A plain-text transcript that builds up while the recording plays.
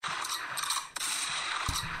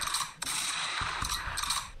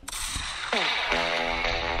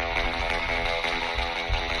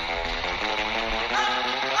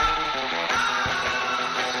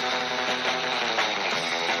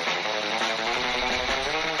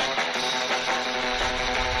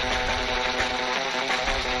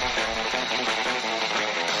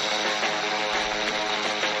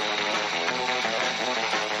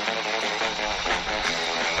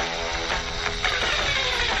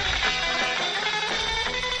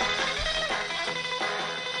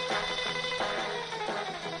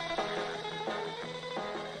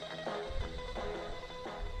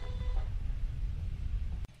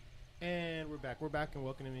back and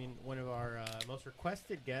welcoming one of our most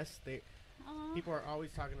requested guests. Aw. People are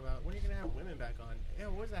always talking about when are you gonna have women back on. Yeah,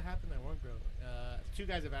 what does that happen? That one girl. Two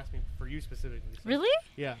guys have asked me for you specifically. So Really?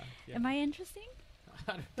 Yeah. Am I interesting?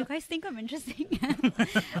 I don't Do guys think I'm interesting?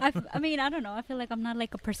 I mean, I don't know. I feel like I'm not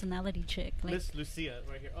like a personality chick. Like Miss Lucia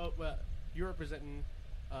right here. Oh, well, you're representing.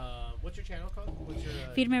 What's your channel called? What's your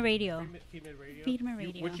Feed Me Radio. Feed Me Radio. Feed Me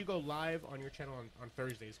Radio. Which you go live on your channel on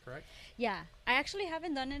Thursdays, correct? Yeah, I actually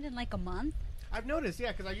haven't done it in like a month. I've noticed,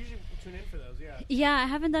 yeah, because I usually tune in for those, yeah. Yeah, I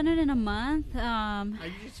haven't done it in a month. I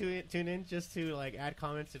usually tune in just to like add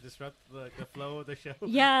comments to disrupt the flow of the show.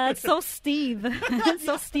 Yeah, it's so Steve. It's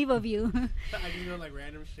so Steve of you. I do know like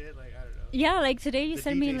random shit, like I don't know. Yeah, like today you The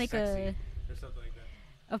sent me DJ like Sexy or something like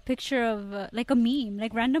that. a picture of like a meme,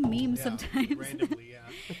 like random memes Yeah, sometimes. randomly, yeah.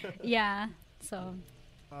 Yeah, so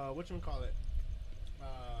Whatchamacallit?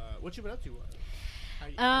 What you been up to?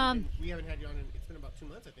 We haven't had you on. It's been about 2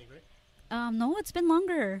 months, I think, right? no, it's been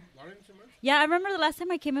longer. Longer than 2 months? Yeah, I remember the last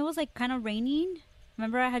time I came, it was like kind of raining.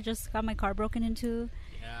 Remember, I had just got my car broken into.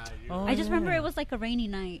 Yeah. Oh, I just remember yeah. it was like a rainy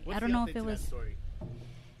night. What's I don't the know update if it to that was. story?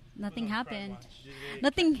 Nothing happened. Did they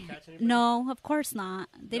Nothing. catch anybody? No, of course not.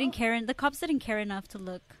 They No? didn't care. The cops didn't care enough to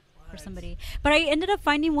look for What? somebody. But I ended up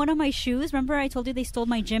finding one of my shoes. Remember, I told you they stole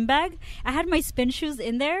my gym bag. I had my spin shoes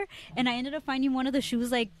in there, and I ended up finding one of the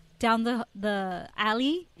shoes like down the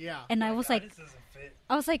alley. Yeah. And I was like, This doesn't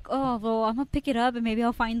fit. oh well, I'm gonna pick it up and maybe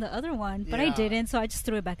I'll find the other one. But I Yeah. didn't, so I just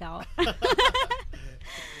threw it back out.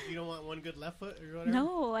 You don't want one good left foot or whatever?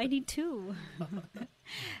 No, I need two.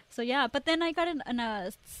 So yeah, but then I got in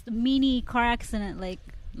a mini car accident like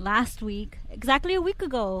last week, exactly a week It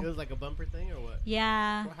ago. was like a bumper thing or what?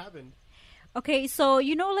 Yeah. What happened? Okay, so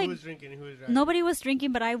you know, Who like was drinking? Who was driving? nobody was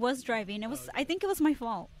drinking, but I was driving. It was. Okay. I think it was my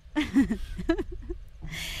fault.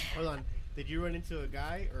 Hold on. Did you run into a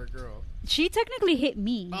guy or a girl? She technically hit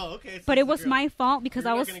me, Oh, okay. so but it's it a was girl. my fault because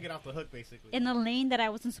You're I not was gonna get off the hook, basically. in a lane that I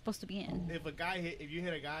wasn't supposed to be in. If you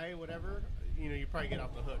hit a guy, whatever, you probably get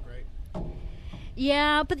off the hook, right?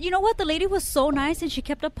 Yeah, but you know what? The lady was so nice and she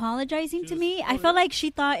kept apologizing She to was- me. oh, I felt like she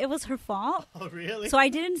thought it was her fault. Oh, really? So I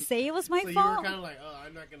didn't say it was my So you fault. were kind of like, oh,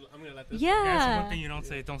 I'm gonna let this. Yeah. Yeah, that's one thing you don't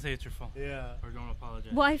say. Don't say it's your fault. Yeah. Or don't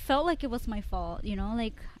apologize. Well, I felt like it was my fault,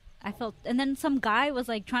 like I felt, and then some guy was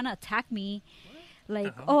like trying to attack me, like,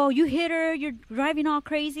 Uh-huh. oh, you hit her, you're driving all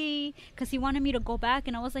crazy, because he wanted me to go back,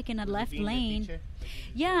 and I was like in a left Being lane. metiche?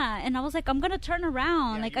 Yeah, and I was like, I'm gonna turn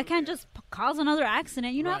around, Yeah, like you I can't were- just cause another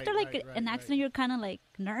accident. Right, After like right, an right, accident, you're kind of like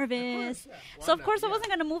nervous. yeah. Why So of not? course I Yeah. wasn't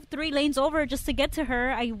gonna move 3 lanes over just to get to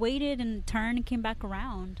her. I waited and turned and came back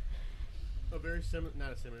around. A very similar,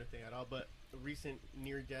 not a similar thing at all, but a recent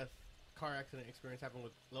near-death car accident experience happened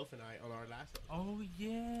with Loaf and I on our last. Oh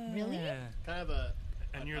yeah. Really? Kind of a.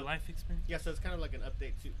 And your life experience? Yeah, so it's kind of like an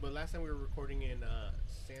update too. But last time we were recording in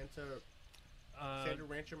Santa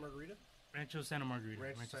Rancho Margarita. Rancho Santa Margarita.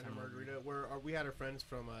 Rancho Santa Margarita, where we had our friends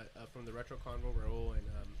from the Retro Convo, Raul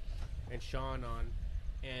and Sean on,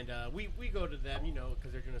 and we go to them,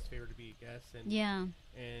 because they're doing us a favor to be guests, and Yeah.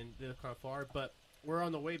 and they're kind of far, but we're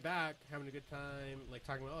on the way back having a good time, like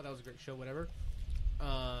talking about, oh, that was a great show, whatever.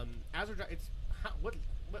 As we're it's what did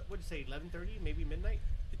you say, 11:30, maybe midnight?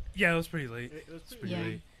 Yeah, it was pretty late. It was It's pretty pretty Yeah.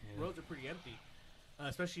 late. Yeah. Roads are pretty empty,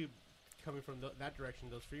 especially coming from that direction,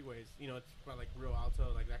 those freeways. It's about like Rio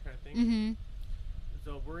Alto, like that kind of thing. Mhm.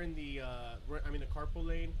 So we're in the I'm in the carpool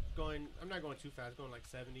lane going. I'm not going too fast, going like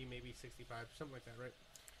 70, maybe 65, something like that, right?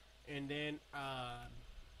 And then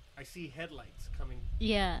I see headlights coming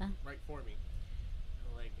Yeah. right for me,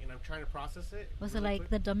 and I'm trying to process it. Was it really like quick.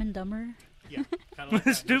 the Dumb and Dumber? Yeah, kind of like that.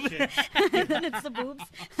 No Stupid. shit. Then it's the boobs.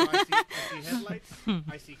 So I see headlights.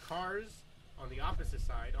 I see cars on the opposite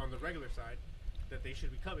side, on the regular side, that they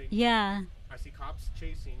should be coming. Yeah. I see cops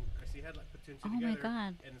chasing. I see headlights put two and two Oh my together.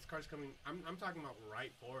 God. And this car's coming. I'm talking about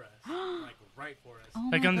right for us, like right for us. Oh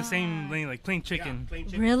Like my on the same God. lane, like plain chicken. Yeah, plain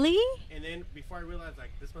chicken. Really? And then before I realized,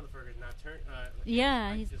 like, this motherfucker is not turn. Yeah,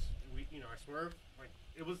 I he's- just I swerved. Like,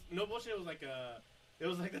 it was no bullshit. It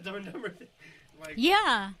was like the Dumb and Dumber thing. Like,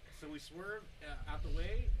 Yeah. So we swerve out the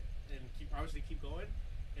way and keep going,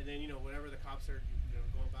 and then whatever the cops are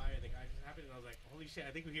going by, and the guy just happened, and I was like, holy shit,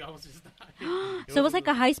 I think we almost just died. So it was like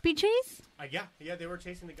a high-speed chase? Yeah, they were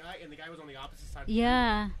chasing the guy, and the guy was on the opposite side. Of the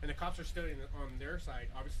Yeah. freeway. And the cops are still on their side,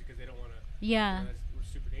 obviously, because they don't want to. Yeah. We're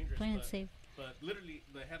super dangerous. Playing it but, safe. but literally,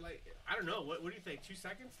 the headlight. I don't know. What do you think? 2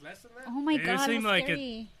 seconds? Less than that? Oh my It God, it seemed was like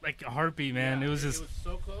scary. like a heartbeat, man. Yeah, It was just. It was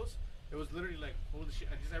so close. It was literally like, holy shit!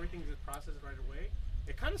 Just everything just processed right away.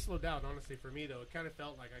 It kind of slowed down, honestly, for me though. It kind of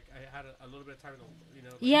felt like I had a little bit of time to,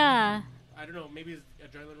 like, Yeah. I don't know. Maybe it's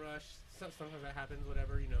adrenaline rush. Sometimes that happens.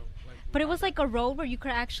 Whatever, Like. But it was like a road where you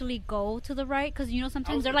could actually go to the right, because I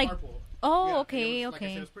sometimes was they're in a like, carpool. Oh, Yeah, and okay, it was, like I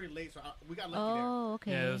okay. said, it was pretty late, so we got lucky there. Oh,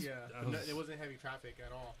 okay. Yeah, it was- Yeah, I but was- it wasn't heavy traffic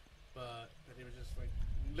at all, but it was just like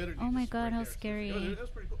literally. Oh my just God, right how there. So scary. it was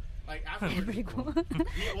pretty cool. Like afterwards, Pretty cool.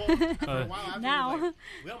 Yeah, well, for a while after, Now. we,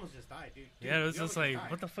 we almost just died, dude. Yeah, it was we just almost like,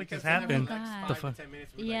 died. what the fuck We just kept sitting there happened? for, Oh like, my 5 God. to 10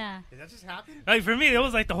 minutes. We were Yeah. Like, did that just happen? Like for me, it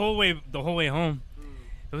was like the whole way home. Mm.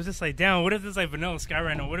 It was just like, damn, what if this like Vanilla Sky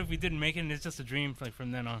right now? What if we didn't make it and it's just a dream like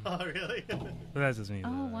from then on? Oh, really? But that's just me.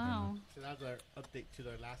 Oh, wow. So that was our update to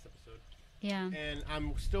the last episode. Yeah. And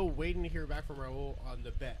I'm still waiting to hear back from Raul on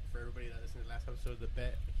the bet. For everybody that listened to the last episode, the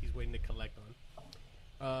bet he's waiting to collect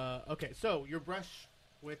on. Okay, so your brush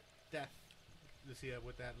with death, Lucia,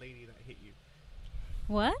 with that lady that hit you.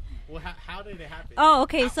 What? Well, how did it happen? Oh,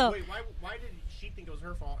 okay, so- wait, why did she think it was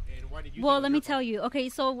her fault, and why did you? Well, think it let was me your tell fault? you. Okay,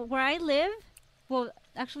 so where I live, well,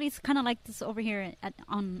 actually, it's kind of like this over here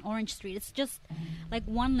on Orange Street. It's just like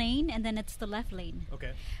one lane, and then it's the left lane.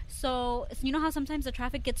 Okay. So you know how sometimes the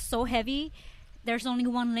traffic gets so heavy, there's only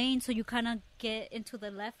one lane, so you kind of get into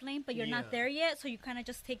the left lane, but you're Yeah. not there yet. So you kind of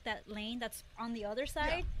just take that lane that's on the other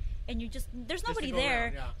side. And you there's Just to nobody go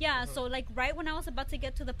there. around, yeah. So like right when I was about to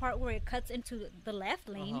get to the part where it cuts into the left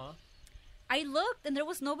lane, Uh-huh. I looked and there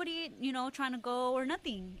was nobody, trying to go or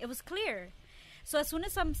nothing. It was clear. So as soon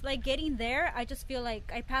as I'm like getting there, I just feel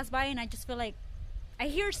like I pass by and I just feel like I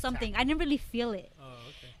hear something. I didn't really feel it. Oh,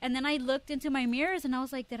 okay. And then I looked into my mirrors and I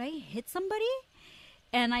was like, did I hit somebody?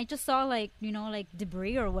 And I just saw like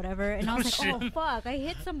debris or whatever, and I was like, shit. "Oh fuck, I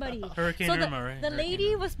hit somebody." Hurricane so the, Irma, right? the Hurricane lady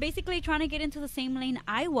Irma. was basically trying to get into the same lane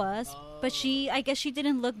I was, but I guess she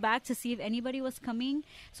didn't look back to see if anybody was coming.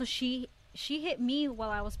 So she hit me while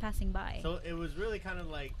I was passing by. So it was really kind of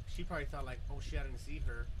like she probably thought like, oh shit, I didn't see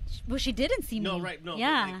her. Well, she didn't see me. No, right? No. but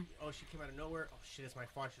Yeah. Like, oh, she came out of nowhere. Oh shit, it's my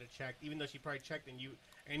fault. I should have checked. Even though she probably checked and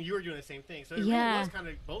you were doing the same thing. So it really Yeah. was kind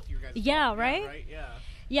of both of you guys. Yeah, fault. right? Right. Yeah.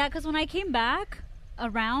 Yeah, because when I came back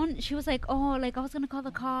around, she was like, "Oh, like I was gonna call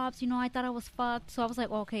the cops. I thought I was fucked." So I was like,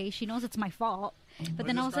 "Okay, she knows it's my fault." But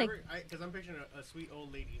then I was like, because I'm picturing a sweet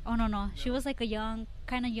old lady. "Oh no. She was like a young,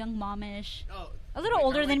 kind of young momish, Oh, a little like,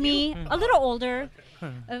 older kinda than like me, you? a little older."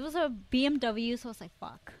 Okay. It was a BMW, so I was like,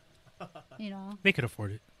 "Fuck," They could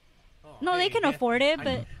afford it. Oh, No, they can yeah. afford it,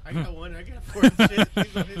 but I got one. I can afford this shit.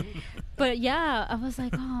 Please don't hit me. but yeah, I was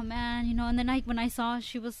like, "Oh man," And then when I saw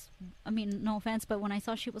she was, no offense, but when I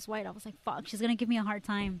saw she was white, I was like, "Fuck, she's gonna give me a hard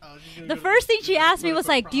time." I was just gonna The go- first thing she asked me go was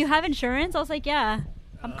to like, "Do you prom. have insurance?" I was like, "Yeah,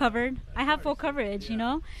 I'm covered. I have full course, coverage,"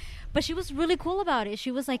 yeah. But she was really cool about it. She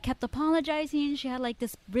was like kept apologizing. She had like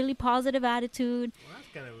this really positive attitude. Well,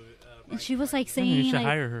 that's kind of. And she was like You saying should like,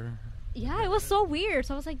 hire her. yeah, it was so weird.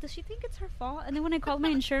 So I was like, does she think it's her fault? And then when I called my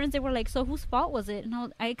insurance, they were like, so whose fault was it?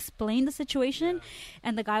 And I explained the situation,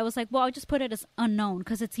 and the guy was like, well, I'll just put it as unknown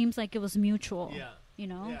because it seems like it was mutual. Yeah. You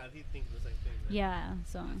know? Yeah, he thinks the same thing. Right? Yeah.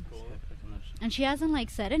 So, Cool. and she hasn't like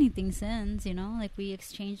said anything since. Like we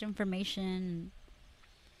exchanged information.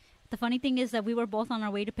 The funny thing is that we were both on our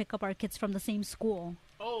way to pick up our kids from the same school.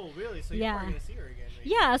 Oh, really? So you're Yeah. probably gonna see her again? Right?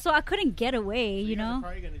 Yeah, so I couldn't get away, So you guys are know?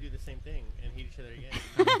 probably gonna do the same thing and hit each other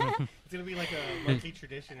again. It's gonna be like a monthly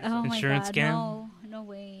tradition or Oh something. my Insurance god, scam? no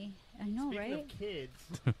way. I know, Speaking right? of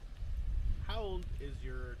kids, how old is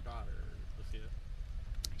your daughter, Lucia?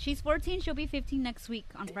 She's 14, she'll be 15 next week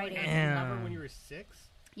on Friday. Did you have her Damn. when you were 6?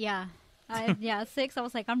 Yeah. 6, I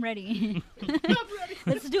was like, I'm ready.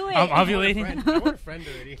 Let's do it. I'm I want a ovulating. friend. I want a friend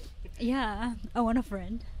already. Yeah, I want a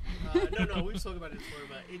friend. No, we've spoken about it before,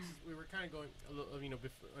 but we were kind of going a little,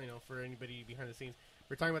 before, for anybody behind the scenes,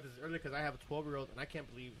 we were talking about this earlier because I have a 12-year-old and I can't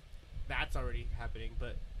believe that's already happening.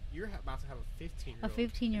 But you're about to have a 15-year-old. A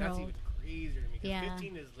 15-year-old. That's even crazier to me. 'Cause Yeah.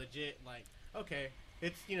 15 is legit. Like, okay,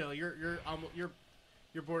 it's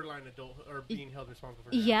you're borderline adult or being held responsible for.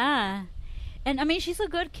 That. Yeah. And I mean, she's a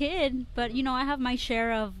good kid, but I have my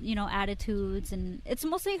share of, attitudes, and it's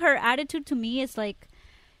mostly her attitude to me is like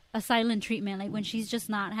a silent treatment. Like when she's just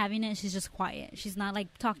not having it, she's just quiet. She's not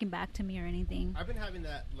like talking back to me or anything. I've been having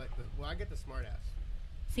that I get the smart ass.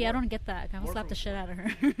 See, I don't get that. I more will slap the from- shit out of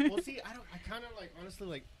her. Well, see, I kind of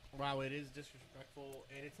honestly wow, it is disrespectful,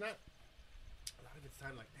 and it's not. A lot of it's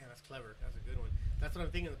time damn, that's clever, that's a good one. That's what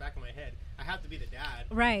I'm thinking in the back of my head. I have to be the dad,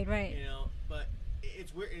 Right. But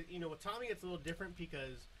it's weird. With Tommy, it's a little different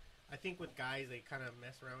because I think with guys they kind of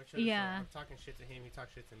mess around with each other. Yeah. So I'm talking shit to him, he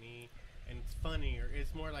talks shit to me, and it's funny, or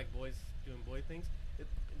it's more like boys doing boy things.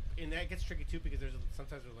 And that gets tricky too because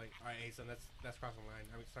sometimes we're like, all right, hey, son, that's crossing the line.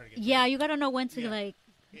 I'm starting to get. Yeah, you gotta know when to Yeah.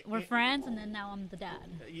 we're friends, and then now I'm the dad.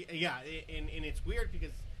 Yeah, and it's weird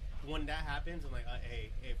because when that happens, I'm like,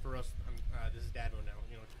 hey, for us, this is dad mode now,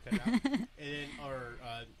 cut it out. And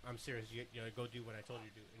then, I'm serious, you go do what I told you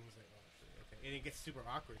to do. And he's like, oh, shit, okay. and it gets super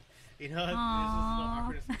awkward. You know, there's Aw.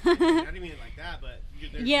 this little awkwardness. I didn't mean it like that, but you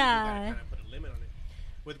gotta Yeah. kind of put a limit on it.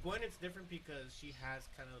 With Gwen, it's different because she has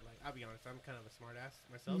kind of like, I'll be honest, I'm kind of a smart ass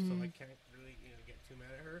myself, so I can't really get too mad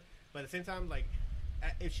at her. But at the same time, like,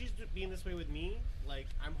 if she's being this way with me, like,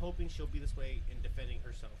 I'm hoping she'll be this way in defending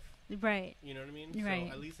herself. Right. You know what I mean? Right.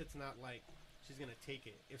 So at least it's not like she's gonna take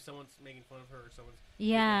it. If someone's making fun of her or someone's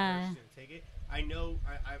Yeah. she's gonna take it. I know.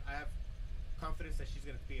 I have confidence that she's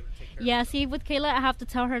gonna be able to take care. Yeah, of see, with Kayla, I have to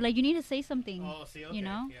tell her, like, you need to say something. Oh, see, okay. You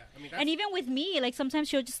know? Yeah. I mean, that's, And even with me, like, sometimes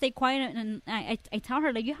she'll just stay quiet, and I tell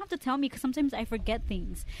her, like, you have to tell me, because sometimes I forget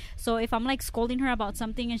things. So if I'm, like, scolding her about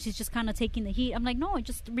something and she's just kind of taking the heat, I'm like, no,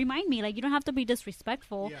 just remind me. Like, you don't have to be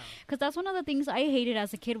disrespectful. Yeah. Because that's one of the things I hated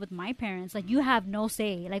as a kid with my parents. Like, you have no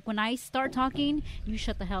say. Like, when I start talking, you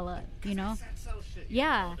shut the hell up, you know? That's so shit.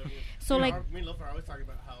 Yeah. So, you know, like... me and Lofa are always talking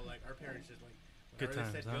about how, like, our parents just, like, Good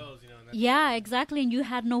whatever they times, said huh? goes, you know. And that's, Yeah, exactly. And you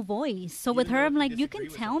had no voice. So with Even her, though I'm you like, you disagree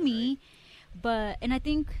can with tell something, me. But, and I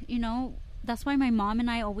think, you know, that's why my mom and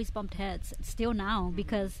I always bumped heads still now. Mm-hmm.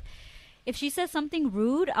 Because if she says something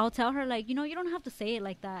rude, I'll tell her, like, you know, you don't have to say it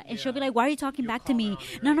like that. And she'll be Yeah. like, why are you talking You'll back to call me? her on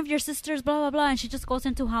it, None right? of your sisters, blah, blah, blah. And she just goes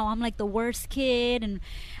into how I'm like the worst kid. And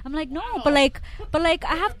I'm like, no, Wow. but like,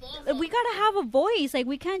 I have, balls off. we gotta have a voice. Like,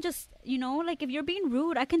 we can't just, you know, like, if you're being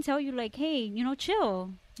rude, I can tell you, like, hey, you know,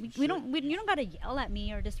 chill. You don't gotta yell at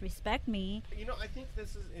me or disrespect me. You know, I think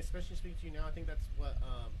this is, especially speaking to you now, I think that's what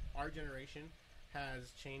our generation has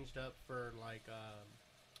changed up for, like,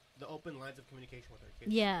 the open lines of communication with our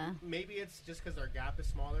kids. Yeah. Maybe it's just because our gap is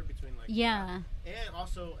smaller between, like, Yeah. and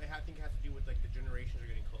also I think it has to do with, like, the generations are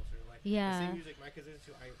getting closer. Like, Yeah. the same music my kids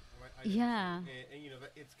listen to, I Yeah. and, you know,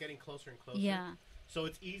 it's getting closer and closer. Yeah. So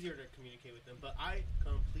it's easier to communicate with them. But I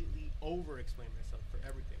completely over-explain myself for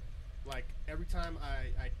everything. Like, every time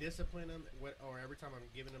I discipline them, or every time I'm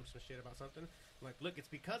giving them some shit about something, I'm like, look, it's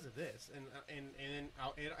because of this. And then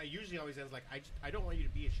I usually always ends like, I don't want you to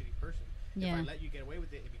be a shitty person. Yeah. If I let you get away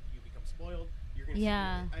with it, if you become spoiled, you're going to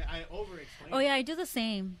Yeah. I over-explain. Oh yeah, I do the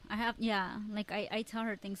same. I have like I tell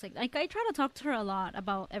her things like I try to talk to her a lot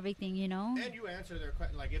about everything, you know. And you answer their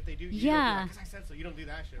questions. Like, if they do, you Yeah. don't be like, 'cause I said so. You don't do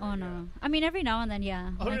that shit. Oh right? no. I mean every now and then,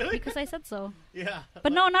 yeah. Oh, Like, really? because I said so. Yeah.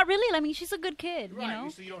 But no, not really. I mean, she's a good kid, Right. you know.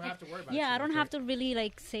 So you don't have to worry about it. Yeah, too I don't much, have right? to really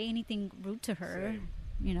like say anything rude to her, Same.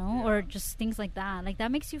 you know, Yeah. or just things like that. Like that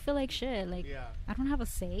makes you feel like shit. Like Yeah. I don't have a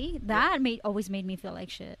say. That always made me feel like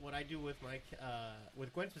shit. What I do with my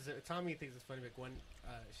with Gwen specific, Tommy thinks it's funny, but Gwen,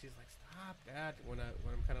 she's like, "Stop, Dad," when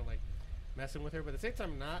I'm kind of like messing with her, but at the same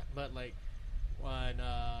time not. But like when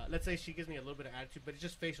let's say she gives me a little bit of attitude, but it's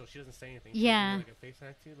just facial. She doesn't say anything. She Yeah. doesn't do, like a face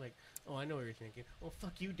attitude, like, "Oh, I know what you're thinking. Oh,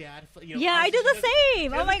 fuck you, Dad." You know, Yeah, I obviously do she the doesn't- same. she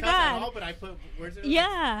Oh doesn't my cuss at God. all, but I put words in it. Yeah.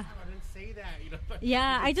 Like, "Stop, I didn't say that. You know.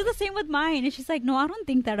 Yeah, I do the same with mine. And she's like, no, I don't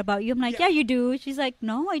think that about you. I'm like, yeah, Yeah. you do. She's like,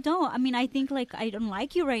 no, I don't. I mean, I think like I don't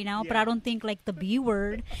like you right now, but Yeah. I don't think like the B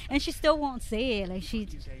word. And she still won't say it. Like she,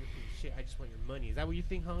 You say you're pretty shit. I just want your money. Is that what you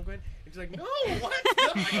think, huh, Gwen? And she's like, "No, what?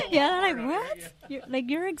 No, I don't yeah, want like her." what? Yeah.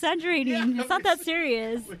 You're exaggerating. Yeah, It's not that we're-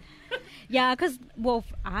 serious. Yeah, because well,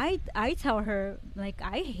 I tell her like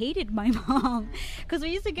I hated my mom because we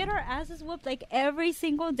used to get our asses whooped like every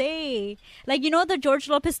single day. Like you know the George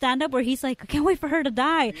Lopez stand up where he's like, I can't wait for her to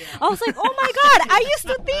die. Yeah. I was like, oh my God, I used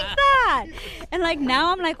to think that. And like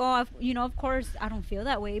now I'm like, oh, you know, of course I don't feel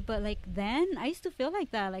that way, but like then I used to feel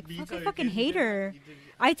like that. Like Do you fuck, tell I your fucking kids you hate did that? her. You did-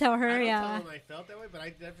 I tell I her, don't yeah. tell them I felt that way, but I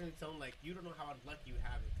definitely tell them like, you don't know how lucky you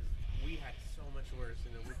have it because we had so much worse.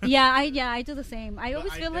 You know, Yeah, I do the same. I But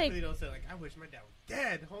always feel like definitely don't say like, I wish my dad was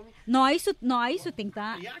dead, homie. no, I used to think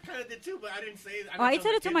that. Yeah, I kind of did too, but I didn't say. Oh, I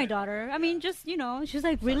said it to my daughter. I mean, just, you know, she's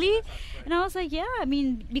like, really? And I was like, yeah, I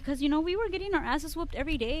mean, because, you know, we were getting our asses whooped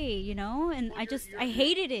every day, you know, and Well, I you're-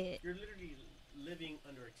 hated it. You're literally living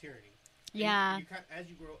under a tyranny. And Yeah. as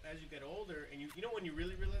you get older, and you know when you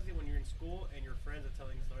really realize it when you're in school and your friends are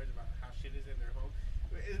telling stories about how shit is in their home.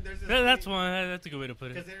 There's this That's one. That's a good way to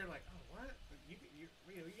put because it. they're like, oh, what? You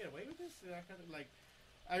get away with this? And I kind of like.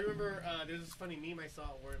 I remember there's this funny meme I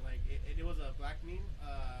saw where like it was a black meme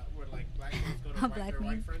where like black kids go to A black their meme.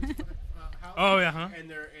 white friend's house. Oh, yeah, huh? And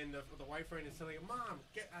the white friend is telling, "Mom,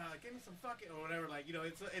 get me some fucking," or whatever. Like, you know,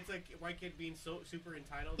 it's like a white kid being so super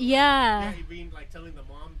entitled. Yeah. Yeah, being like telling the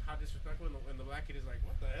mom how disrespectful, and the black kid is like,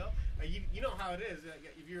 "What the hell?" Like, you know how it is.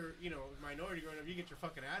 If you're minority growing up, you get your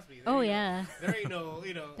fucking ass beat. Oh, yeah. There ain't no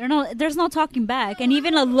There's no talking back. And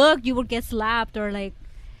even a look, you would get slapped or like,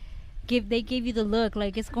 they give you the look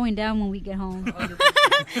like it's going down when we get home.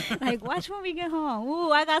 100%. Like, watch when we get home.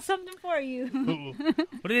 Ooh, I got something for you. Ooh.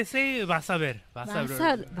 What do they say? Vas a ver. Vas a ver. Vas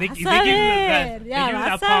a They ver. give you that. Yeah, they give you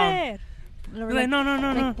vas that a palm. ver. They're like, no.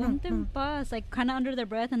 Like, ponte en paz. Like, kind of under their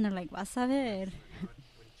breath, and they're like, vas a ver.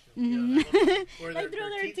 You know, where Like through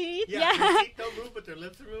their teeth. Yeah, Yeah. their teeth don't move, but their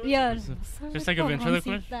lips are moving. Yeah. Just like a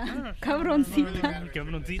ventriloquist. Cabroncita.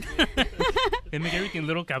 Cabroncita. They make everything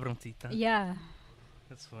little cabroncita. Yeah.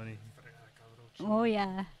 That's funny. Oh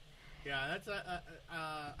yeah. Yeah, that's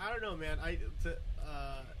I don't know, man.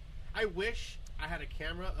 I wish I had a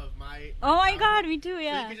camera of my. Oh my childhood, God, me too. So you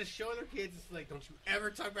Yeah. could just show their kids, it's like, don't you ever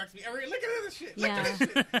talk back to me ever. Look at this shit. Yeah.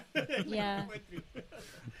 Look at this shit. Yeah.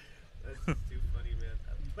 That's too funny, man.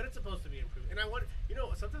 But it's supposed to be improved. And I wonder,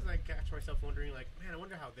 sometimes I catch myself wondering, like, man, I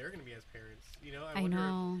wonder how they're going to be as parents. I wonder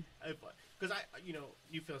know. Because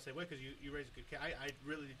you feel the same way because you raise a good kid. I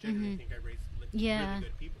really genuinely think I raised Yeah. really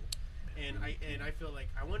good people. And I feel like,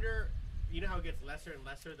 I wonder, you know how it gets lesser and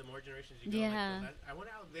lesser the more generations you go. Yeah. Like, I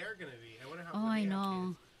wonder how they're going to be. I wonder how Oh, when I they have know.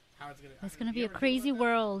 kids, how it's going to. It's gonna be you a ever think crazy about that?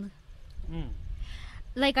 world. Mm.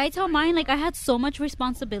 Like I tell mine, like I had so much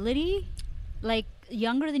responsibility. Like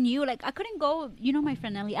younger than you, like I couldn't go. You know my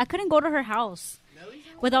friend Nelly. I couldn't go to her house Nellie's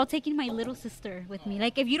house? without taking my little sister with me.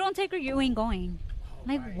 Like if you don't take her, you ain't going. Oh,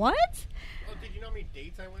 Like right. what? Oh, did you know how many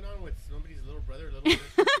dates I went on with somebody's little brother, little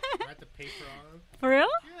sister? I had to pay for all of them. For real?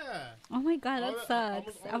 Yeah. Oh my god, All that the- almost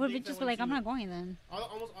sucks. all I the would dates just I be went like, I'm to- not going then.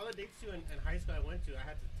 Almost all the dates too in high school I went to, I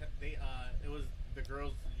had to. It was the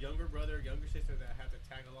girl's younger brother, younger sister that I had to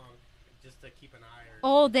tag along just to keep an eye.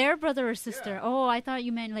 Oh, their brother or sister. Yeah. Oh, I thought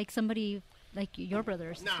you meant like somebody, like your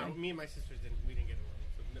brother or sister. Nah, me and my sisters we didn't get along,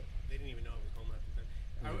 so no, they didn't even know I was home at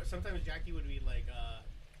the time. Sometimes Jackie would be like,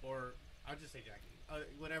 or I'll just say Jackie,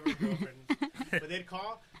 whatever girlfriend. But they'd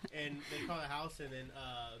call the house, and then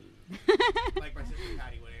like my sister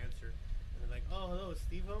Patty would answer, and they're like, "Oh, hello, is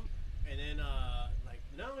Steve home?" And then like,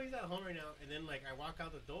 "No, he's at home right now." And then like I walk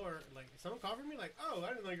out the door, like someone called for me, like, "Oh, I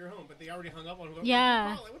didn't know you're home," but they already hung up on whoever.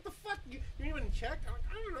 Yeah. Like, what the fuck? You didn't even check? I'm like,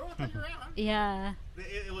 I don't know. I thought you were out. Yeah.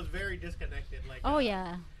 It was very disconnected. Like, Oh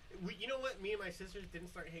yeah. you know what? Me and my sisters didn't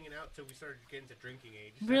start hanging out till we started getting to drinking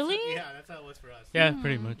age. Really? That's how it was for us. Yeah,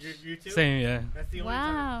 pretty much. You too? Same, yeah. That's the only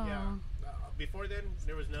Wow. time. Yeah. Before then,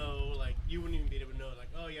 there was no, like, you wouldn't even be able to know, like,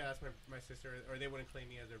 oh, yeah, that's my sister, or they wouldn't claim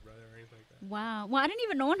me as their brother or anything like that. Wow. Well, I didn't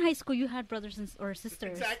even know in high school you had brothers or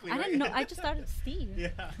sisters. Exactly, I right? didn't know. I just thought it's Steve.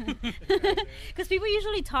 Yeah. Because people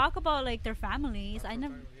usually talk about like their families. I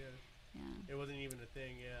never. Yeah. Yeah. It wasn't even a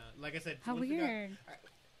thing, yeah. Like I said, How once we got- weird.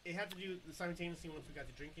 it had to do simultaneously once we got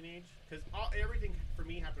to drinking age, because everything for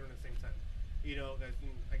me happened at the same time. You know,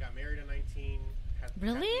 I got married at 19.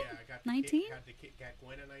 Really? I got 19? Got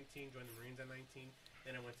Gwen at 19, joined the Marines at 19.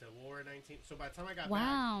 Then I went to war at 19. So by the time I got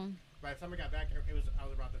Wow. back, I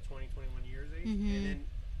was about the 20, 21 years age. Mhm. And then,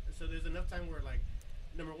 so there's enough time where, like,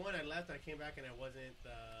 number one, I left, I came back, and I wasn't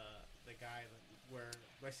the guy where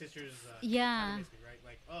my sister's Yeah. kinda missed me, right?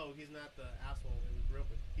 Like, oh, he's not the asshole that we grew up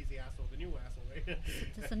with. He's the asshole, the new asshole, right?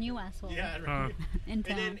 Just a new asshole. Yeah, right. In And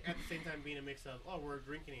town. then at the same time being a mix of, oh, we're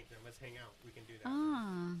drinking age now, let's hang out. We can do that.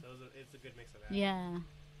 Ah. So it's a good mix of that. Yeah.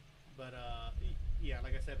 But yeah,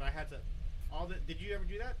 like I said, but I had to. Did you ever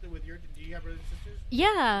do that with your? Do you have brothers and sisters?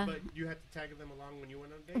 Yeah. But you had to tag them along when you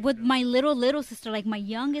went on dates. With or- my little sister, like my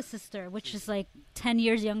youngest sister, which is like 10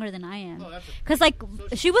 years younger than I am. Oh, that's a. Because like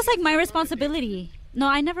So she was like my you went on responsibility. No,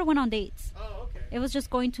 I never went on dates. Oh, okay. It was just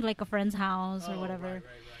going to like a friend's house or Oh, whatever. Right.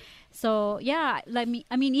 So yeah, like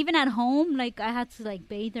I mean, even at home, like I had to like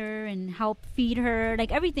bathe her and help feed her,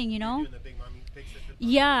 like everything, you know. Doing the big sister.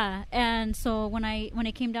 Yeah, and so when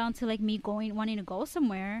it came down to like me wanting to go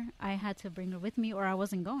somewhere, I had to bring her with me, or I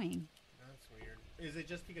wasn't going. That's weird. Is it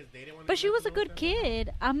just because they didn't want? But she was a good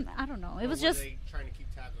kid. I don't know. It was just They trying to keep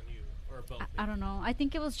tabs on you, or both. I don't know. I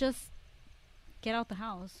think it was just get out the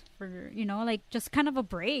house for like just kind of a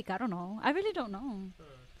break. I don't know. I really don't know.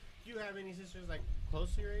 Do you have any sisters like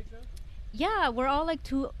close to your age though? Yeah, we're all like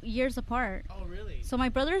 2 years apart. Oh, really? So my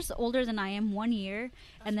brother's older than I am, 1 year,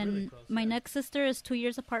 That's and then really close, my yeah. next sister is 2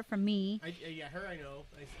 years apart from me. Yeah, her I know.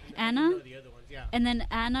 I Anna? know the other ones, yeah. And then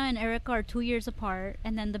Anna and Erica are 2 years apart,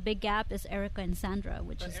 and then the big gap is Erica and Sandra,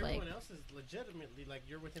 which But is everyone like else is legitimately like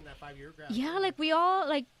you're within that 5-year gap. yeah, like we all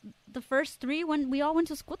like the first three when we all went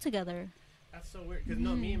to school together. That's so weird. Because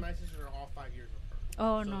no, me and my sister are all 5 years apart.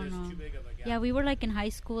 Oh so no there's no. too big of a gap. Yeah, we were like in high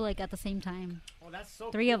school like at the same time. Oh, that's so.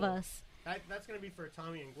 Three of cool. us. That's gonna be for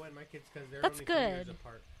Tommy and Gwen, my kids, because they're That's only 2 years good.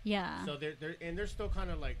 apart. Yeah. So they're still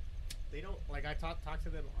kind of like they don't like I talk to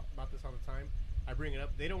them about this all the time. I bring it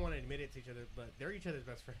up. They don't want to admit it to each other, but they're each other's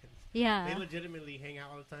best friends. Yeah. They legitimately hang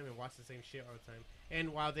out all the time and watch the same shit all the time.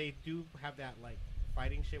 And while they do have that like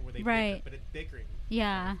fighting shit where they Right. bicker, but it's bickering.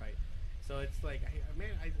 Yeah. Fight. So it's like,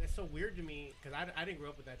 it's so weird to me because I didn't grow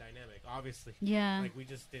up with that dynamic. Obviously, Yeah. like we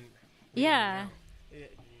just didn't. Yeah. Didn't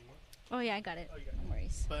hang out. Oh yeah, I got it. Oh, you got No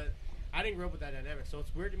worries. But I didn't grow up with that dynamic, so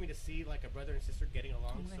it's weird to me to see like a brother and sister getting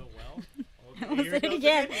along so well. We'll here say it it goes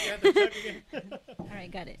again. You have to chug again. All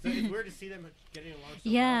right, got it. So it's weird to see them getting along so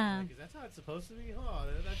Yeah. well. Like, is that how it's supposed to be? Oh,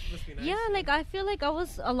 that must be nice. Yeah, like I feel like I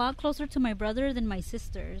was a lot closer to my brother than my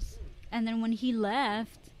sisters. And then when he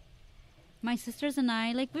left, my sisters and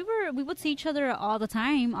I, like we would see each other all the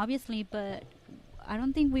time, obviously, but I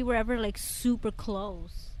don't think we were ever like super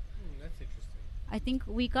close. That's interesting. I think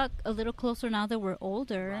we got a little closer now that we're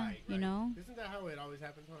older, Right, you right. know? Isn't that how it always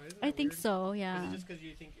happens? Huh? Isn't I that think weird? so, Is yeah. it just because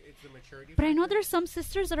you think it's the maturity? But I know factor? there's some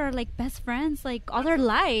sisters that are like best friends, like all their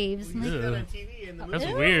lives. You Like, see that Ugh. on TV and the That's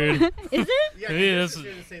movies. weird. is it? Yeah, Yeah, your that's- sisters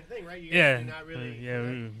doing the same thing, right? You Yeah. guys are not really. Yeah, we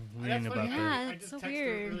That's reading about funny. Yeah, that. I it's just so texted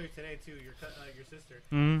weird. her earlier today too. Your sister.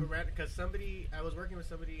 Mhm. Because somebody, I was working with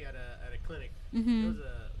somebody at a clinic. It Mm-hmm. was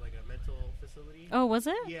like a mental facility. Oh, was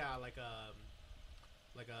it? Yeah, like a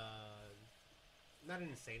not an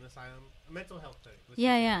insane asylum, a mental health clinic. let's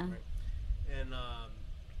Yeah, just say yeah. that, right? And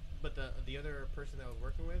but the other person that I was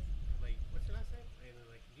working with, like, what's your last name? And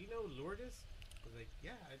they're like, do you know Lourdes? I was like,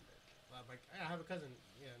 yeah. I'm like, I have a cousin.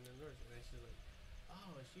 Yeah, and then Lourdes. And then she's like,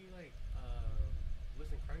 oh, is she like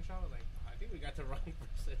lives in Crenshaw? Like, I think we got the wrong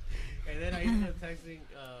person. And then I ended up texting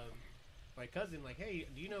my cousin, like, hey,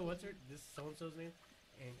 do you know what's this so and so's name?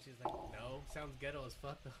 And she's like, no, sounds ghetto as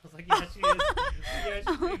fuck. I was like, yeah, she is. Yeah,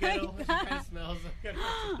 she's pretty ghetto. She kind of smells like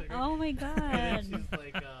Oh my And then god. she's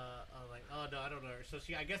like, I'm like, oh no, I don't know her. So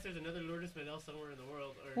I guess there's another Lourdes Manel somewhere in the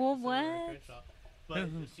world, or Well, somewhere in what? Crenshaw. But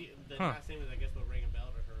the Huh. last name is, I guess, what ring a bell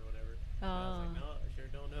to her or whatever. And I was Oh. like, no, I sure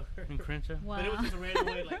don't know her. In Crenshaw? Wow. But it was just a random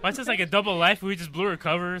way, like, Why is this like a double life? We just blew her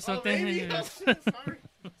cover or something. Oh, maybe. Oh, shit, sorry.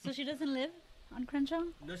 So she doesn't live on Crenshaw?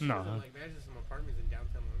 No, she No. doesn't, like, manages some apartments in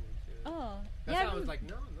downtown London. Shit. Oh, That's yeah. how I was like,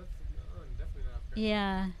 no, definitely not. Crenshaw.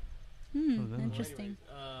 Yeah. Oh, that- Interesting.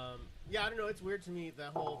 Anyways, yeah, I don't know. It's weird to me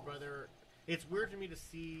that whole brother. It's weird to me to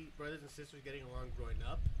see brothers and sisters getting along growing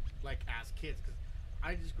up, like as kids, because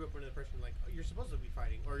I just grew up under the person like, oh, you're supposed to be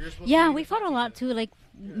fighting, or you're supposed. Yeah, to we fought a lot too. Like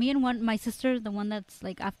Yeah. me and my sister, the one that's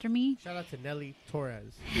like after me. Shout out to Nelly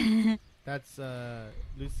Torres. That's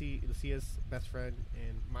Lucia's best friend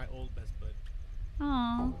and my old best bud.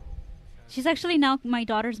 Oh, she's actually now my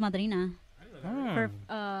daughter's madrina I didn't know that.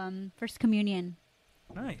 Oh, for first communion.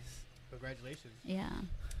 nice. Congratulations. Yeah,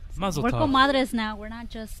 Mazel we're tov. comadres now. We're not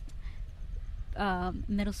just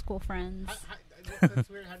middle school friends. That's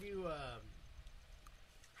weird. How do you?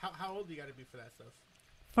 How old do you got to be for that stuff?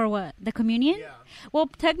 For what? The communion? Yeah. Well,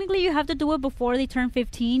 technically, you have to do it before they turn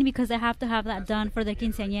 15 because they have to have that That's done what for the they-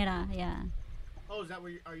 yeah, quinceañera. Yeah. Oh, is that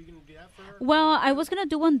where? Are you gonna do that for her? Well, I was gonna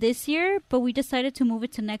do one this year, but we decided to move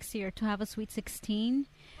it to next year to have a sweet 16.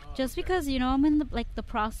 Oh, Just okay. because I'm in the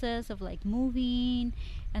process of like moving,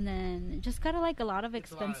 and then just got like a lot of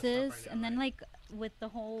It's a lot of stuff expenses, right now, and then right? like with the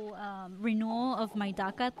whole renewal of my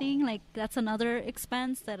DACA thing, like that's another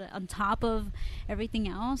expense that on top of everything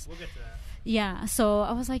else. We'll get to that. Yeah, so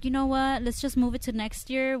I was like, you know what? Let's just move it to next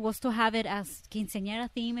year. We'll still have it as quinceañera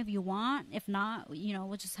theme if you want. If not,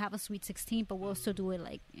 we'll just have a sweet 16, but we'll still do it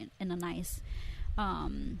like in a nice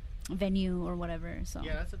venue or whatever. So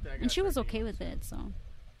Yeah, that's something I got. and she was okay with it. So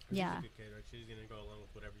yeah. She's a good kid, right? She's gonna go along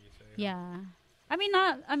with whatever you say. yeah, I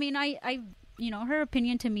her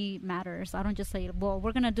opinion to me matters. I don't just say, well,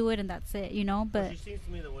 we're gonna do it and that's it, Well, But she seems to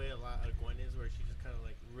me the way a lot of Gwen is, where she's just kind of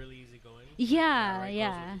like really easygoing. yeah, right,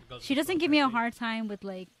 yeah. goes She with the doesn't flow give me a type thing. hard time with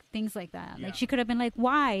like things like that. Yeah. Like she could have been like,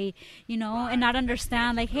 why, Right. and not That's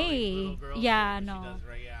understand. Like, throwing hey, little girl yeah, shit, no, She does,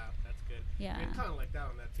 right? Yeah, that's good. yeah, And kind of like that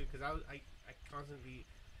on that too, because I constantly,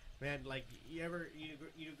 man, like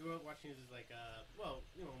you grew up watching this like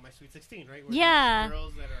my Sweet 16, right? Where Yeah. these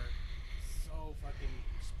girls that are so fucking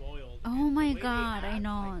spoiled. Oh and the my way they god, I act,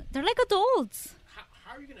 know. like, They're like adults.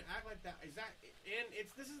 how are you gonna act like that? Is that and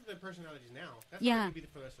this is their personalities now. That's Yeah. how they're gonna be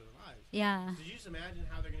for the rest of their lives. Yeah. So you just imagine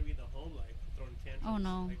how they're gonna be in the home life, throwing tantrums. Oh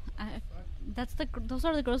no, Like, fuck? those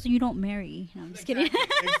are the girls you don't marry. No, I'm just kidding.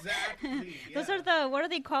 Exactly. Those yeah. are the what are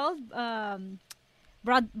they called?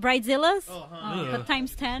 Bridezillas. Oh, huh. Ugh. But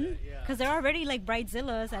times 10, Yeah. because they're already like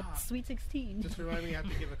bridezillas at Ah. Sweet 16. Just remind me, I have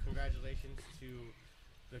to give a congratulations to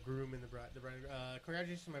the groom and the bride.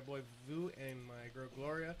 Congratulations to my boy Vu and my girl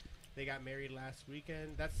Gloria. They got married last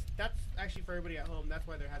weekend. That's actually for everybody at home. That's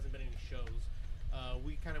why there hasn't been any shows.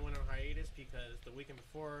 We kind of went on hiatus because the weekend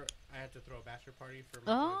before I had to throw a bachelor party for my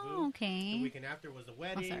boy Vu. Oh, okay. The weekend after was the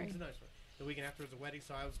wedding. sorry. No, it's fine. The weekend after was the wedding,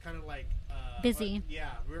 so I was kind of like Busy. yeah,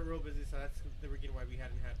 we're real busy. So that's the reason why we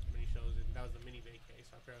hadn't had many shows, and that was a mini vacay.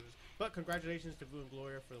 So I forgot this. But congratulations to Vu and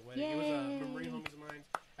Gloria for the wedding. It was Yay. Marine homies of mine.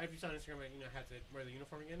 If you saw on Instagram, I had to wear the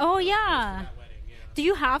uniform again. Oh, So it was yeah. for that wedding, yeah. Do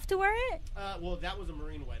you have to wear it? Well, that was a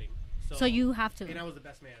Marine wedding. So you have to. And I was the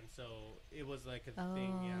best man, so it was like a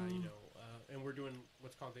thing. Yeah, you know. And we're doing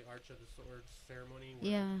what's called the Arch of the Swords ceremony.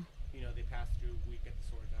 Where, Yeah. You know, they pass through. We get the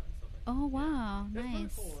swords out and stuff like that. Oh wow, It's pretty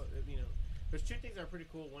nice. cool. You know, there's two things that are pretty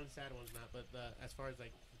cool. One's sad, one's not. But as far as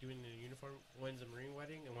like doing the uniform, one's a Marine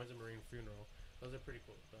wedding and one's a Marine funeral. Those are pretty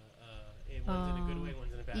cool. But one's in a good way,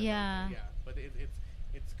 one's in a bad Yeah. way. Yeah, but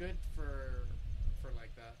it's good for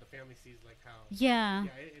like the family sees like how. Yeah.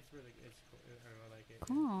 Yeah, it's really cool. I don't know, I like it.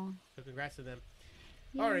 Cool. So congrats to them.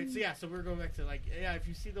 Yeah. All right, so so we're going back to like if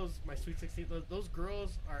you see those my Sweet 16, those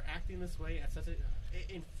girls are acting this way at such a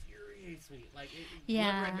it infuriates me. Like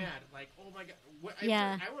Yeah. blood red mad. Like oh my god,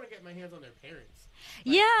 Yeah. I want to get my hands on their parents.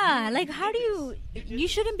 Yeah, you like did how do you? this. You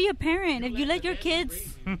shouldn't be a parent if you let the your man kids.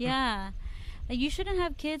 raise you. Yeah, like you shouldn't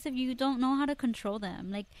have kids if you don't know how to control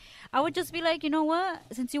them. Like, I would just be like, you know what?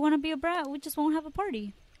 Since you want to be a brat, we just won't have a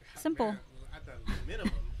party. Simple, Man, at the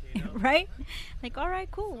minimum, you know. right? Like, all right,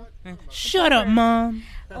 cool. Shut up, mom.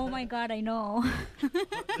 Oh my god, I know. Does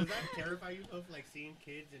that terrify you of like seeing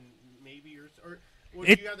kids and maybe yours or do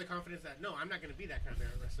you have the confidence that no, I'm not going to be that kind of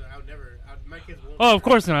parent, so I would never. My kids won't. Oh, of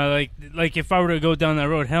course not. Like if I were to go down that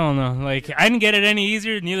road, hell no. Like I didn't get it any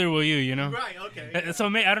easier. Neither will you. You know. Right. Okay. Yeah. So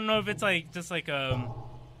I don't know if it's like just like a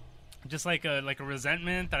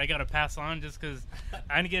resentment that I gotta pass on just because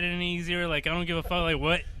I didn't get it any easier. Like I don't give a fuck like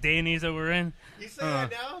what day and age that we're in. You say that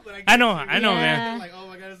now, but I know, Yeah. man. Like, oh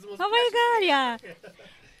my god, this is the most Oh my god, yeah,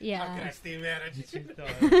 yeah. How can I yeah. stay mad at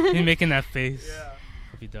you? He's making that face. Yeah.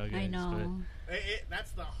 If you dug I it, know.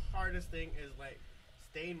 That's the hardest thing is like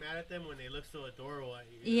staying mad at them when they look so adorable at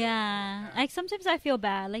you. Yeah, like sometimes I feel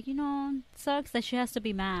bad. Like, you know, it sucks that she has to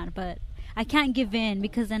be mad, but I can't give in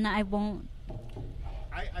because then I won't.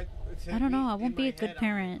 I don't know, I won't in be my a good head, I'm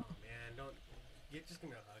parent. Like, oh, man, just give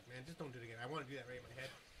me a hug, man. Just don't do it again. I want to do that right in my head.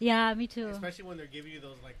 Yeah, me too. Especially when they're giving you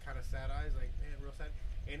those like kind of sad eyes, like man, real sad.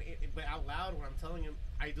 But out loud when I'm telling him,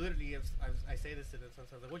 I literally I say this to them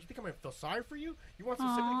sometimes. Like, what, you think I'm gonna feel sorry for you? You want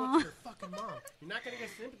some sympathy? Go Aw. to your fucking mom. You're not gonna get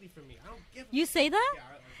sympathy from me. I don't give. You say that? Yeah,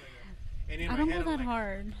 I say that. And in I my don't head, go I'm that like,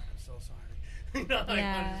 hard. I'm so sorry. You know, like, I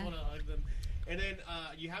Yeah. just want to hug them. And then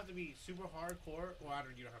you have to be super hardcore. Well,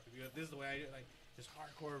 you don't have to be. This is the way I do it. Like just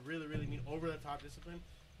hardcore, really, really mean over the top discipline.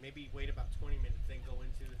 Maybe wait about 20 minutes, then go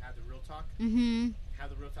into have the real talk. Mm-hmm. Have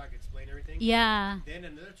the real talk, explain everything. Yeah. Then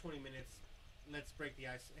another 20 minutes. Let's break the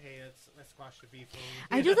ice. Hey, let's squash the beef.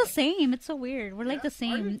 I do the same. It's so weird. We're like Yeah? the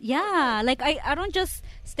same. Are you? Yeah. Like I don't just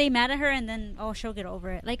stay mad at her and then she'll get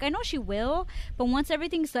over it. Like I know she will, but once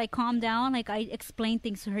everything's like calmed down, like I explain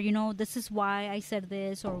things to her, you know, this is why I said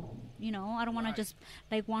this, or you know, I don't want Right. to just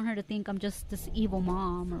like want her to think I'm just this evil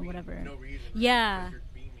mom or For whatever. No reason. Yeah. Because you're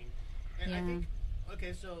being mean. And I Yeah. think,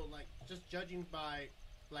 okay, so like just judging by,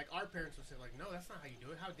 like our parents would say, like, no, that's not how you do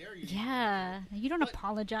it. How dare you? Yeah. You don't But-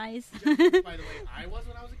 apologize. Just by the way I was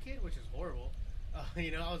when I was a kid, which is horrible.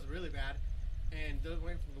 You know, I was really bad. And the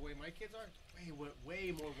way my kids are,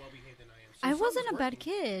 way more well behaved than I am. So I wasn't something's a bad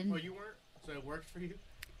working. kid. Oh, you weren't? So it worked for you?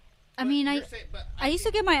 I But mean, you're saying- but I used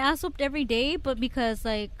to think- get my ass whooped every day, but because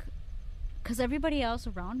everybody else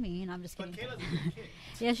around me, and I'm just But kidding. Kayla's a good kid.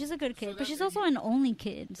 Yeah, she's a good kid, but that's she's a also huge- an only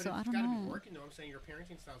kid, But so I it's don't gotta know. be working, though. I'm saying your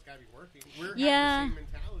parenting style's gotta be working. We're Yeah. having the same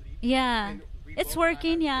mentality. Yeah, And we it's both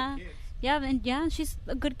working. have Yeah, good kids. yeah, and yeah, she's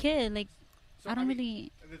a good kid. Like So, I don't mean,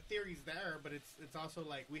 really. The theory's there, but it's also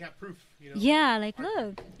like we have proof. You know. Yeah, like Our-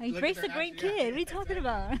 look, at Grace their a great actions, yeah. kid. What are you talking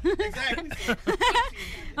about? Exactly. So,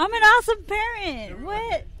 I'm an awesome parent.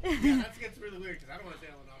 What? Yeah, that gets really weird because I don't want to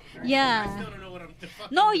say I'm an officer. Yeah. I still don't know what I'm.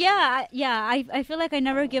 No, yeah, I feel like I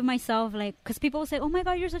never give myself like, because people will say, "Oh my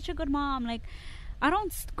God, you're such a good mom." Like, I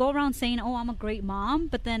don't go around saying, "Oh, I'm a great mom,"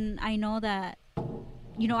 but then I know that,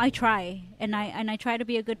 you know, I try and I try to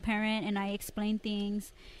be a good parent and I explain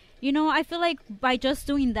things. You know, I feel like by just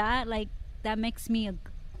doing that, like that makes me a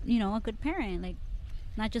good parent. Like,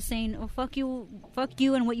 not just saying, "Oh, fuck you,"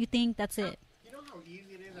 and what you think. That's it. You know how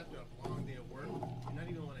easy it is after a long day of work to not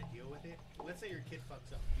even want to deal with it. Let's say your kid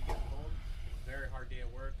fucks up. You get home, very hard day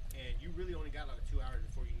at work, and you really only got like 2 hours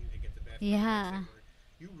before you need to get to bed. for the next Yeah. day of work.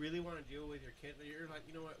 You really want to deal with your kid? You're like,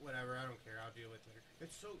 you know what? Whatever. I don't care. I'll deal with it later.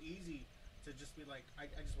 It's so easy to just be like, I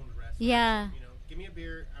just want to rest. Yeah. You know, give me a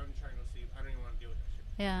beer. I'm trying to go sleep. I don't even want to deal with that shit.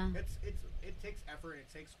 Yeah. It takes effort. It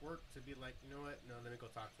takes work to be like, you know what? No, let me go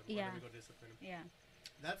talk to him. Or Yeah. let me go discipline him. Yeah.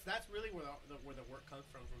 That's really where the work comes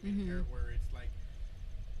from being a Mhm. parent, where it's like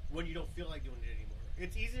when you don't feel like doing it anymore.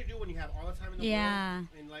 It's easy to do when you have all the time in the Yeah. world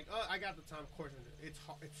and like, oh, I got the time. Of course, it's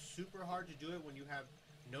super hard to do it when you have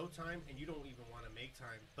no time and you don't even want to make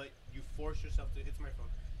time, but you force yourself to. It's my phone.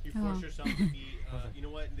 You force Oh. yourself to be. You know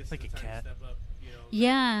what? This Like is a the time cat. to step up. You know.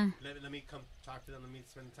 Yeah. Let me come talk to them. Let me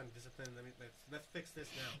spend time to discipline. Let's fix this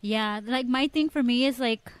now. Yeah, like my thing for me is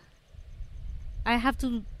like, I have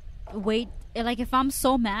to wait. Like if I'm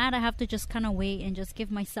so mad, I have to just kind of wait and just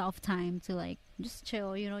give myself time to like just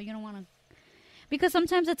chill. You know, you don't want to. Because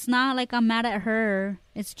sometimes it's not like I'm mad at her.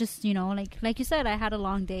 It's just, you know, like you said, I had a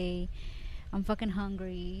long day. I'm fucking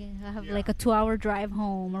hungry. I have like a 2-hour drive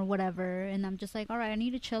home or whatever. And I'm just like, all right, I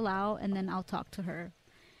need to chill out. And then I'll talk to her.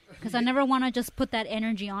 Because I never want to just put that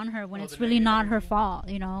energy on her when it's really not her fault,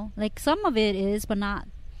 you know? Like some of it is, but not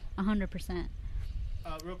 100%.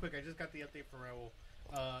 Real quick, I just got the update from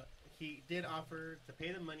Raul. He did offer to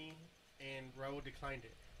pay the money, and Raul declined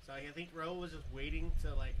it. So I think Raul was just waiting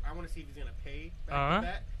to like. I want to see if he's gonna pay back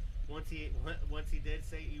that. Once he did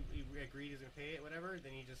say he agreed he's gonna pay it, whatever,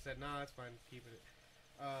 then he just said, "Nah, that's fine, keep it."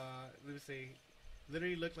 Let me see.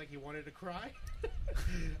 Literally looked like he wanted to cry.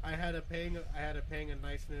 I had a pang of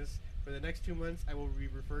niceness. For the next 2 months, I will be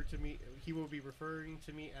referred to me. He will be referring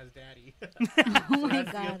to me as Daddy. Oh so my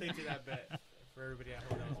that's God. the update to that bet for everybody at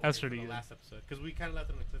home. That's pretty the good. last episode because we kind of left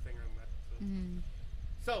it on a cliffhanger on that episode. Mm.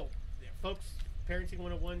 So, yeah, folks, parenting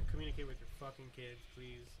 101: communicate with your fucking kids,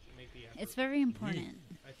 please. Make the effort. It's very important.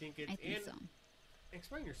 I think it's I think so.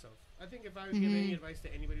 Explain yourself. I think if I would give any advice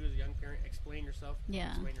to anybody who's a young parent, explain yourself.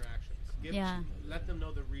 Yeah. Explain your actions. Let them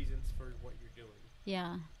know the reasons for what you're doing.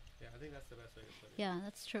 Yeah. Yeah, I think that's the best way to put it. Yeah,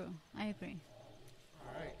 that's true. I agree.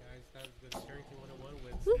 All right, guys, that was good parenting 101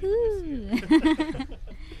 with Woohoo!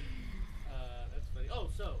 that's funny. Oh,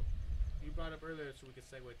 so you brought up earlier, so we could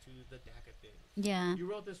segue to the DACA thing. Yeah. You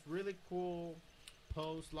wrote this really cool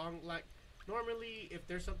post, like. Normally, if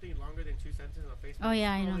there's something longer than 2 sentences on Facebook, Oh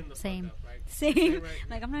yeah, I scroll know. in the Same. fuck up, right? Same. Right?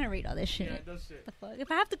 Like I'm not gonna read all this shit. Yeah, no shit. The fuck? If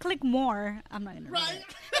I have to click more, I'm not gonna read Right?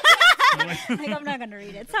 it. Like I'm not gonna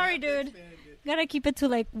read it. Sorry, dude. Gotta keep it to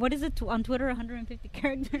like what is it on Twitter? 150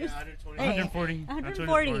 characters. Yeah, 120. Hey. 140.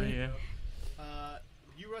 140. Yeah.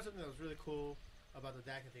 You wrote something that was really cool about the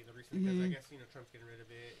DACA thing recently because I guess Trump's getting rid of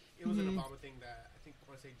it. It was an Obama thing that I think I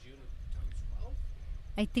want to say June of 2012.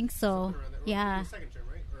 I think so. Yeah. The second term,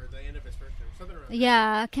 right, or the end of his first term, something around.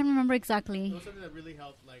 Yeah, I can't remember It exactly. was something that really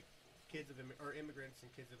helped like kids of immigrants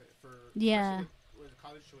and kids of for Yeah. with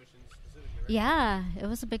college tuition specifically, right? Yeah, it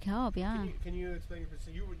was a big help. Yeah. Can you explain your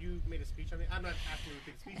position? You made a speech on it. I'm not asking you to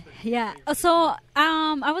repeat the speech, but Yeah. So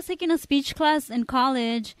I was taking a speech class in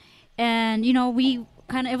college, and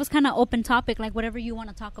it was kind of open topic, like whatever you want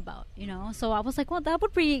to talk about, So I was like, well, that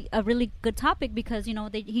would be a really good topic because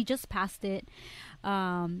he just passed it,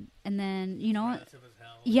 and then relative as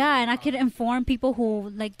hell. yeah, and I could inform people who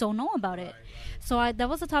like don't know about it. So that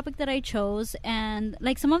was a topic that I chose, and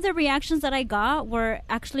like some of the reactions that I got were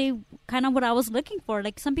actually kind of what I was looking for.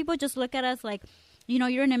 Like some people just look at us like,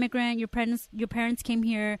 you're an immigrant, your parents came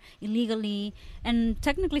here illegally, and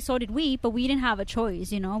technically so did we, but we didn't have a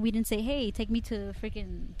choice, We didn't say, hey, take me to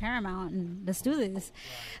freaking Paramount and let's do this.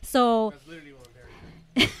 Right. So That's literally what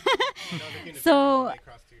I'm hearing. So-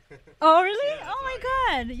 oh really? Yeah, that's Oh my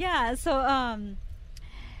right. god. Yeah.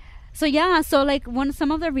 So like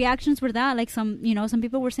some of the reactions were that like some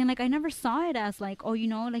people were saying like I never saw it as like, oh,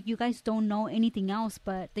 like you guys don't know anything else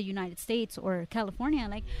but the United States or California.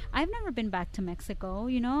 Like I've never been back to Mexico,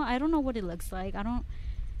 I don't know what it looks like.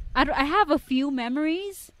 I have a few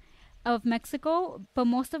memories of Mexico, but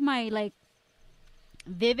most of my like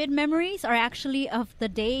vivid memories are actually of the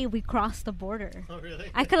day we crossed the border. Oh really?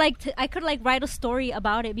 I could write a story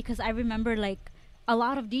about it because I remember like a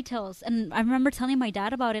lot of details, and I remember telling my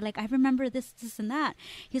dad about it. Like I remember this and that.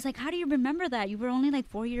 He's like, "How do you remember that? You were only like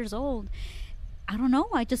 4 years old." I don't know.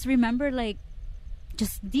 I just remember like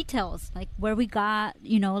just details, like where we got,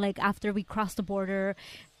 like after we crossed the border,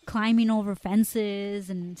 climbing over fences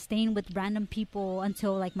and staying with random people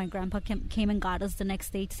until like my grandpa came and got us the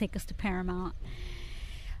next day to take us to Paramount.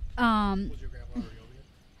 Was your grandpa already over here?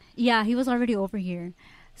 Yeah, he was already over here.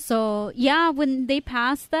 So yeah, when they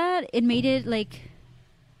passed that, it made it like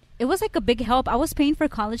it was like a big help. I was paying for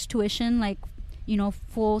college tuition, like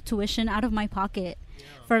full tuition out of my pocket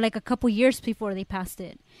for like a couple years before they passed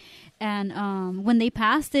it. And when they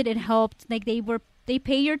passed it, it helped. Like they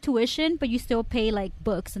pay your tuition, but you still pay like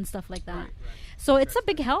books and stuff like that. Right. So it's a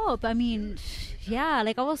big help. I mean, yeah,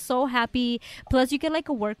 like I was so happy. Plus, you get like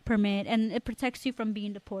a work permit, and it protects you from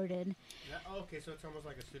being deported. Okay, so it's almost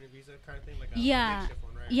like a student visa kind of thing, like a Yeah, makeshift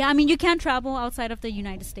one, right? yeah. I mean, you can't travel outside of the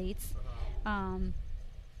United States. Uh-huh.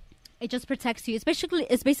 It just protects you. It's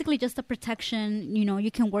basically just a protection. You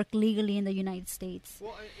can work legally in the United States.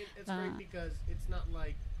 Well, it's great because it's not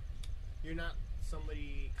like you're not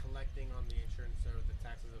somebody collecting on the insurance or the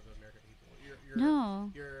taxes of the American people. No.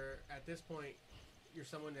 You're at this point, you're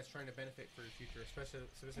someone that's trying to benefit for your future,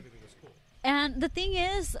 specifically with school. And the thing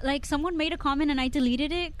is, like, someone made a comment and I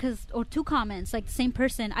deleted it or two comments, like the same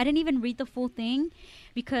person. I didn't even read the full thing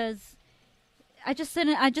because I just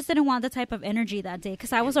didn't want the type of energy that day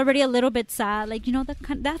because I was already a little bit sad. Like,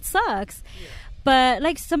 that sucks. Yeah. But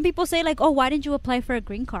like some people say, like, oh, why didn't you apply for a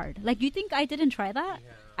green card? Like, you think I didn't try that?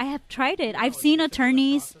 Yeah. I have tried it. No, I've it's seen just the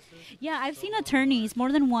attorneys. processes. Yeah, I've So seen long. attorneys,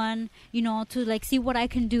 more than one, to like see what I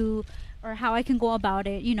can do or how I can go about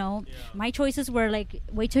it. Yeah. My choices were like,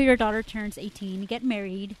 wait till your daughter turns 18, get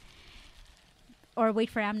married, or wait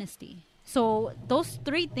for amnesty. So those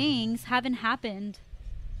three things haven't happened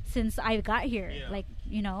since I got here. Yeah. Like,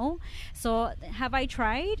 so have I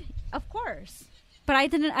tried? Of course. But I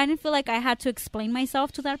didn't feel like I had to explain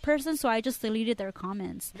myself to that person, so I just deleted their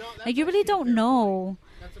comments. No, that's Like, you really actually a don't fair know.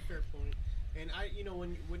 point. That's a fair point. And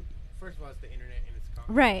when first of all, it's the internet and it's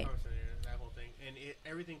Right. that whole thing, and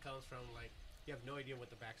everything comes from like you have no idea what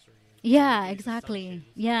the backstory is. Yeah, It's exactly.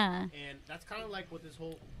 assumptions. Yeah. And that's kind of like what this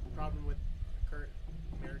whole problem with current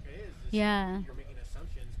America is Yeah. you're making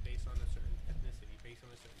assumptions based on a certain ethnicity, based on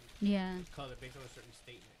a certain Yeah. color, based on a certain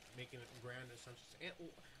statement, making grand assumptions. And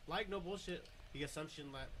like no bullshit, the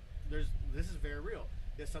assumption that this is very real.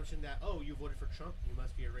 The assumption that you voted for Trump, you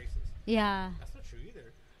must be a racist. Yeah. That's not true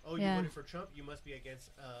either. Oh, Yeah. you voted for Trump, you must be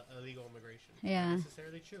against illegal immigration. Yeah. Not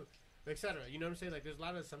necessarily true, etc. You know what I'm saying? Like, there's a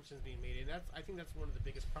lot of assumptions being made, and I think that's one of the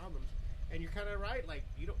biggest problems. And you're kind of right. Like,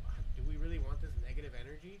 do we really want this negative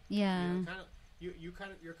energy? Yeah. You're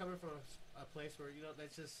coming from a place where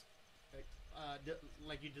that's just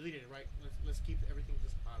like you deleted it, right? Let's keep everything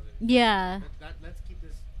just positive. Yeah. Let's keep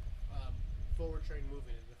this forward train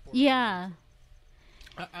moving. Yeah.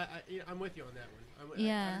 I'm with you on that one. I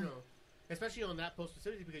Yeah. don't know. Especially on that post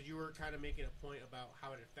specifically because you were kind of making a point about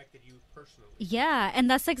how it affected you personally. Yeah, and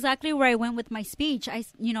that's exactly where I went with my speech. I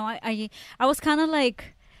was kind of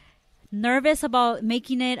like nervous about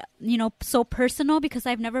making it, so personal because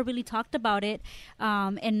I've never really talked about it.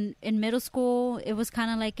 In middle school, it was kind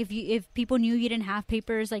of like if people knew you didn't have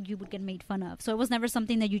papers, like you would get made fun of. So it was never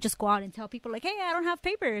something that you just go out and tell people like, "Hey, I don't have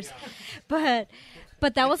papers." Yeah.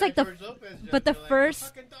 But that was like the George Lopez joke, but the they're like, first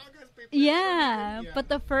fucking dog has papers. yeah, Yeah. but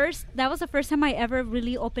that was the first time I ever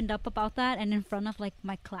really opened up about that, and in front of like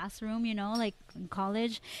my classroom, like in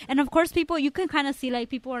college. And of course you can kind of see like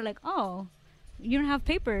people are like, "Oh, you don't have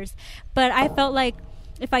papers." But I felt like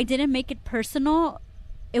if I didn't make it personal,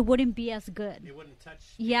 it wouldn't be as good. It wouldn't touch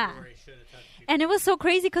Yeah. people where it should have touched people. And it was so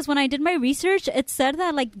crazy because when I did my research, it said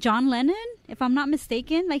that like John Lennon, if I'm not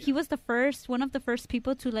mistaken, like he was one of the first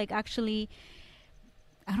people to like actually,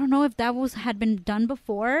 I don't know if that had been done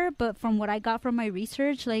before, but from what I got from my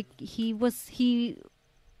research, like he was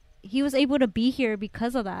able to be here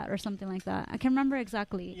because of that or something like that. I can't remember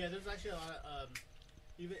exactly. Yeah, there's actually a lot of,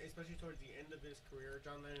 even especially towards the end of his career,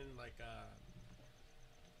 John Lennon, like,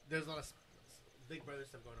 there's a lot of Big Brother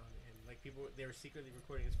stuff going on. And, like, people, they were secretly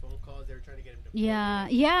recording his phone calls. They were trying to get him to Yeah,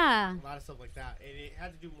 yeah. a lot of stuff like that. And it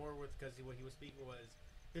had to do more with, because what he was speaking was,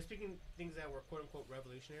 he was speaking things that were quote-unquote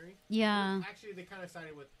revolutionary. Yeah. Actually, they kind of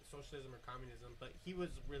sided with socialism or communism, but he was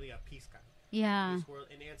really a peace guy. Yeah. Peace world,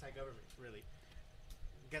 and anti-government, really.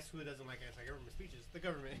 Guess who doesn't like anti-government speeches? The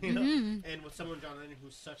government, you know? Mhm. And with someone, John Lennon,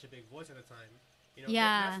 who's such a big voice at the time,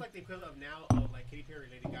 Yeah. that's like the equivalent of now of like Katy Perry,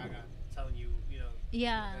 Lady Gaga telling you,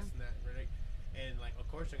 Yeah. this and that, right? And like, of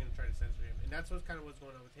course, they're gonna try to censor him, and that's what's what's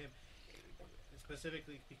going on with him,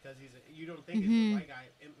 specifically because you don't think he's a white guy,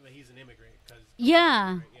 but he's an immigrant, because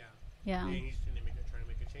Yeah. yeah, Yeah. and he's an immigrant trying to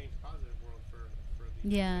make a change, positive world for the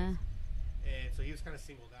Yeah. and so he was kind of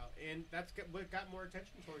singled out, and that's what got more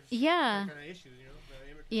attention towards Yeah. that kind of issues, the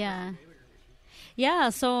immigrant, Yeah. the immigrant issue. Yeah,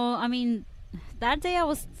 so I mean, that day I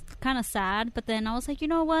was kind of sad, but then I was like, you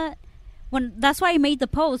know what? That's why I made the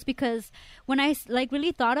post, because when I like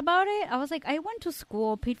really thought about it, I was like, I went to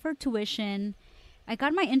school, paid for tuition, I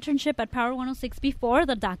got my internship at Power 106 before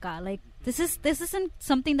the DACA. Like, this isn't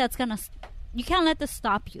something that's gonna. You can't let this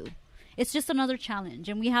stop you. It's just another challenge,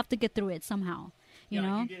 and we have to get through it somehow. You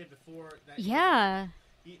know? Like you did it before. That Yeah.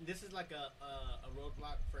 This is like a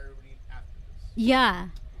roadblock for everybody after this. Yeah.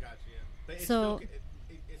 Gotcha. Yeah. But it's So- still,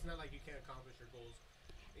 it's not like you can't accomplish your goals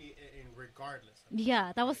in regardless.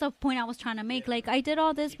 Yeah, that was the point I was trying to make. Like, I did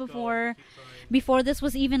all this Keep going, before. keep trying. Before this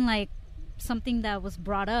was even like something that was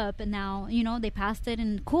brought up, and now they passed it,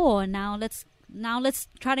 and cool, and now let's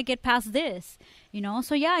try to get past this,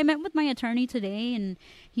 so yeah, I met with my attorney today, and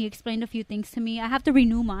he explained a few things to me. I have to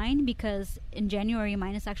renew mine because in January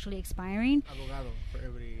mine is actually expiring. Abogado for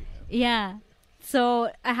everybody. Yeah,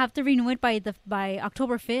 so I have to renew it by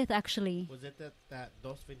October 5th actually. Was it that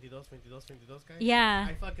 222 guy? Yeah.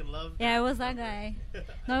 I fucking love that. Yeah, it was that guy.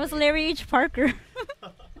 No, it was Larry H. Parker.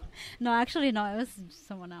 No, actually, no, it was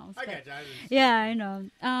someone else. I but- got you. I was- Yeah, I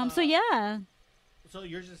know. So yeah, So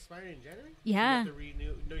yours is expiring in January? Yeah. You have to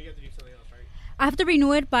renew. No, you have to do something else, right? I have to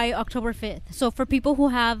renew it by October 5th. So for people who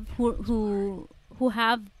have who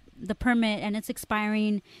have the permit and it's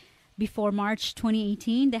expiring before March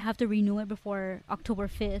 2018, they have to renew it before October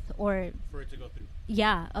 5th, or For it to go through.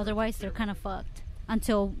 yeah, otherwise they're kind of fucked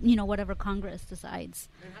until whatever Congress decides.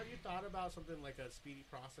 And have you thought about something like a speedy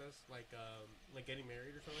process, like getting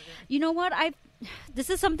married or something like that? You know what? This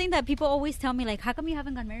is something that people always tell me, like, how come you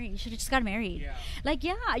haven't got married? You should have just got married. Yeah. Like,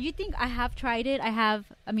 yeah, you think I have tried it? I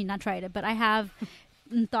mean, not tried it, but I have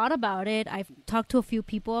thought about it. I've talked to a few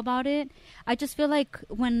people about it. I just feel like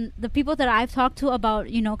when the people that I've talked to about,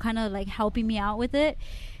 kind of like helping me out with it,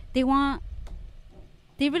 they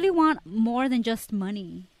really want more than just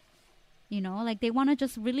money. Like they want to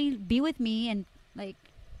just really be with me and like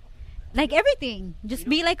everything. Just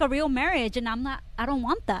be like a real marriage, and I don't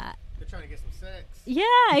want that. They're trying to get some sex. Yeah,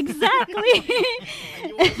 exactly.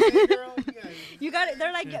 You want to say, girl? Yeah. You got it.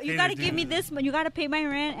 They're like, you got to give me this, but you got to pay my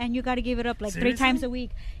rent, and you got to give it up like 3 Seriously? times a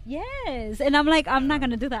week. Yes, and I'm like, I'm not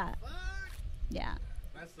gonna do that. Fuck. Yeah.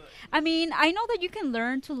 That's the, I mean, I know that you can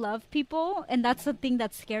learn to love people, and that's the thing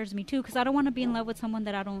that scares me too, because I don't want to be in love with someone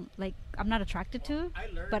that I don't like. I'm not attracted to, I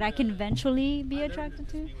learned, but I can eventually be I learned attracted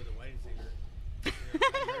to. to. Just be with a wedding singer.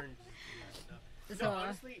 I learned to do that stuff. No, So,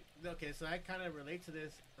 honestly, okay, so I kind of relate to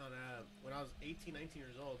this on when I was 18, 19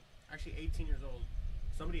 years old. Actually, 18 years old.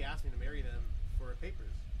 Somebody asked me to marry them for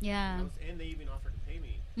papers. Yeah. And they even offered to pay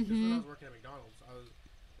me. This was when I Mhm. was working at McDonald's. I was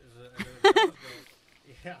McDonald's girl.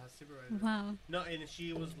 Yeah, supervisor. Wow. No, and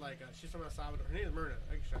she was like, she's from El Salvador. Her name is Myrna.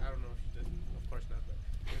 Actually, I don't know if she did. Of course not,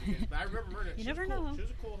 but I remember Myrna. You She was never cool. know. She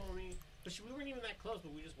was a cool homie. But we weren't even that close,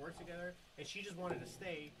 but we just worked together. And she just wanted to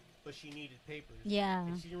stay, but she needed papers. Yeah.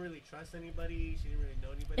 And she didn't really trust anybody. She didn't really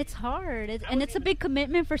know anybody. It's hard, I and wasn't it's a even- big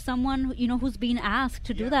commitment for someone who's being asked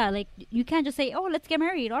to do Yeah. that. Like, you can't just say, "Oh, let's get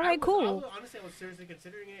married." All right, cool. Honestly, I was seriously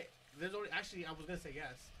considering it. Actually, I was going to say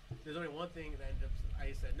yes. There's only one thing that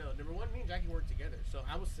I said no. Number one, me and Jackie worked together, so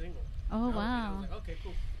I was single. Oh, And I wow. was like, okay,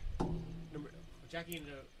 cool. Jackie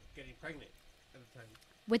ended up getting pregnant at the time.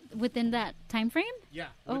 Within that time frame? Yeah.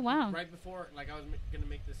 Oh, wow. Right before, like, I was going to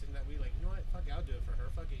make this thing that we, like, you know what? Fuck it, I'll do it for her.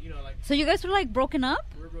 Fuck it. Like, So you guys were like broken up,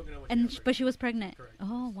 we were broken up when and she got but she was pregnant. Correct.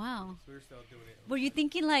 Oh, wow. So we were still doing it. Were you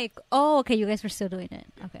thinking like, oh, okay, you guys were still doing it?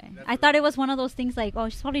 Yeah, Okay. that's I what thought it it was one of those things like, oh,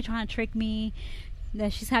 she's probably trying to trick me,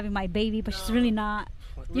 that she's having my baby, but she's No. really not.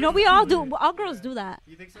 Really? We all do. All girls do that.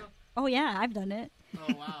 You think so? Oh yeah, I've done it.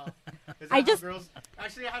 Oh, wow. Is that I how just- girls...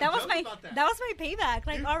 Actually, I had That was jokes my about that. was my payback.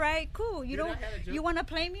 Like, Dude. all right, cool. You Dude, I don't had a joke. you want to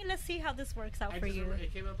play me? Let's see how this works out I for just you. remember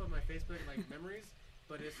it came up on my Facebook, like, memories,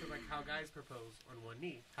 but it's like how guys propose on one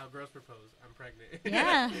knee. How girls propose, I'm pregnant.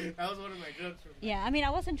 Yeah. That was one of my jokes. Yeah, I mean, I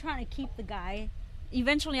wasn't trying to keep the guy.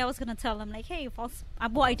 Eventually, I was gonna tell him like, "Hey, false."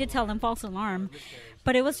 Well, I did tell him false alarm,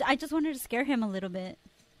 Miscarriage. but I just wanted to scare him a little bit.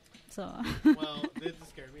 So. Well, this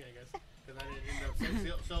scared me, I guess, because I didn't end up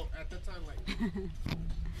saying so at that time, like,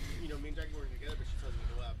 me and Jackie were together, but she told me,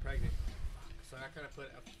 I'm pregnant. So I kind of put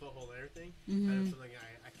a foothold in everything. And it was something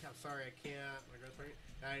I'm sorry, I can't. My girl's pregnant.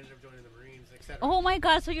 And I ended up joining the Marines, etc. Oh my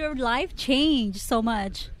God! So your life changed so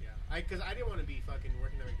much. Yeah, because I didn't want to be fucking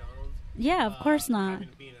working at McDonald's. Yeah, of course not. Having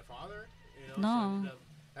to being a father, No. So I ended up,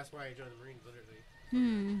 that's why I joined the Marines,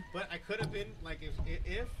 literally. But I could have been like if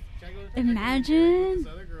Jackie was Imagine. with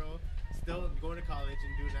this other girl, still going to college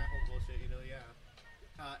and doing that whole bullshit, yeah.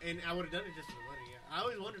 And I would have done it just for the money. Yeah, I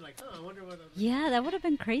always wondered, like, I wonder what. Yeah, that would have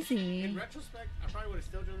been In crazy. retrospect, I probably would have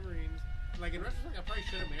still joined the Marines. Like in retrospect, I probably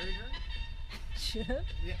should have married her. Should.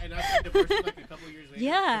 Yeah, and I got divorced like a couple years later.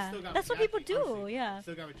 Yeah, I still got that's with what people Jackie, do. obviously. Yeah.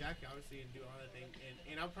 Still got with Jackie, obviously, and do all that thing.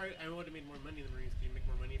 And I would have made more money in the Marines. Can you make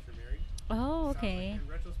more money if you're married? Oh, So I was okay. like, in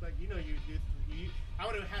retrospect, you I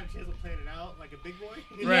would have had a chance to plan it out like a big boy.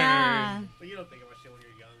 Right. Yeah. But you don't think about shit when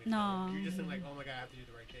you're young. and No. shit. You're just in like, oh my god, I have to do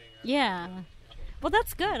the right thing. Yeah. Well,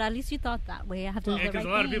 that's good. At least you thought that way. I have to do Yeah, the because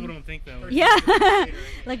right a lot of thing. people don't think that way. Yeah.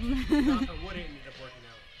 Like, Like. not what it ended up working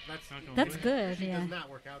out. That's it good, actually yeah. does not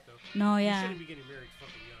work out though. No, You yeah. shouldn't be getting married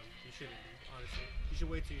fucking young. You shouldn't be, honestly. You should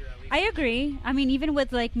wait till you're at least. I agree. I mean, even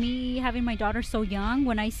with like me having my daughter so young,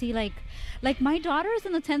 when I see like my daughter is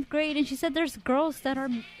in the 10th grade and she said there's girls that are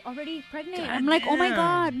already pregnant. I'm like, oh my Goddamn.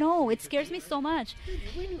 God, no! It scares me so much. Dude,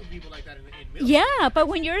 we knew people like that in middle Yeah, but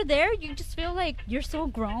when you're there, you just feel like you're so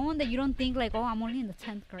grown that you don't think like, oh, I'm only in the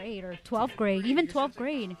 10th grade or 12th grade, even 12th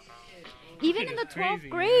grade. Even in the It's 12th crazy,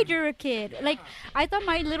 grade, man. you're a kid. Like, I thought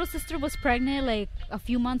my little sister was pregnant like a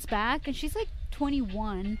few months back, and she's like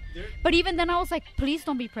 21. There- But even then, I was like, please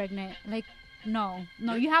don't be pregnant. Like, no,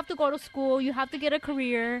 you have to go to school. You have to get a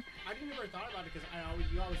career. I never thought about it because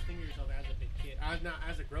you always think of yourself as a big kid, not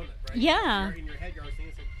as a grown up, right? Yeah. In your head, you're always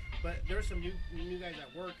thinking something. But there's some new guys at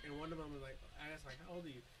work, and one of them was like, I was like, how old are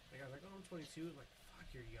you? Like, I was like, oh, I'm 22. Like, fuck,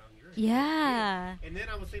 you're young. You're a Yeah. kid. And then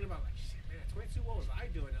I was thinking about like, shit, man, at 22, what was I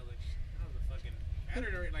doing? I was like, shit, I was a fucking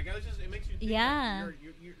editor. Like, I was just, it makes you think Yeah. like,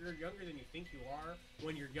 you're younger than you think you are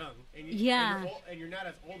when you're young. And Yeah. and you're not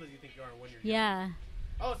as old as you think you are when you're young. Yeah.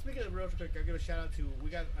 Oh, speaking of real quick, I'll give a shout out to, we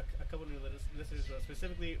got a couple new listeners,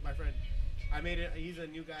 specifically my friend. He's a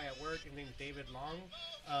new guy at work. His name's David Long.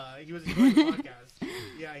 He was enjoying the podcast.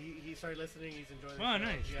 Yeah, he started listening. He's enjoying the Oh, show.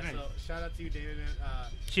 nice, Yeah, nice. so shout out to you, David, man.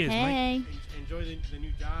 Cheers, Mike. Hey. Enjoy the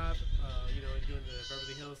new job. Doing the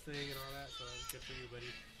Beverly Hills thing and all that. So good for you,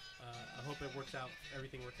 buddy. I hope it works out.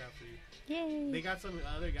 Everything works out for you. Yay. They got some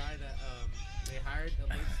other guy that they hired that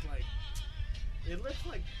looks like, it looks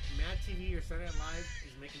like Mad TV or Saturday Night Live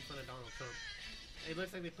is making fun of Donald Trump. It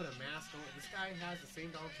looks like they put a mask on. This guy has the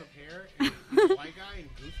same Donald Trump hair. And he's a white guy and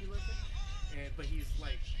goofy looking. But he's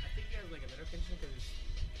like, I think he has like a better condition because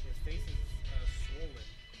his face is swollen.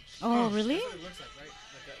 Oh, really? That's what it looks like, right?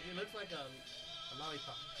 It looks like a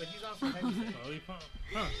lollipop. But he's also heavy set. Lollipop?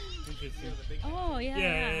 Huh. You Interesting. know, the big Oh, yeah.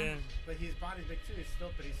 Yeah. But his body's big too.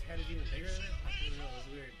 But his head is even bigger than it. I don't know. It's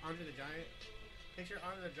weird. Andre the Giant. Picture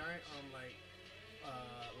Andre the Giant on like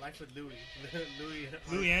Life with Louie. Louis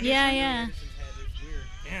Anderson? Yeah, Louis yeah. Anderson's head. It's weird.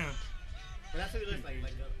 Damn. But that's what he looks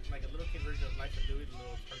like a little kid version of Life with Louie, the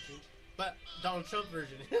little cartoon. But Donald Trump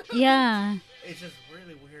version. Yeah. It's just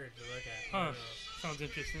really weird to look at. I Huh. don't know. Sounds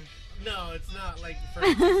interesting. No, it's not. Like for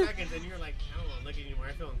 2 seconds, and you're like, I don't want to look at you anymore.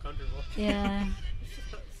 I feel uncomfortable. Yeah.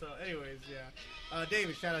 So, anyways, yeah.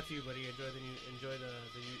 David, shout out to you, buddy. Enjoy the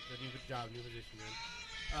new job, new position,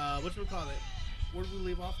 man. What should we call it? Where did we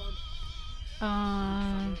leave off on?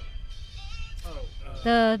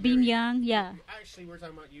 The being married. young, yeah. Actually, we're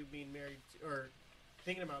talking about you being married or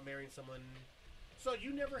thinking about marrying someone. So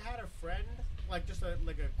you never had a friend, like just a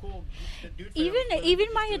cool dude. Even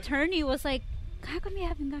my attorney was like, "How come you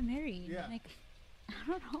haven't got married?" Yeah. Like, I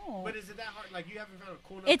don't know. But is it that hard? Like you haven't found a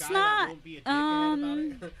cool enough It's guy not, that won't be a dickhead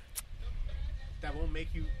about it? That won't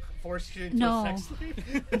make you force you into No. a sex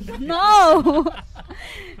slave? No.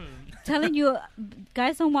 Telling you,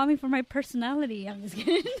 guys don't want me for my personality. I'm just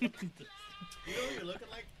kidding. You know who you're looking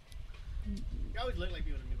like? You always look like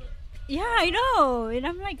people to me, but Yeah, I know. And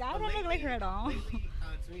I'm like, I but don't look like lately- her at all. Lately,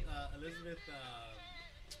 to me, Elizabeth,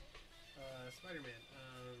 Spider-Man.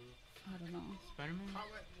 I don't know. Spider-Man? How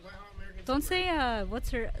American Don't Summer. say, what's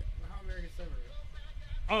her... How American Summer.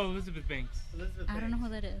 Oh, Elizabeth Banks. Elizabeth I don't know who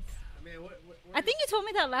Banks. that is. Man, what I think you told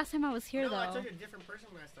me that last time I was here, no, I though. took a different person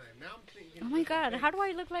last time. Now I'm thinking. Oh my god, how do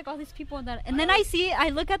I look like all these people that... And then I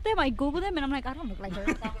look at them, I Google them, and I'm like, I don't look like her.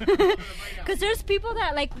 Because there's people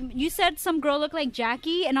that, like, you said some girl looked like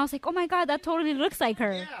Jackie, and I was like, oh my god, that totally looks like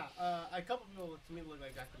her. Yeah, a couple people to me look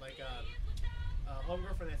like that. Like,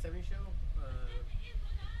 homegirl from that 70s show.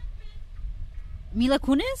 Mila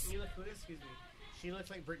Kunis? Mila Kunis, excuse me. She looks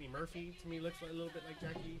like Brittany Murphy. To me, looks like a little bit like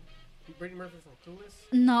Jackie. Brittany Murphy from Clueless.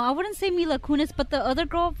 No, I wouldn't say Mila Kunis, but the other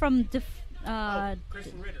girl from...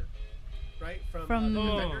 Kristen Ritter. Right? From- The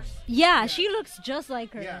Oh. Defenders. yeah, she looks just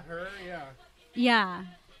like her. Yeah, her, yeah. Yeah.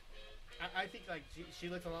 I think, like, she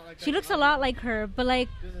looks a lot like that. She looks a lot like her, but, like,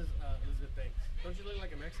 This is Elizabeth Banks. Don't you look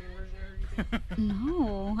like a Mexican version of her, you think?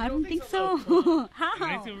 no, I don't think so. so?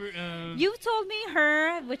 How? You You told me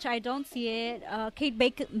her, which I don't see it, Kate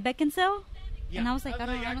Beckinsale? And I was like, I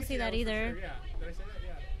don't can see that one for either. sure, yeah. Did I say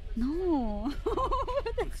that? Yeah. No.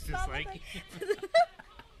 Looks just like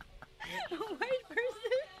a white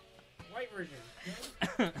person? White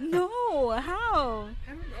version. No, how?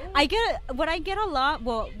 I don't know. I get a lot.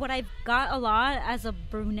 Well, what I've got a lot as a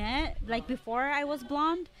brunette, like before I was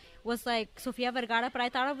blonde, was like Sofia Vergara. But I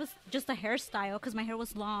thought it was just a hairstyle because my hair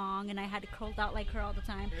was long and I had it curled out like her all the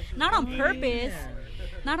time. Not on purpose.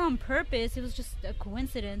 Not on purpose. It was just a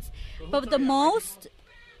coincidence. But the most,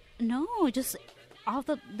 no, just all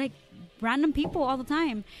the like random people all the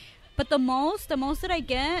time. But the most that I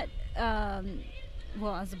get,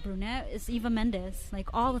 well, as a brunette, is Eva Mendes.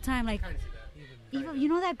 Like all the time. Like Kind of see that. Eva, you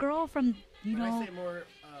know that girl from you But know. I say more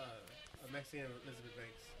a Mexican Elizabeth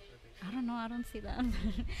Banks. I think. I don't know. I don't see that.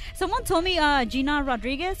 Someone told me Gina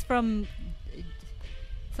Rodriguez from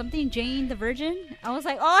something Jane the Virgin. I was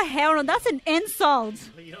like, oh hell no, that's an insult.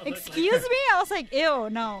 You don't look Excuse like me. I was like, ew,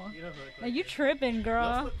 no. You don't look Like like you her. tripping, You girl.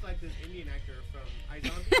 also look like this Indian actor from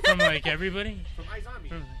iZombie. from like everybody. From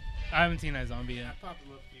iZombie. I haven't seen iZombie I yet. popped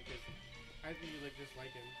him up to you because I think you look just like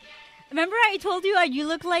him. Remember I told you you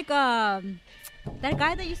look like that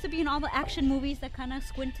guy that used to be in all the action movies that kind of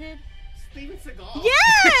squinted. Steven Seagal.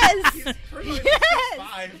 Yes. He's pretty much Yes.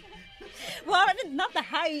 6'5". Well, not the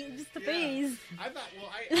height, just the Yeah. face. I thought, well,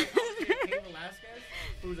 I was thinking Cain Velasquez,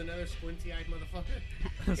 who's another squinty-eyed mother.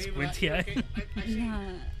 Squinty-eyed? Actually,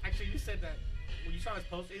 Yeah. actually, you said that when you saw his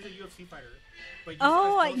post, he's a UFC fighter. But you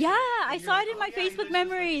Oh saw his post yeah, and I you're saw like, it in oh, my yeah, he Facebook looks just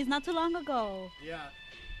memories not too long ago. Like, yeah,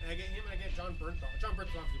 and I get him and I get John Bernthal. John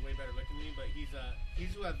Bernthal's obviously way better looking than me, but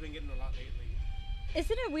he's who I've been getting a lot lately.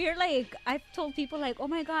 Isn't it weird? Like I've told people, like, oh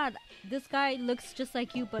my god, this guy looks just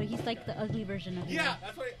like you, but he's like the ugly version of you. Yeah,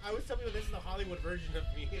 that's why I always tell people this is the Hollywood version of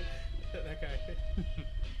me. That guy.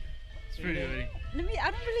 It's pretty funny.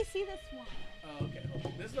 I don't really see this one. Oh, okay. Hold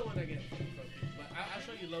on. This is the one I get from you. But I'll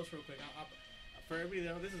show you Los real quick. For everybody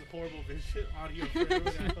that knows, this is horrible vision audio for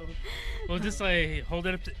everybody at home. Well, just like hold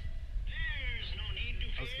it up to.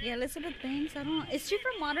 Yeah, Elizabeth Banks. I don't. Is she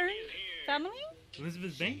from Modern Family?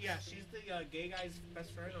 Elizabeth Banks? Yeah, she's the gay guy's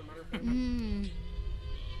best friend on Modern Family.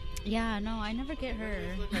 Yeah, no, I never get her.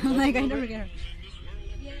 Like Like I Los never Lobos? get her.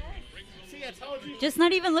 See, I told you. Just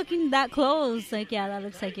not even looking that close. Like, yeah, that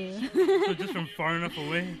looks like you. So just from far enough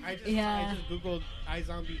away. I just Yeah. googled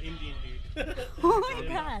iZombie Indian dude. Oh my So,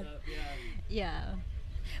 god. yeah. Yeah.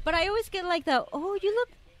 But I always get like the, oh, you look.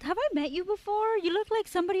 Have I met you before? You look like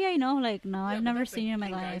somebody I know. Like, no, Yeah, I've but never that's the seen you in my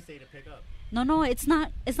thing guys life. say to pick up. No, it's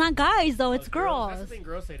not. It's not guys though. It's That's girls. the thing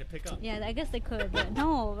girls say to pick up. Yeah, I guess they could, but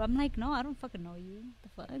no. I'm like, no, I don't fucking know you. The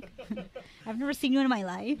fuck? I've never seen you in my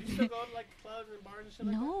life. You still go to like clubs and bars and shit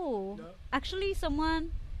like No. that? No. Actually,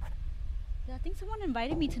 someone. Yeah, I think someone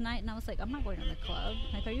invited me tonight, and I was like, I'm not going to the club.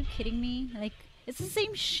 Like, are you kidding me? Like, it's the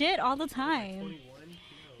same shit all the time. 21?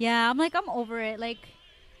 Yeah, I'm like, I'm over it. Like,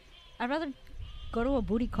 I'd rather go to a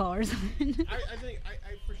booty call or something. I think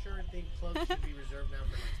I for sure think clubs should be reserved now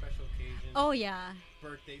for like special occasions. Oh yeah.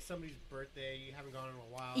 Birthday, somebody's birthday, you haven't gone in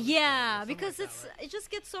a while. Yeah, something because like it's that, right? it just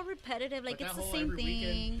gets so repetitive. Like But it's that the whole same every weekend,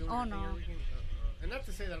 thing. doing Oh your thing no, every weekend, and not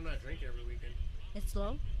to say that I'm not drinking every weekend. it's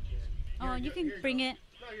low. Yeah. Oh, you can bring go. it.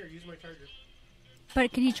 No, here, use my charger.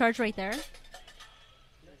 But can you charge right there?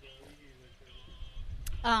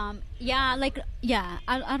 Yeah, like yeah.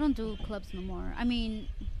 I don't do clubs no more. I mean,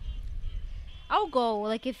 I'll go.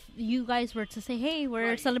 Like if you guys were to say, hey, we're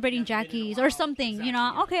Right, celebrating you haven't been in a Jackie's while. or something, you Exactly,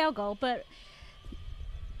 know, yeah. okay, I'll go. But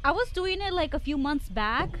I was doing it like a few months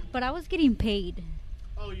back, but I was getting paid.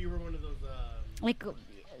 Oh, you were one of those. Like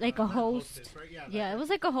a not host. hostess, right? Yeah. Yeah, it was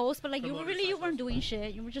like a host, but like you Promoter really you slash weren't host. doing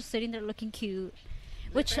shit. You were just sitting there looking cute. They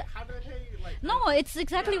Which how do they pay you? Like no, it's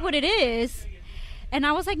exactly what it is. And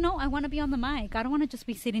I was like, no, I want to be on the mic. I don't want to just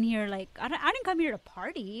be sitting here like I didn't come here to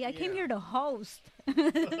party. I came Yeah. here to host.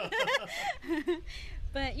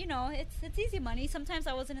 But you know, it's easy money. Sometimes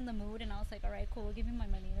I wasn't in the mood, and I was like, all right, cool, give me my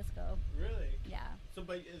money, let's go. Really? Yeah. So,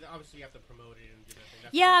 but obviously you have to promote it and do that thing.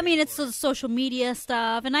 That's Yeah, what I mean they it's pay the social media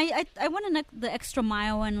stuff, and I went the extra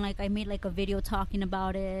mile, and like I made like a video talking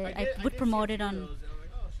about it. for. I would did promote see a it few on. of those, and I'm like,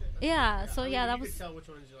 oh, shit, that's Yeah, cool. so I mean, yeah, that you was could tell which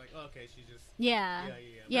ones you're like, oh, okay, she's just. yeah, But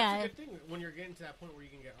yeah, That's a good thing when you're getting to that point where you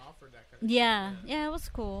can get offered that kind of. yeah. It was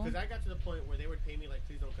cool. Because I got to the point where they would pay me like,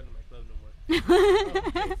 please don't come to my club no more. Oh,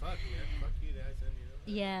 okay, fuck man, fuck you, guys, and you know.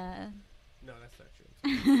 Yeah. No, that's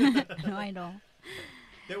not true. No, I know.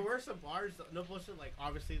 There were some bars, no bullshit, like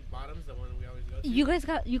obviously Bottoms, the one we always go to. You guys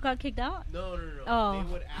got kicked out? No. Oh,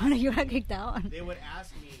 They would ask you got me- kicked out. They would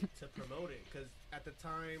ask me to promote it because at the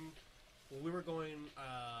time when we were going,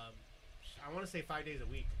 I want to say 5 days a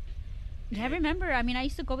week. Yeah, I remember. I mean, I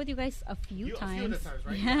used to go with you guys a few A times. few of the times,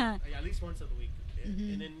 right? Yeah. At least once of the week.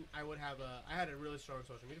 Mhm. And then I would have I had a really strong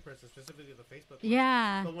social media presence, specifically the Facebook. one.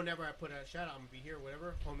 Yeah. But whenever I put a shout out, I'm gonna be here,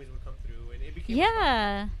 whatever, homies would come through, and it became.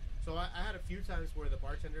 Yeah. So I had a few times where the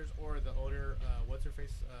bartenders or the owner, what's her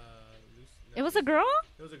face, It was a girl?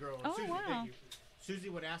 It was a girl. Oh, Susie, wow. thank you. Susie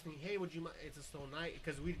would ask me, "Hey, would you mind? It's a slow night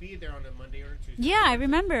because we'd be there on a Monday or a Tuesday. Yeah, I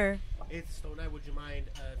remember. It's a slow night. Would you mind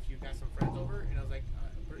if you got some friends over?" And I was like,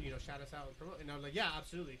 shout us out and promote. And I was like, "Yeah,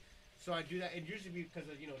 absolutely." So I do that, and usually because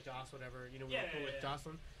of Joss, whatever, we were cool with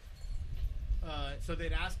Jocelyn. So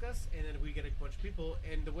they'd ask us, and then we get a bunch of people.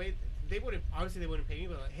 And the way they wouldn't pay me,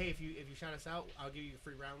 but like, hey, if you shout us out, I'll give you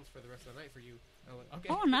free rounds for the rest of the night for you. And I'm like, okay.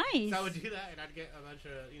 Oh, nice. So I would do that, and I'd get a bunch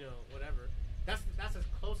of whatever. That's as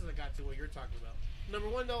close as I got to what you're talking about. Number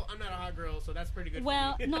one, though, I'm not a hot girl, so that's pretty good.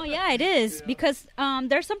 Well, for me. no, yeah, it is Yeah. because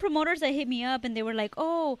there's some promoters that hit me up and they were like,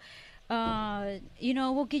 "Oh,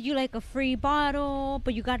 we'll give you like a free bottle,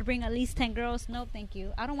 but you got to bring at least 10 girls." No, thank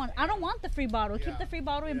you. I don't want the free bottle. Yeah. Keep the free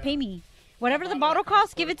bottle and Yeah. pay me. Whatever the That bottle that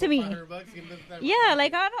costs, give it to me. $500, give them that Yeah, bottle.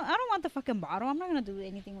 like I don't want the fucking bottle. I'm not gonna do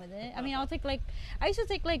anything with it. I mean, I'll take like I used to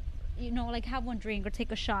take like like have one drink or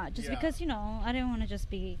take a shot just Yeah. because I didn't want to just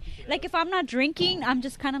be Yeah. like if I'm not drinking, I'm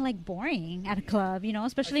just kind of like boring at a club,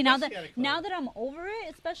 especially now that Especially at a club. I'm over it.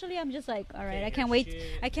 Especially I'm just like, all right, Can't I hear can't wait.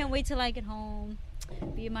 shit. I can't wait till I get home.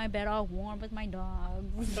 be in my bed all warm with my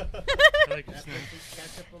dogs. I like your snack. Netflix,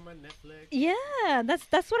 catch up on my Netflix. Yeah,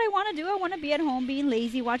 that's what I want to do. I want to be at home, being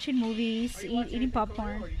lazy, watching movies, Are you watching eating anything cool,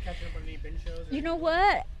 popcorn. or are you catching up on any binge shows? or You know anything?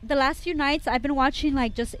 what? The last few nights I've been watching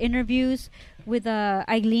like just interviews with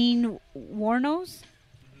Eileen Warnos.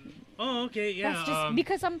 Oh, okay, yeah. That's just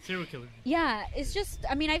because I'm. Serial killer. Yeah, it's just.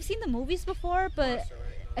 I mean, I've seen the movies before, but Monster,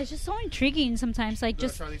 right? No. it's just so intriguing sometimes. Like The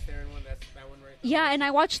just. Charlize Theron one. That's that one, right? Yeah, and I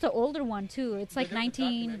watched the older one too. It's like Was there a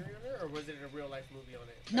 19. documentary on it, or was it a real life movie on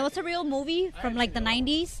it? No, it's a real movie I from haven't like the seen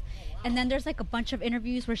it all. 90s. And then there's like a bunch of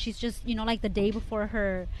interviews where she's just, like the day before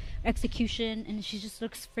her execution, and she just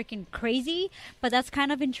looks freaking crazy. But that's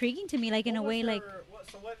kind of intriguing to me, like in a What was way, like her-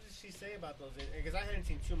 so what did she say about those? Because I hadn't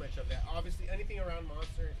seen too much of that. Obviously, anything around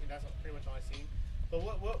Monster, that's pretty much all I've seen. But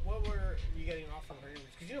what were you getting off from her interviews?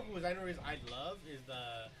 Because you know who I love is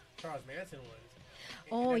the Charles Manson ones.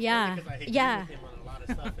 Oh, that's yeah. Because I agree Yeah. with him on a lot of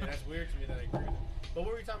stuff, and that's weird to me that I agree with him. But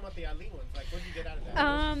what were you talking about the Eileen ones? Like, what did you get out of that?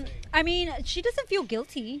 What was she saying? I mean, she doesn't feel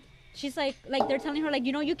guilty. She's like they're telling her like,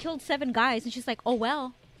 you killed 7 guys, and she's like, oh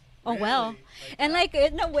well. Oh well. Really? Like And that? like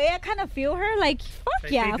in a way I kind of feel her like, fuck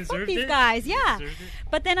Like, yeah, they fuck deserved these it? guys. They Yeah. deserved it?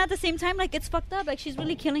 But then at the same time, like, it's fucked up. Like, she's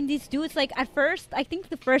really killing these dudes. Like, at first, I think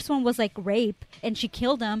the first one was like rape, and she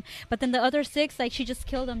killed them. But then the other 6, like, she just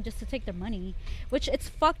killed them just to take their money, which it's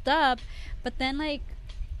fucked up. But then, like,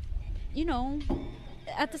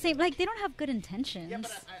 at the same, like, they don't have good intentions. Yeah,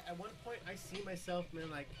 but at one point I see myself, man,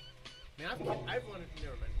 like, man, I've wanted.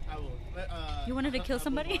 Never mind. I will. You wanted to kill I will-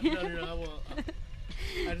 somebody? No, I will.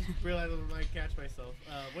 I just realized I might catch myself.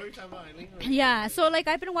 What were you talking about, Eileen? Yeah, so like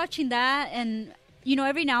I've been watching that, and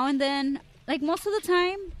every now and then, like most of the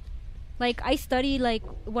time, like I study like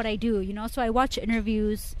what I do, so I watch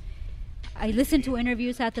interviews, I listen to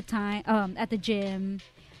interviews at the time, at the gym,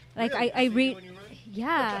 like Really? I So you read. when you run?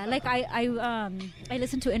 Yeah, like I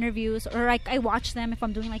listen to interviews, or like I watch them if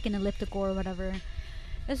I'm doing like an elliptical or whatever.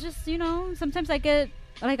 It's just sometimes I get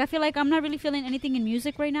like I feel like I'm not really feeling anything in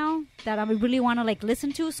music right now that I would really want to like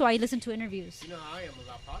listen to, so I listen to interviews. You know how I am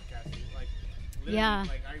about podcasting. Like, literally, Yeah.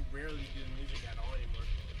 like I rarely do music at all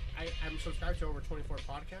anymore. I'm subscribed to over 24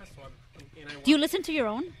 podcasts, so Do you listen to your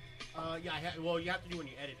own? Yeah, well, you have to do when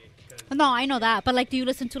you edit it. Because No, I know that, but like, do you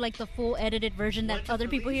listen to like the full edited version Once that it's other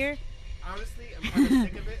people hear? released, honestly, I'm kind of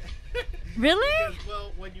sick of it. Really? Because,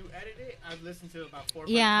 well, when you edit it, I've listened to it about 4 or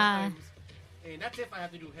 5 Yeah. times. And that's if I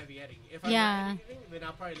have to do heavy editing. If I'm Yeah. not editing anything, then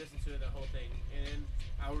I'll probably listen to the whole thing. And then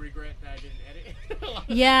I'll regret that I didn't edit.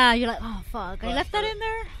 Yeah, you're like, oh fuck, I But left that for- in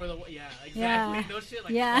there. For the yeah, exactly. Yeah. No shit.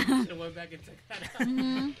 Like, Yeah. I should have went back and took that out.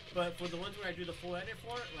 Mhm. But for the ones where I do the full edit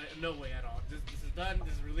for, like, no way at all. This is done.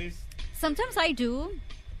 This is released. Sometimes I do.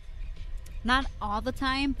 Not all the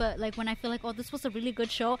time, but like when I feel like, oh, this was a really good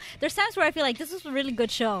show. There's times where I feel like this was a really good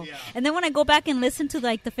show, Yeah. and then when I go back and listen to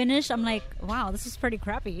like the finish, I'm like, wow, this is pretty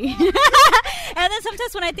crappy. And then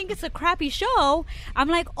sometimes when I think it's a crappy show, I'm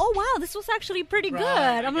like, oh wow, this was actually pretty Right,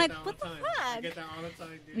 good. I I'm get like, that all what the time. I fuck? get that all the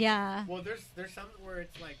time, dude. Yeah. Well, there's some where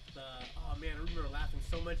it's like oh man, I remember laughing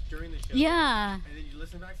so much during the show. Yeah. And then you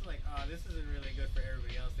listen back to like, oh, this isn't really good for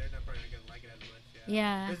everybody else. They're not probably gonna like it as much.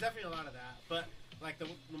 Yeah. There's definitely a lot of that, but like the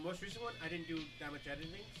most recent one, I didn't do that much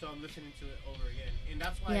editing, so I'm listening to it over again, and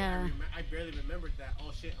that's why Yeah. I barely remembered that.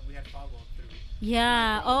 Oh shit, we had follow up through.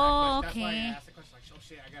 Yeah. Oh, That's why I okay. asked the question like, oh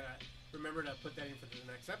shit, I gotta remember to put that in for the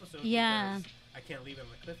next episode. Yeah. Because I can't leave it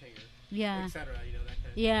on a cliffhanger. Yeah. Etc. You know that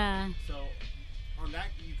kind of. Yeah. So on that,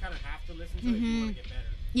 you kind of have to listen to it if you want to get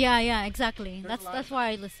better. Yeah. Yeah. Exactly. There's a lot That's of- why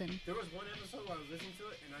I listen. There was one episode where I was listening to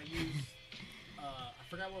it and I used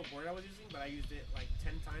I forgot what word I was using, but I used it like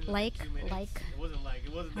 10 times. in Like, 2 minutes. like. It wasn't like.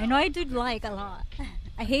 It wasn't. I know I do like a lot.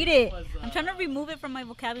 I hate it. was, I'm trying to remove it from my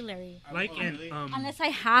vocabulary. Like and really? Unless I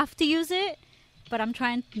have to use it, but I'm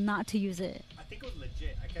trying not to use it. I think it was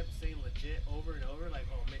legit. I kept saying legit over and over, like,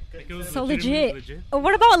 oh man. Like it was So legitimately legit. Oh,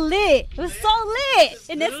 what about lit? It was so lit,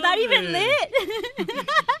 and it's not even Lit. lit.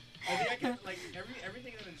 I think I kept like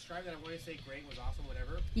everything that I described that I wanted to say great was awesome,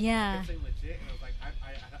 whatever. I Yeah. kept saying legit, and I was like,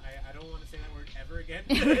 I don't want to say that word ever again.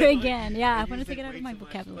 Ever again, yeah, I used wanna take it out way of my too much.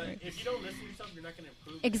 vocabulary. But if you don't listen to yourself, you're not going to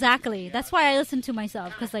improve. Exactly. Yeah. That's why I listen to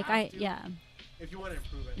myself, because like Kinda I have to. yeah. If you want to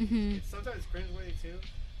improve it, Mhm. it's sometimes cringeworthy too.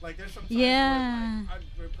 Like there's some Yeah.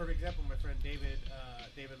 for perfect example, my friend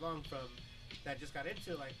David Long from that just got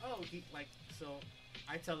into like, oh, he like so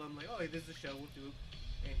I tell him like, oh, hey, this is a show we'll do,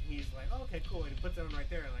 and he's like, oh, okay, cool, and he puts it on right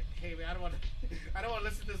there, and like, hey man, I don't want to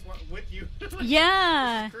listen to this one with you. Like,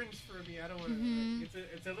 Yeah. it's cringe for me. I don't want to. Mhm.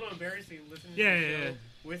 It's a little embarrassing listening Yeah, to the yeah, show yeah.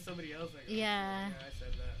 with somebody else. Like, Yeah. I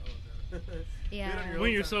said that. Oh no. Yeah. Do it on your When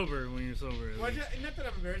own you're time. sober. When you're sober. Well, not that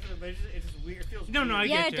I'm embarrassed, but it's just weird. It feels No, no, I weird.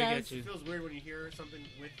 Yeah, get it you. I does. get you. It feels weird when you hear something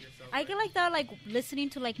with yourself. I get like that, like listening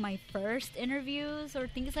to like my first interviews or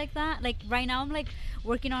things like that. Like right now, I'm like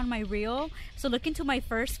working on my reel, so looking to my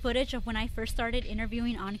first footage of when I first started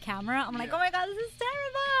interviewing on camera. I'm like, Yeah. oh my god, this is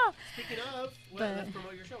terrible. Speaking of, But- let's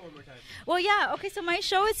promote your show one more time. Well, yeah, okay. So my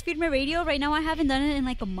show is Feed My Radio. Right now, I haven't done it in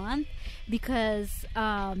like a month because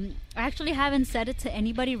I actually haven't said it to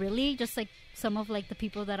anybody really. Just like some of like the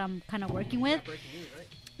people that I'm kind of working with. Not breaking news, right?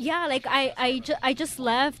 Yeah, like I just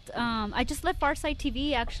left Farside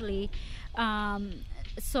TV actually.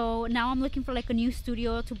 So now I'm looking for like a new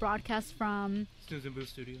studio to broadcast from. Snooze and Boo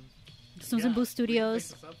Studios. Snooze and Boo We can Studios.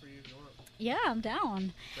 fix this up for you if you want. Yeah, I'm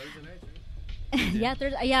down. Thursday nights,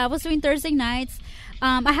 right? Yeah, I was doing Thursday nights.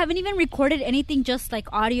 I haven't even recorded anything, just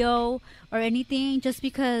like audio or anything, just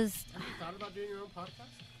because. Have you thought about doing your own podcast?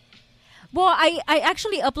 Well, I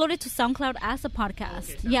actually uploaded to SoundCloud as a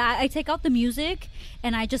podcast. Okay, Yeah, I take out the music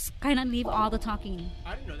and I just kind of leave all the talking.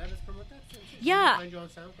 I didn't know that. Let's promote that. Too. Yeah. Find you on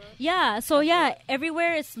SoundCloud. Yeah, so yeah,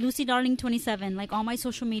 everywhere it's Lucy Darling 27, like all my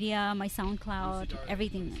social media, my SoundCloud, Lucy Darling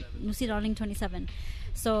everything. 27. Lucy Darling 27.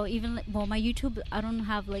 So even well, my YouTube, I don't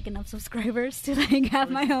have like enough subscribers to like have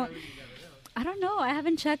my own. I don't know. I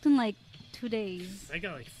haven't checked in like 2 days. I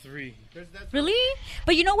got like 3. Really?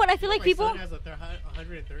 But you know what? I feel like my people. son has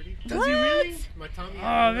 130. Does he really? My Tommy.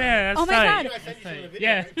 Oh man, that's Oh my tight. God. I sent you some of the video,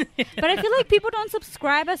 Yeah. right? But I feel like people don't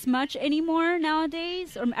subscribe as much anymore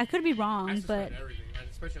nowadays. Or I could be I wrong, subscribe but to everything,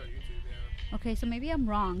 especially on YouTube. Yeah. okay, so maybe I'm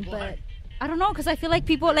wrong. Why? But I don't know because I feel like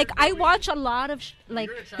people like I watch a lot of like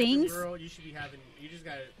You're an attractive things. Girl, you should be having. You just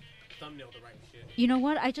got a thumbnail to write shit. You know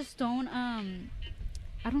what? I just don't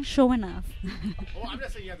I don't show enough. Well, I'm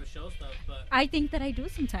not saying you have to show stuff, but I think that I do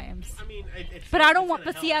sometimes. I mean, it's. But I don't it's want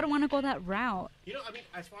gonna but see help. I don't want to go that route. You know, I mean,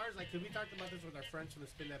 as far as like, cause we talked about this with our friends from the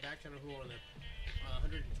Spin That Back channel who are on the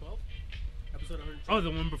 112 episode 112. Oh,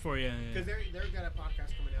 the one before, yeah. Because they've got a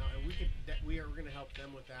podcast coming out, and we are going to help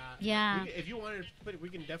them with that. Yeah. If you wanted to put it, we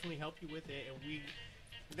can definitely help you with it,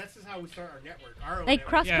 and that's just how we start our network. Our own Like network.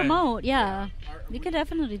 cross promote, yeah. We could have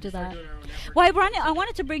definitely do that. Doing our own network. Well, I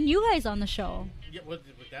wanted to bring you guys on the show. Yeah, well,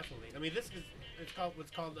 definitely. I mean, this is it's called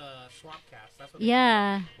Swapcast. That's what they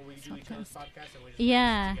Yeah. call it, when we do each other's podcasts and we just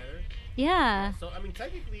Yeah. put this together. Yeah. So I mean,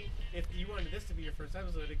 technically, if you wanted this to be your first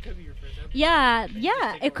episode, it could be your first episode. Yeah, And you yeah,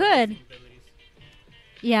 just take it over could. hosting abilities.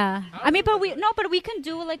 Yeah. I I mean, don't but we can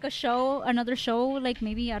do like a show, another show, like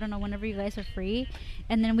maybe I don't know whenever you guys are free,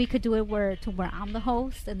 and then we could do it where I'm the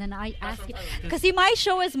host, and then I That's ask what you. I'm talking about. Because see, my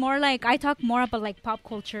show is more like I talk more about like pop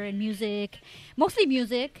culture and music, mostly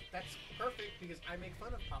music. That's perfect because I make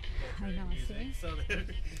fun of pop culture I know, and music. see? So,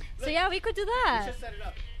 So yeah, we could do we that. should set it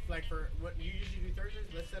up. Like for what you usually do Thursdays,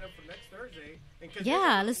 let's set up for next Thursday. And 'cause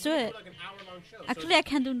Yeah, this is- let's do we it. Like an hour-long show. Actually, I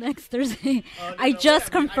can't do next Thursday. Oh, no, I no, just whatever.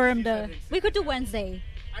 I confirmed just used the. that We could do example. Wednesday.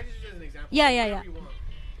 I just use it as an example. Yeah, So yeah, whatever yeah. You want.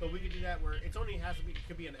 But we could do that where it's only has to be. It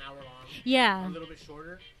could be an hour long. Yeah. A little bit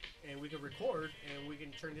shorter, and we could record, and we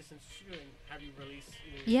can turn this into studio and have you release.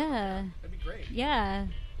 Yeah. That'd be great. Yeah.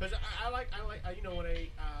 Because I like you know when I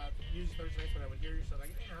use Thursday nights when I would hear you, so like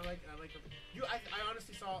man, I like you. I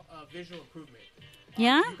honestly saw a visual improvement.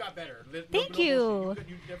 Yeah? You got better. Thank bullshit. you.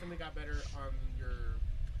 You definitely got better on your.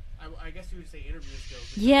 I guess you would say interview skills.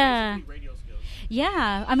 But Yeah. basically radio skills.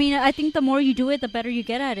 Yeah, I mean, I think the more you do it, the better you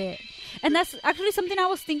get at it. And that's actually something I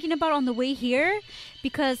was thinking about on the way here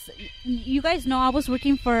because you guys know I was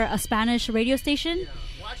working for a Spanish radio station. Yeah.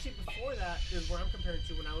 Well, actually, before that is where I'm comparing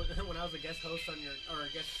to when I was when I was a guest host on your or a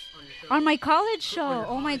guest on your show. On my college On show. your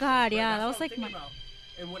Oh my college god, show. yeah, That's that what was I'm like thinking my. about.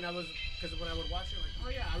 And when I was because when I would watch it, like, oh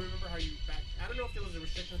yeah, I remember how you back. I don't know if there was a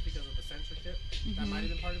restrictions because of the censorship. That might have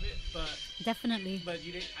been part of it, Definitely. but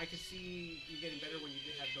you didn't. I could see you getting better when you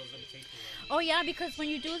didn't have those limitations. Oh yeah, because when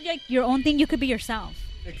you do like your own thing, you could be yourself.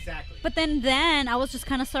 Exactly. But then I was just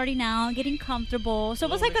kind of starting out, getting comfortable. So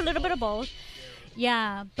it was like a little bit of both.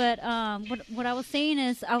 Yeah, but what I was saying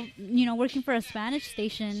is, working for a Spanish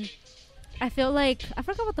station, I feel like I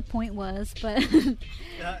forgot what the point was, but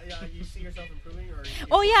Yeah, you see yourself improving, or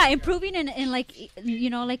oh yeah, improving in like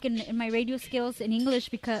like in my radio skills in English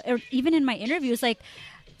because or even in my interviews, like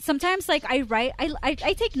sometimes like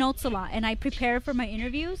I take notes a lot and I prepare for my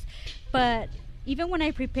interviews, but even when I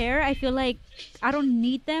prepare, I feel like I don't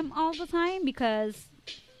need them all the time because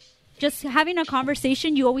just having a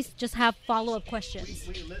conversation, you always just have follow-up questions.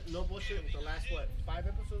 No bullshit. The last 5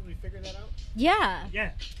 episodes we figured that out. Yeah.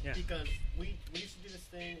 Yeah. Because we used to do this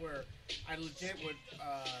thing where I legit would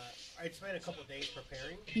I'd spend a couple days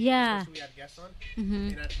preparing. Yeah. Especially we had guests on, Mm-hmm.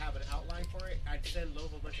 and I'd have an outline for it. I'd send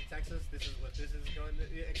Lovo a bunch of texts. This is what this is going,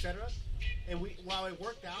 etc. And while it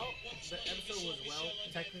worked out, the episode was well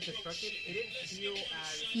technically constructed. It didn't feel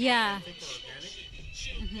as authentic or organic.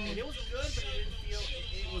 Mm-hmm. And it was good, but it didn't feel.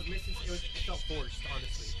 It was missing. It felt forced,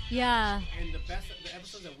 honestly. Yeah. And the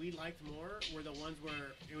episodes that we liked more were the ones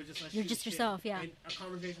where it was just like You're just yourself, yeah. And a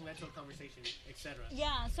conversation led to a conversation, etc.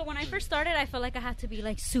 Yeah. So when I first started, I felt like I had to be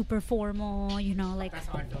like super formal, you know, like. That's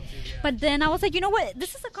how I felt too. Yeah. But then I was like, you know what?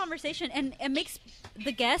 This is a conversation, and it makes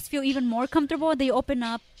the guests feel even more comfortable. They open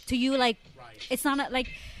up to you, like right. it's not like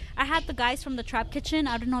I had the guys from the Trap Kitchen.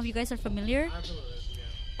 I don't know if you guys are familiar. Absolutely.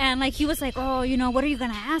 And like he was like, oh, you know, what are you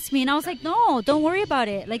gonna ask me? And I was like, no, don't worry about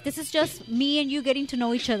it. Like this is just me and you getting to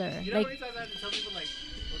know each other. You know Like, how many times I had to tell people like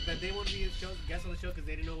that they want to be guests on the show because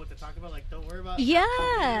they didn't know what to talk about? Like, don't worry about it. Yeah. I'll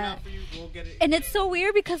figure it out for you. We'll get it. and it's so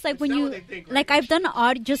weird because like It's when not you what they think, right? like I've done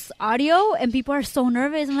just audio and people are so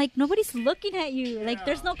nervous. I'm like, nobody's looking at you. Like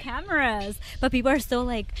there's no cameras, but people are still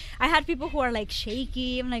like. I had people who are like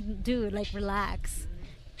shaky. I'm like, dude, like relax.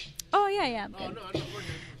 Oh yeah, I'm Oh good. no, we're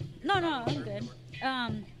good. No, I'm good.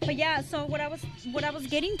 But yeah, so what I was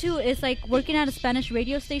getting to is like working at a Spanish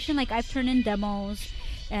radio station. Like I've turned in demos,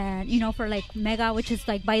 and you know, for like Mega, which is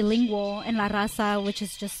like bilingual, and La Raza, which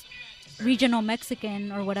is just regional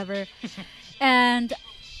Mexican or whatever. And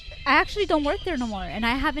I actually don't work there no more. And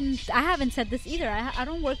I haven't said this either. I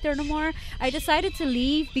don't work there no more. I decided to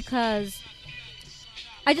leave because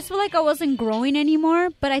I just feel like I wasn't growing anymore.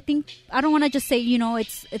 But I think I don't want to just say, you know,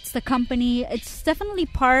 it's the company. It's definitely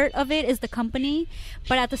part of it is the company.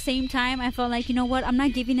 But at the same time, I felt like, you know what, I'm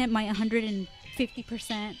not giving it my 150%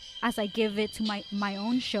 as I give it to my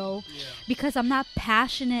own show, because I'm not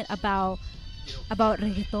passionate about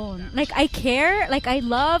reggaeton. Like I care, like I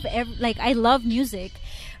love music,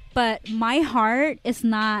 but my heart is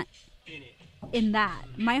not in that.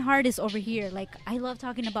 My heart is over here. Like I love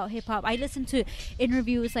talking about hip hop. I listen to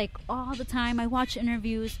interviews like all the time. I watch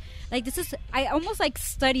interviews. Like I almost like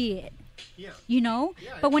study it. Yeah. You know?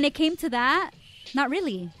 Yeah, But when it came to that, not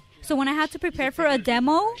really. So when I had to prepare for a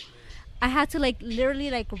demo, I had to like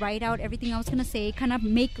literally like write out everything I was gonna say, kind of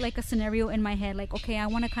make like a scenario in my head, like, okay, I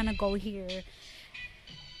want to kind of go here.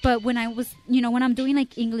 But when I was, you know, when I'm doing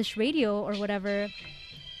like English radio or whatever,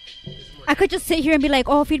 I could just sit here and be like,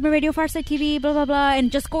 oh, Feed Me Radio, Farside TV, blah, blah, blah,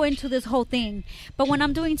 and just go into this whole thing. But when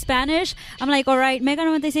I'm doing Spanish, I'm like, all right, Mega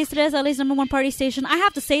 96.3, LA's #1 party station. I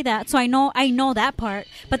have to say that, so I know that part.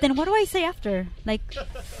 But then what do I say after? Like,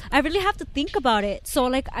 I really have to think about it. So,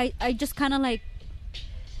 like, I just kind of, like,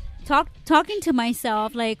 talking to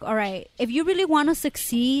myself, like, all right, if you really want to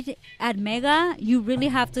succeed at Mega, you really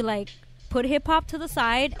have to, like, put hip-hop to the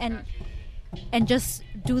side and just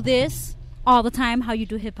do this all the time how you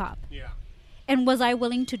do hip-hop. Yeah. And was I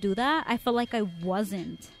willing to do that? I felt like I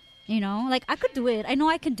wasn't. You know? Like, I could do it. I know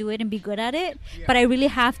I can do it and be good at it. Yeah. But I really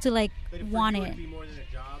have to, like, But for want you, it. it'd be more than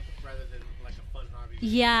a job rather than like a fun hobby.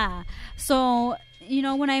 Yeah. So, you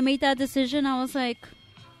know, when I made that decision, I was like,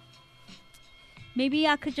 maybe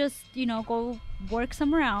I could just, you know, go work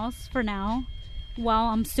somewhere else for now while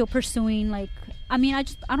I'm still pursuing, like, I mean, I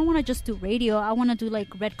don't want to just do radio. I want to do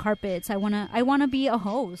like red carpets. I want to be a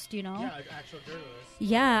host, you know? Yeah, like actual journalist.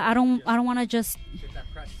 Yeah, I don't want to just Get that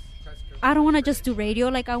press I don't want to just do radio.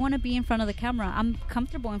 Like, I want to be in front of the camera. I'm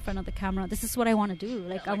comfortable in front of the camera. This is what I want to do.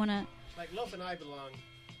 Like, I want to... Like, Loaf and I belong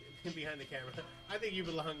behind the camera. I think you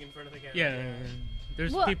belong in front of the camera. Yeah,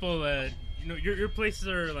 there's Well- people that, you know, your places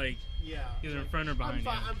are like Yeah. either in front or behind you.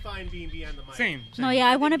 I'm fine being behind the mic. Same. No, yeah,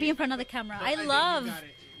 I want to be in front of the camera. But I think love... you got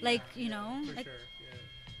it. like, Yeah, you know, For like- sure. Yeah.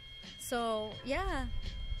 So, yeah.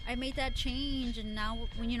 I made that change, and now,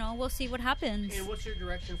 you know, we'll see what happens. And what's your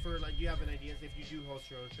direction for, like, do you have an idea if you do host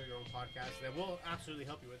your own podcast that we'll absolutely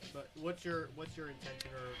help you with, but what's your intention,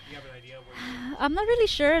 or do you have an idea where you... I'm not really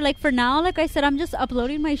sure. Like, for now, like I said, I'm just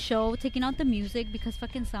uploading my show, taking out the music, because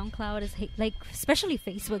fucking SoundCloud is like, especially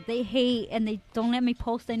Facebook, they hate, and they don't let me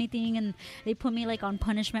post anything, and they put me, like, on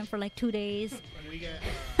punishment for, like, 2 days. When we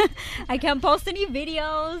get... I can't post any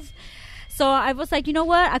videos. So I was like, you know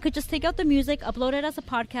what? I could just take out the music, upload it as a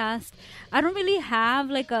podcast. I don't really have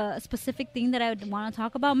like a specific thing that I would want to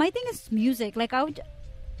talk about. My thing is music. Like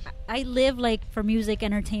I live like for music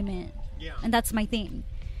entertainment, Yeah. and that's my thing.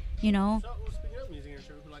 You know? So, well, speaking of music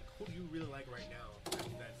industry, who do you really like right now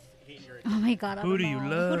that's hitting your... Oh my god! I Who don't do you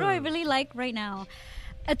know. love? Who do I really like right now?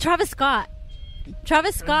 Travis Scott.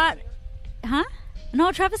 Travis Scott. Huh?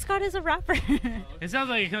 No, Travis Scott is a rapper. It sounds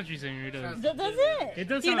like a country singer. It does. Does it? It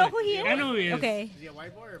does Do you sound know like- who he is? I know who he is. Okay. Is he a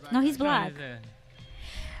white boy or a black No, guy? he's black.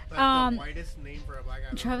 That's the whitest name for a black guy.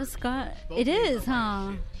 I've Travis ever heard. Scott. Both It names is, are white huh?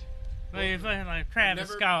 as shit. Like, it's like I've Travis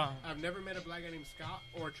never- Scott. I've never met a black guy named Scott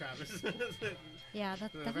or Travis. Yeah,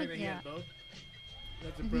 that's The fact that definitely, he yeah. had both,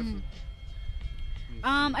 that's impressive.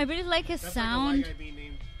 I really like his That's sound. like a white guy being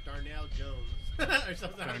named Darnell Jones or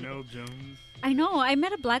something. Darnell Jones. I know. I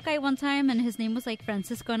met a black guy one time, and his name was like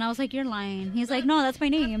Francisco, and I was like, "You're lying." He's like, "No, that's my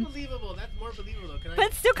name." That's believable. That's more believable. Can I? But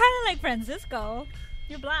it's still kind of like Francisco.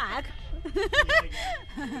 You're black.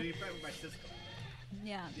 Yeah, you're probably by Cisco.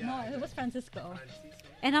 Yeah. Yeah, No, I it know. was Francisco. Francisco.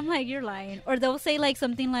 And I'm like, "You're lying." Or they'll say like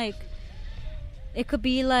something like, it could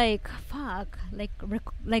be like, fuck, like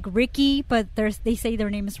Ricky, but they say their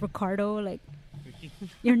name is Ricardo. Like,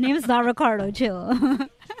 your name is not Ricardo. Chill.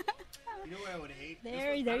 You know what I would hate? There-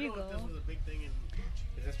 This was, there I don't you know go. If this was a big thing in.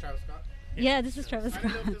 Is this Travis Scott? Yeah, this is Travis I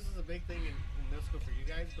don't Scott. know if this was a big thing in middle school for you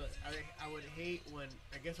guys, but I would hate when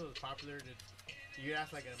I guess it was popular to you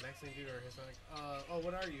ask like a Mexican dude or Hispanic, oh,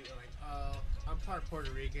 what are you? And like, I'm part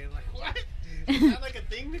Puerto Rican. Like, what? Is that like a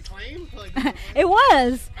thing to claim? Like, It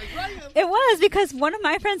was. like, right? It was because one of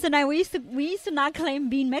my friends and I we used to not claim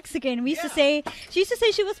being Mexican. We used to Yeah. say she used to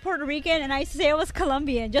say she was Puerto Rican and I used to say I was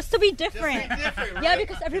Colombian just to be different. Just be different, Yeah, right?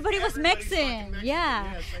 because everybody was Everybody's fucking Mexican. Mexican.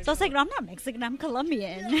 Yeah. Yes, I So I was like, know. no, I'm not Mexican. I'm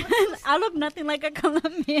Colombian. Yeah, that's so I look nothing like a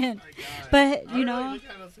Colombian. My God. But I you don't know, really look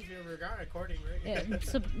kind of Sofia Vergara according, right? yeah,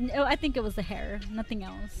 so, no, I think it was the hair, nothing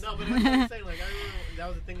else. No, but that's what I'm saying. Like, I remember that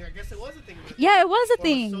was a thing. I guess it was a thing. Yeah, it was a Or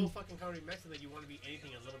thing. so fucking comedy Mexican that you want to be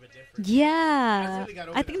anything a little bit different. Yeah, really got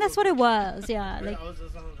over I think that that's what real it was. Yeah, Where like I was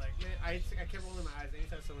just I was like, man, I kept rolling my eyes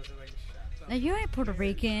anytime someone said like, shut up. like, you ain't Puerto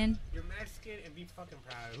Rican. You're Mexican and be fucking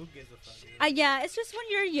proud. Who gives a fuck? You know? Yeah, it's just when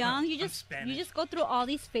you're young, you I'm just Spanish. go through all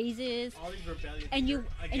these phases, All these rebellion and you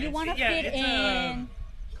want to Yeah, fit it's, in.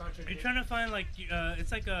 You're trying to find like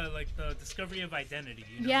it's like the discovery of identity.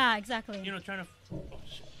 You know? Yeah, exactly. You know, trying to. Oh,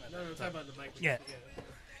 shit. No, I'm talking about the mic. Yeah.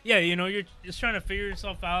 Yeah, you know, you're just trying to figure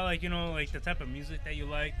yourself out, like, you know, like the type of music that you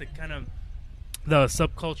like, the kind of the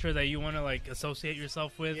subculture that you want to like associate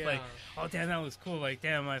yourself with. Yeah. Like, oh damn, that was cool. Like,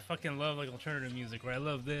 damn, I fucking love like alternative music, or I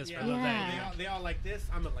love this, or I love Yeah. that. They all like this.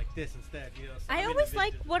 I'm gonna like this instead. You know. So I I'm always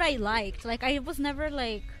liked individual. what I liked. Like, I was never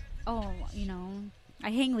like, oh, you know, I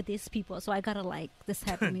hang with these people, so I gotta like this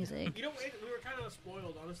type of music. You know, we were kind of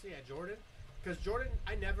spoiled, honestly, at Jordan. Because Jordan,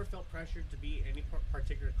 I never felt pressured to be any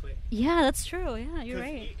particular clique. Yeah, that's true. Yeah, you're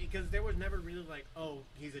right. Because there was never really like, oh,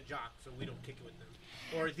 he's a jock, so we don't kick it with them.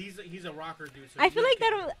 Or he's a rocker dude. So I we feel don't like kick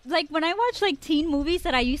it that, with like when I watch like teen movies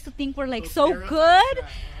that I used to think were like those so stereotypes. good. Yeah,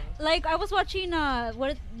 uh-huh. Like I was watching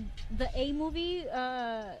the A movie,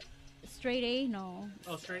 Straight A. No,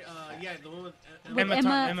 Oh, straight. Yeah, the one with With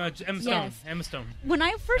Emma- Stone. yes. Emma Stone. when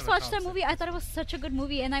I first Emma watched that Thompson. movie, I thought it was such a good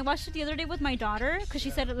movie, and I watched it the other day with my daughter because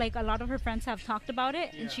she said like a lot of her friends have talked about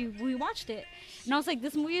it, Yeah. and we watched it, and I was like,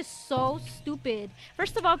 this movie is so stupid.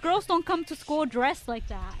 First of all, girls don't come to school dressed like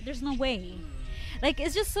that. There's no way. Like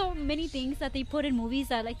it's just so many things that they put in movies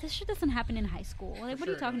that like this shit doesn't happen in high school. Like what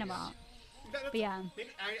are you sure, talking yeah. about? That's, But yeah. maybe,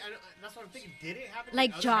 that's what I'm thinking. Did it happen? Like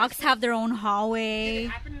in other jocks high have their own schools? Did hallway. it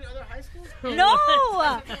happen in other high schools? No,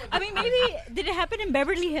 I mean maybe did it happen in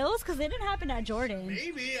Beverly Hills? Because it didn't happen at Jordan.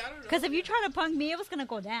 Maybe I don't know. Because if you try to punk me, it was gonna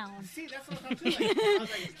go down. See, that's what I'm too. Like, I was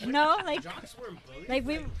like, No, like- jocks weren't bullies. like,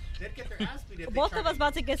 we- they'd get their ass beat. If they Both tried of us to-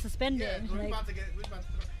 about to get Yeah, suspended. we're Like, about to get. We're about to.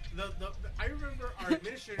 I remember our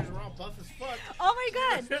administrators were all buff as fuck. oh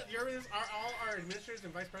my god. You remember this? All our administrators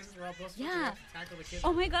and vice presidents were all buff as fuck. Yeah. We had to tackle the kids.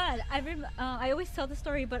 Oh my god. I always tell the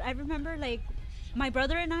story, but I remember like my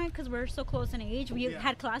brother and I, because we're so close in age, we Yeah.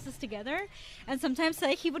 had classes together, and sometimes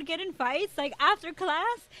like he would get in fights like after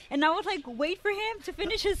class, and I would like wait for him to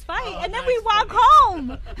finish his fight, Oh, and then nice, we walk buddy.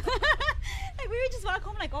 home. Like we would just walk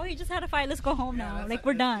home like, oh, he just had a fight, let's go home Yeah, now, that's like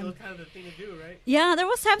we're It done. was kind of the thing to do, right? Yeah, there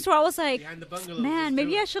was times where I was like, Behind the bungalows. man, let's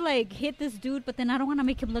maybe do I it. should like hit this dude, but then I don't want to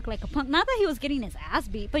make him look like a punk. Not that he was getting his ass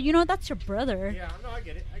beat, but you know that's your brother. Yeah, no, I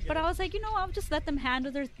get it. But I was like, you know, I'll just let them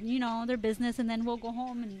handle their, you know, their business, and then we'll go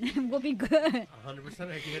home and we'll be good. 100%,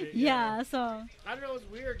 I get it. Yeah. So I don't know, it's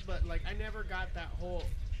weird, but like I never got that whole.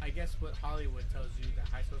 I guess what Hollywood tells you that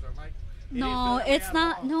high schools are like. It didn't feel no, that way it's at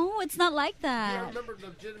not. all. No, it's not like Yeah, I that. remember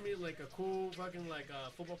legitimately like a cool fucking like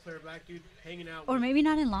football player black dude hanging out. Or with, maybe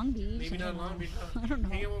not in Long Beach. maybe I not don't Long know. Beach. I don't know.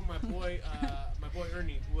 Hanging out with my boy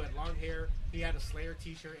Ernie, who had long hair. He had a Slayer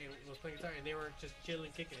T-shirt and was playing guitar, and they were just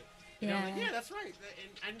chilling, kicking it. And I was Yeah. like, yeah, that's right. And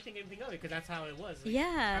I didn't think anything of it because that's how it was.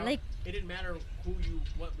 Yeah, how- like- it didn't matter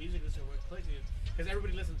what music listen, what place it is, because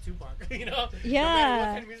everybody listened to Tupac. You know, no Yeah. matter what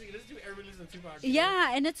kind of music you listen to, everybody listens to Tupac. you know?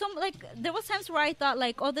 Yeah, and it's like there was times where I thought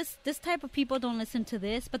like, oh, this type of people don't listen to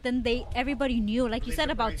this, but then everybody knew, like you They said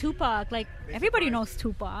about surprised you. Tupac, like They everybody surprised knows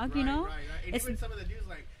you. Tupac, Right, you know. right, right. And It's even some of the dudes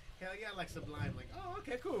like, hell yeah, like Sublime, like, oh,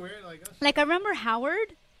 okay, cool, we're like, oh, like I remember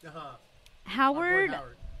Howard. uh-huh. Howard,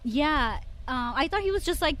 yeah. I thought he was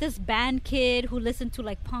just like this band kid who listened to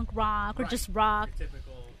like punk rock or Right. just rock, Your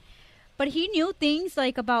typical. but he knew things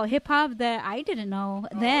like about hip hop that I didn't know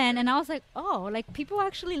then, okay. and I was like, oh, like people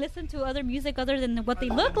actually listen to other music other than what they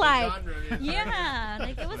Other look than the like. genre it is. Yeah,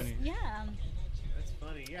 like it was, Funny. yeah. That's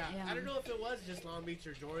funny. Yeah. Yeah. I don't know if it was just Long Beach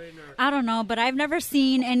or Jordan or. I don't know, but I've never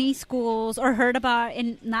seen any schools or heard about,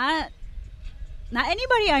 and not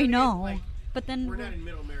anybody I know. Like, But then we're not in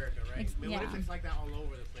Middle America, right? Ex- I mean, what if yeah. it's like that all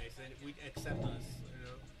over the place and we accept us?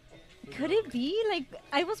 You know? could it be like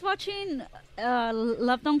I was watching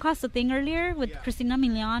Love Don't Cost a Thing earlier with Yeah. Christina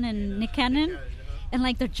Milian and Nick Cannon, uh-huh. and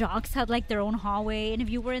like the jocks had like their own hallway, and if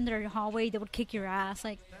you were in their hallway, they would kick your ass.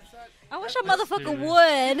 Like That's not, I wish that- a that's- motherfucker stupid.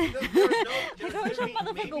 would. There's Like, I wish a maybe-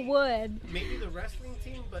 motherfucker maybe- would. Maybe the wrestling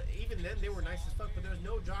team, but even then they were nice as fuck. But there's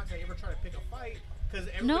no jocks that ever try to pick a fight because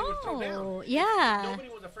everybody would throw No, down. yeah, Nobody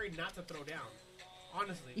was afraid not to throw down.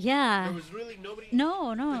 Honestly, yeah. there was really nobody.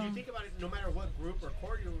 No, If no. you think about it, no matter what group or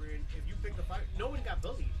court you were in, if you picked a fight, no one got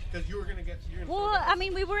bullied because you were gonna get. You're gonna Well, throw down. I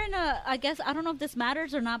mean, we were in a. I guess I don't know if this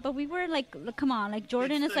matters or not, but we were like, come on, like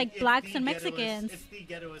Jordan It's is like it's blacks the and ghettoest- Mexicans. It's the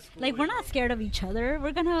ghettoest school Like we're in the not world. scared of each other.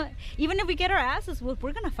 We're gonna, even if we get our asses whooped,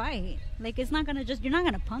 we're gonna fight. Like it's not gonna just, you're not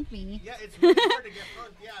gonna punk me. Yeah, it's really hard to get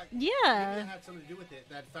punked. Yeah. Yeah. Maybe it had something to do with it.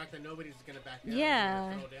 That fact that nobody's gonna back down.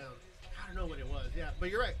 Yeah. Throw down. I don't know what it was. Yeah, but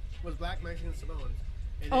you're right. It was black, Mexican, Samoans.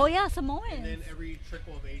 And Oh then- yeah, And Samoans. then every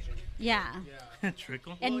trickle of Asian. Yeah, Yeah.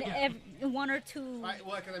 Trickle. and Well, yeah. one or two. Well,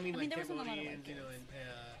 because I mean, I mean, like there wasn't a lot of Cambodians, white you know, kids.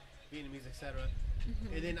 and Vietnamese, etc.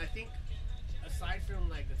 And then I think, aside from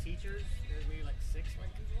like the teachers, there's maybe like 6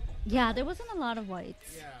 white people. Yeah, there wasn't a lot of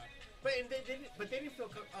whites. Yeah. But they didn't feel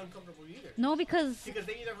uncomfortable either. No, because Because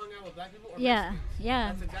they either hung out with black people or yeah, Mexicans. yeah.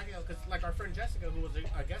 That's exactly how. Because like our friend Jessica, who was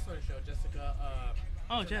a guest on the show, Jessica.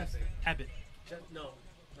 Oh, what's her Jess. last name? Habit. No.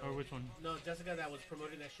 Or which one? No, Jessica that was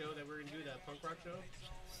promoting that show that we're gonna do, that punk rock show.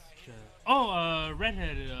 Oh,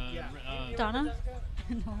 redhead. Yeah. You Donna? remember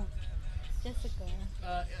Jessica? No, Jessica.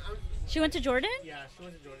 I'm- She went to Jordan. Yeah, she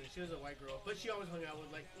went to Jordan. She was a white girl, but she always hung out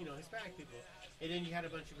with like Hispanic people. And then you had a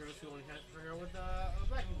bunch of girls who only hung out with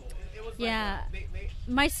black people. It was like Yeah.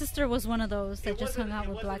 My sister was one of those that it just wasn't- hung out it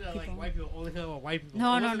with black wasn't, people. like, white people only hung out with white people.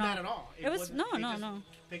 No, it no, wasn't no. that at all. It was- wasn't- no, they no, just no.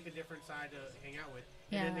 Picked a different side to hang out with,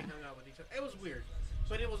 and Yeah. then they hung out with each other. It was weird,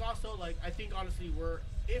 but it was also like I think honestly,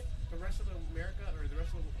 if the rest of America or the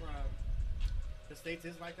rest of the states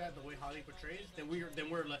is like that, the way Holly portrays, then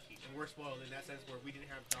we're lucky and we're spoiled in that sense where we didn't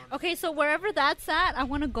have genres. Okay, so wherever that's at, I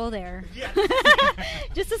want to go there. Yeah.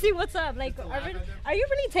 Just to see what's up. Like, Just to laugh at them? are you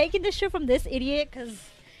really taking this shit from this idiot? Because,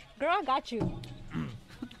 girl, I got you.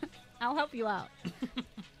 I'll help you out.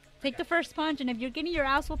 Take the first punch, and if you're getting your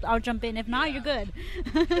ass whooped, I'll jump in. If not, Yeah. you're good.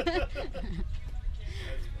 That's funny, man.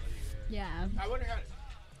 Yeah. I wonder how.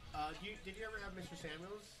 Did you ever have Mr.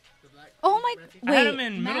 Samuels? The black. Oh my- Matt teacher? I had Wait, him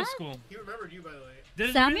in middle Matt? school. He remembered you, by the way.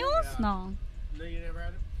 Did Samuels? Yeah. No. No, you never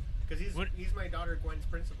had him. Because What? he's my daughter Gwen's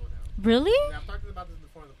principal now. Really? Yeah, I've talked about this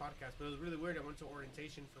before on the podcast, but it was really weird. I went to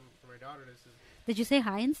orientation for my daughter. Did you say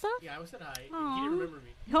hi and stuff? Yeah, I said hi. and Aw. He didn't remember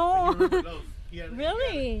me. Oh. But he remembered Loaf.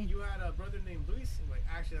 Really? You had a brother named Luis. I'm like,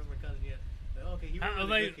 actually, that's my cousin. Yeah. Like, okay, he I remembered was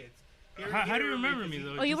the like, good kids. how do you remember me, 'cause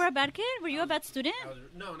though? Oh, you were a bad kid? Were you a bad student?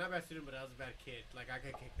 No, not bad student, but I was a bad kid. Like I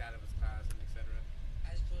got kicked out of his class and etc.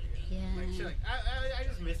 Yeah. Like shit. Like I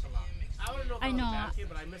just missed a lot. I don't know if I, I was know. a bad kid,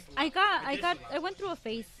 but I missed a lot. I went through a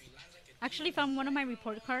phase. Actually found one of my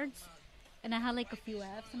report cards, and I had like a few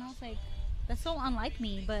Fs, and I was like, that's so unlike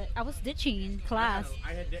me, but I was ditching class.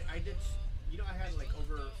 I did. I had like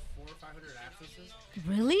over 400 or 500 absences.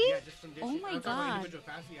 Really? Yeah, just from ditching. Oh my I'm talking about God. individual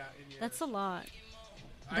class, yeah, in your- That's a lot.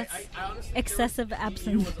 That's I honestly, excessive there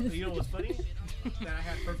absence. You know what's funny? That I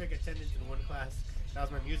had perfect attendance in one class. That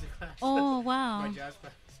was my music class. Oh, wow. My jazz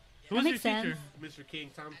class. Who was That your makes sense. teacher? Mr. King,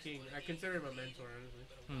 Tom King. I consider him a mentor, honestly.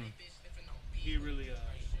 Hmm. He really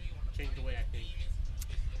changed the way I think.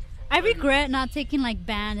 I regret not taking like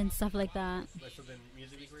band and stuff like that. Like something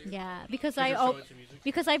musically for you. Yeah, because You're so I into music.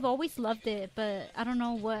 because I've always loved it, but I don't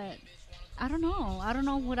know what. I don't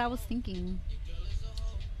know what I was thinking.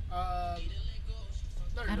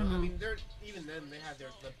 No, I don't know. I mean, even then they had the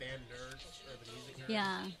band nerds or the music nerds.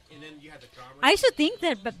 Yeah. And then you had the drama. I used to think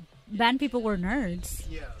that band people were nerds,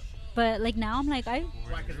 Yeah. but like now I'm like Why?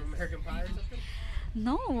 Because of American Pie or something?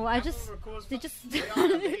 No, I Half of just them are cool as they fuck. just They all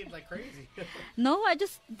got laid like crazy. no,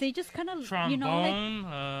 they just kind of Trombone. you know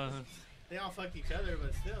like. They all fucked each other,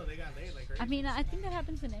 but still, they got laid like crazy. I mean, I think that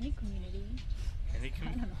happens in any community, Any I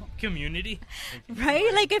don't know. community.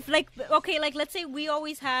 Right? Like if like okay, like let's say we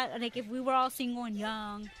always had like if we were all single and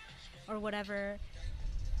young, or whatever,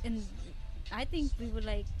 and I think we would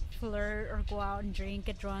like flirt or go out and drink,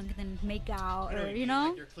 get drunk, and then make out, or you know.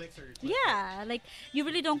 Like your clicks or your clicks. Yeah, like you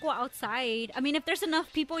really don't go outside. I mean, if there's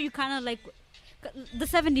enough people, you kind of like the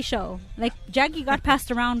 '70s show. Like Jackie got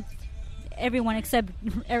passed around everyone except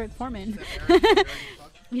Eric Foreman. Except Eric, you already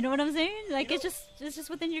fucked. You know what I'm saying? Like You it's just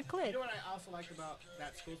within your You clique. know what I also liked about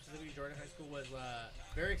that school, specifically Jordan High School, was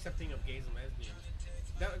very accepting of gays and lesbians.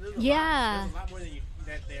 There's a Yeah. lot, there's a lot more than you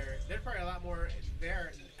that there. There's probably a lot more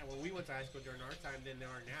there when we went to high school during our time than there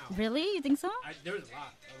are now. Really? You think so? There was a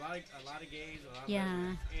lot of gays, a lot of Yeah.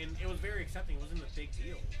 lesbians, and it was very accepting. It wasn't a big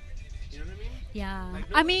deal. You know what I mean? Yeah. Like,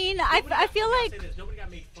 I mean, I feel I'll like. say this, nobody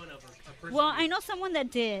got made fun of or persecuted. Well, I know someone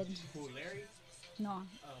that did. Who, Larry? No.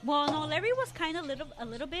 Oh. Well, no. Larry was kind of a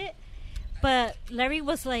little bit, but Larry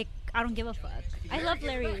was like, I don't give a fuck. I love gets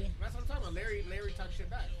Larry. back. That's what I'm talking about. Larry talks shit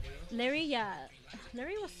back. You know? Larry, yeah.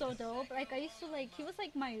 Larry was so dope. Like I used to like. He was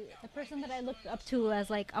like the person that I looked up to as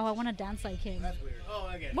like, oh, I want to dance like him. That's weird. Oh,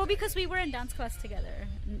 I get it. Well, because we were in dance class together.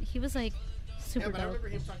 And he was like Yeah, super but I dope. remember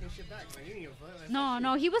him talking shit back. Like, he didn't give a fuck. Like, No, fuck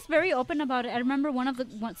no, you. he was very open about it. I remember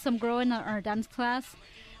some girl in our dance class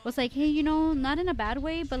was like, "Hey, you know, not in a bad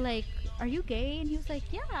way, but like, are you gay?" And he was like,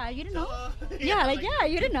 "Yeah, you didn't know." Duh. Yeah, like yeah,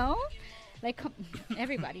 you didn't know. Like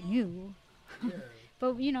everybody knew. Yeah.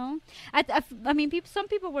 But you know, I mean, some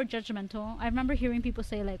people were judgmental. I remember hearing people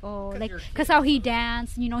say like, "Oh, 'Cause like you're a because kid, how he so-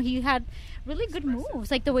 danced, you know, he had really good Expressive. moves.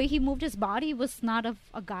 Like the way he moved his body was not a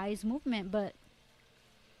guy's movement, but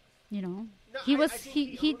you know, No, he I was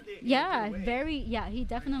think he owned it in a yeah, good way. very yeah, he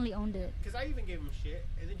definitely owned it. Because I even gave him shit,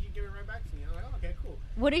 and then he gave it right back to me. I'm like, oh, okay, cool.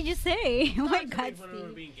 What did you say? Oh my Not to God, make fun of him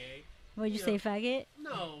Steve. being gay. What did you you say, know. faggot?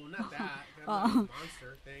 No, not that. I'm Oh. not a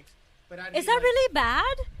monster, thanks. But I Is mean, that like, really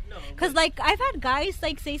bad? No. Because but- like I've had guys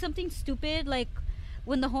like say something stupid like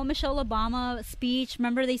when the whole Michelle Obama speech.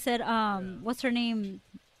 Remember they said what's her name?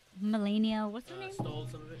 Melania. What's her name? stole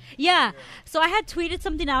some of it. Yeah. So I had tweeted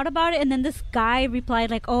something out about it, and then this guy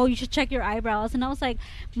replied like, "Oh, you should check your eyebrows." And I was like,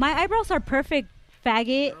 "My eyebrows are perfect,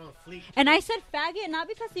 faggot." They're on fleek. And I said faggot not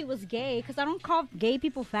because he was gay, because I don't call gay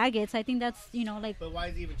people faggots. I think that's like But why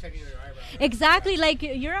is he even checking your eyebrows? exactly like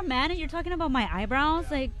you're a man and you're talking about my eyebrows.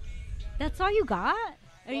 Yeah. Like that's all you got?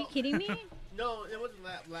 Are you Well- kidding me? No, it wasn't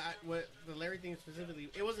that. What the Larry thing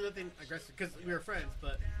specifically, it wasn't nothing aggressive because we were friends.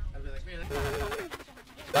 But I'd be like, man,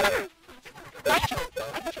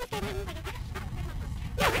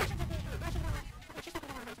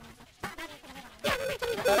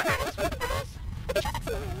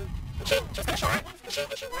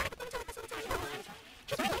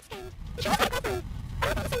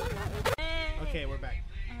 okay, we're back.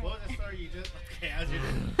 What was the story you just? Okay, as you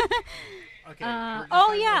did. Okay. we're just Oh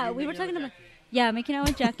talking yeah, about we you were making talking out about with making out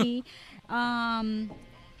with Jackie.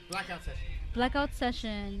 Blackout session. Blackout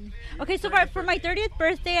session. Okay, so for my 30th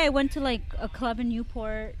birthday, I went to like a club in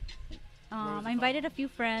Newport. was it I invited a few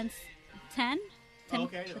friends. 10? Oh,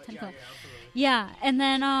 okay, the yeah, 10 yeah, club. absolutely. Yeah, and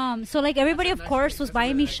then so like everybody That's a of nice course place. was That's a buying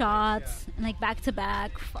really me nice place, shots and like back to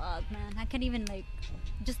back. Fuck man, I can't even like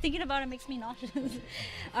just thinking about it makes me nauseous.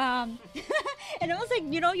 And it was like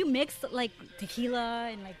you mix like tequila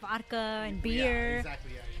and like vodka and beer. Yeah,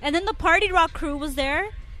 exactly. Yeah. And then the Party Rock crew was there.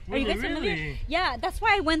 Are you Really? guys familiar? Really? Yeah, that's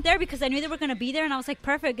why I went there because I knew they were gonna be there, and I was like,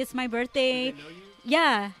 perfect. It's my birthday. Did they know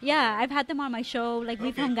you? Yeah. I've had them on my show. Like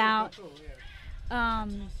we've Okay, hung cool, out. cool, yeah.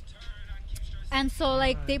 And so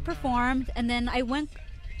like they performed, and then I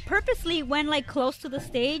purposely went like close to the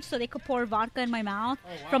stage so they could pour vodka in my mouth Oh,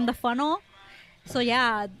 wow. from the funnel. So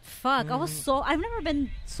yeah, fuck. I've never been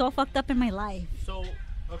so fucked up in my life. So,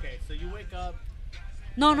 okay, so you wake up.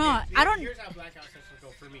 No, Okay, I don't. Here's how blackout sessions go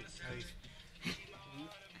for me, at least.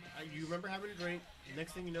 You remember having a drink.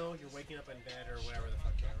 Next thing you know, you're waking up in bed or whatever the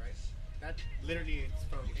fuck you are, right? That literally is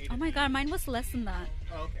from 8 Oh to my 3. god, mine was less than that.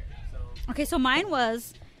 Oh, okay, so Okay, so mine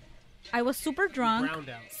was, I was super drunk. browned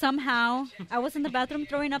out. Somehow, I was in the bathroom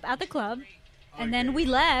throwing up at the club, and then Okay. we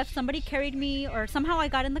left. Somebody carried me, or somehow I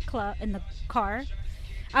got in the car.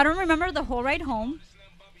 I don't remember the whole ride home.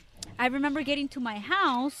 I remember getting to my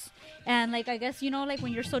house, and like I guess like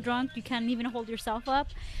when you're so drunk you can't even hold yourself up.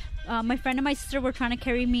 My friend and my sister were trying to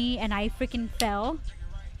carry me, and I freaking fell.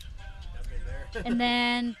 I've been there. And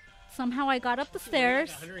then somehow I got up the Were you, like, stairs.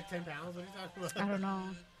 110 pounds? What are you talking about? I don't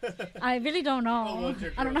know. I really don't Oh, know. what's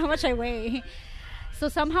your I don't know how much I weigh. So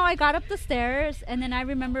somehow I got up the stairs, and then I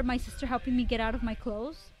remember my sister helping me get out of my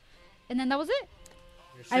clothes, and then that was it.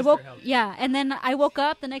 I woke, yeah, and then I woke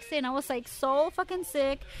up the next day and I was like so fucking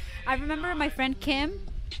sick. I remember my friend Kim.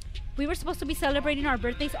 We were supposed to be celebrating our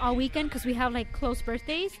birthdays all weekend because we have like close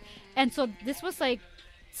birthdays, and so this was like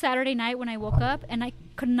Saturday night when I woke up, and I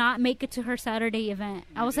could not make it to her Saturday event.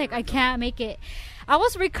 I was like, I can't make it. I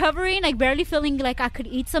was recovering, like barely feeling like I could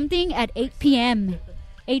eat something at 8 p.m.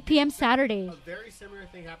 8 p.m. Saturday. A very similar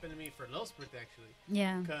thing happened to me for Lil's birthday, actually.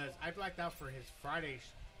 Yeah. Because I blacked out for his Friday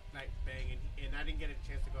night bang, and I didn't get a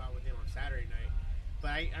chance to go out with him on Saturday night.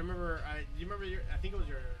 But I remember, do you remember I think it was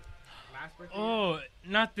your last birthday? Oh,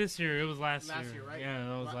 not this year. It was last year. Last year, right? Yeah,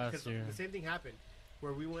 that was last year. The same thing happened,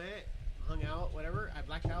 where we went, hung out, whatever. I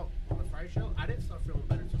blacked out on the Friday show. I didn't start feeling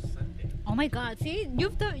better until Sunday. Oh my God! See,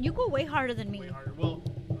 you go way harder than me. Way harder. Well,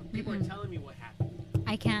 people are telling me what happened.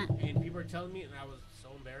 I can't. And people are telling me, and I was so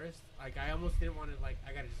embarrassed. Like, I almost didn't want to, like,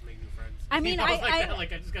 I gotta just make new friends. I mean, I was like that,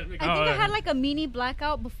 like, I just gotta make I think I had like a mini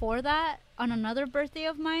blackout before that on another birthday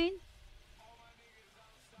of mine.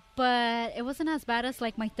 But it wasn't as bad as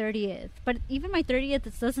like my 30th. But even my 30th,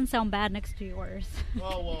 it doesn't sound bad next to yours.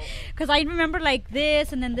 Well. Because I remember like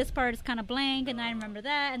this, and then this part is kind of blank, and I remember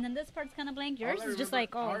that, and then this part's kind of blank. Yours is just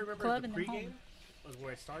like, oh, club and then home. Was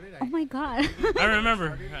where I started. Oh my God. I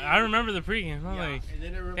remember the pregame. I'm like, and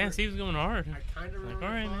then I remember, damn, Steve's going hard. I kind of remember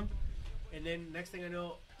all right, man. And then next thing I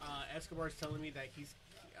know, Escobar's telling me that he's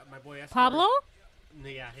my boy Escobar. Pablo?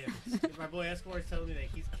 Yeah, him. My boy Escobar's telling me that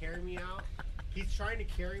he's carrying me out. He's trying to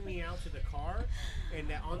carry me out to the car, and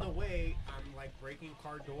that on the way, I'm like breaking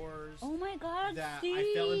car doors. Oh my God, that Steve.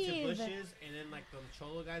 I fell into bushes, and then like the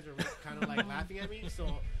cholo guys were kind of like laughing at me. So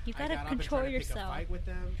you gotta I got control up and tried to yourself. pick a fight with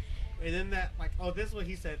them. And then that, like, oh, this is what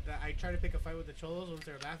he said. That I tried to pick a fight with the cholos once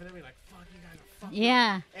they were laughing at me, like, fuck, you guys are fucking.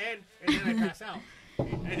 Yeah. And then I pass out.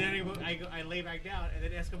 And then I lay back down, and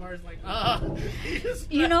then Escobar's like,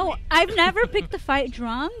 You know, I've never picked a fight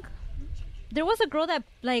drunk. There was a girl that,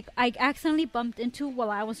 like, I accidentally bumped into while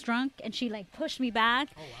I was drunk, and she, like, pushed me back.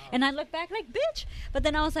 Oh, wow. And I looked back like, bitch. But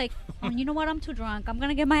then I was like, oh, you know what? I'm too drunk. I'm going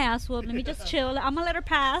to get my ass whooped. Let me just chill. I'm going to let her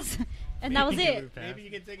pass. And that was it. Maybe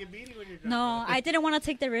you can take a beating when you're drunk. No, I didn't want to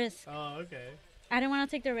take the risk. Oh, okay. I didn't want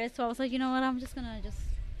to take the risk, so I was like, you know what? I'm just going to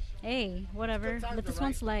hey, whatever. Let this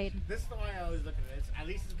one slide. This is the way I always look at it. At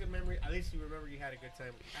least it's a good memory. At least you remember you had a good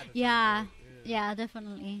time. At the Yeah. time, right? Yeah,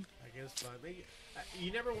 definitely. I guess fun.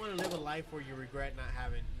 You never want to live a life where you regret not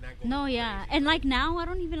going. No, yeah. crazy, And right? like now, I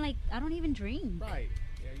don't even drink. Right.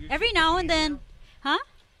 Yeah, Every now and then. Huh?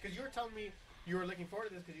 Because you were telling me you were looking forward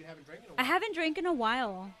to this because you haven't drank in a while. I haven't drank in a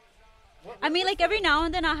while. What, I mean, what's like every now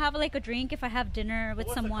and then I'll have like a drink if I have dinner with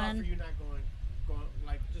what's the call someone. for you not going,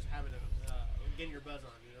 like just having getting your buzz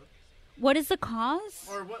on, you know? What is the cause?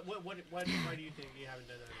 Or why do you think you haven't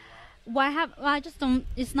done that in a while? I just don't.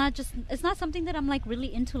 It's not something that I'm like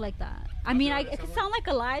really into like that. I mean, it could sound like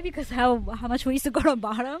a lie because how much we used to go to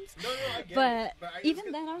Bottoms. No, I get but it. But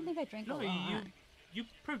even then, I don't think I drank a lot. You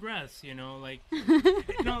progress, you know, like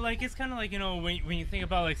like it's kind of like, you know, when you think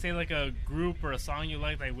about like say like a group or a song you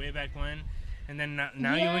like way back when, and then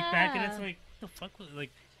now you look back and it's like, the fuck was like.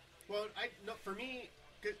 Well, for me,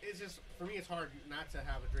 it's hard not to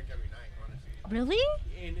have a drink every night, honestly.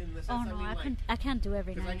 Really? And in the sense, Oh no, I can't do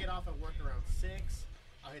every because I night. get off at work around 6.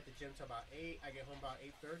 I'll hit the gym till about 8. I get home about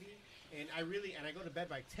 8:30, and I go to bed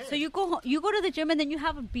by 10. So you go to the gym and then you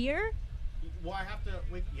have a beer? Well, I have to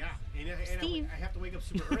wake. Yeah, and Steve. I have to wake up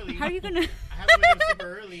super early. How are you gonna? I have to wake up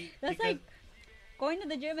super early. That's like going to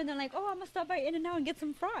the gym and then like, oh, I'm gonna stop by In-N-Out and get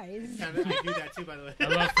some fries. I do that too, by the way. I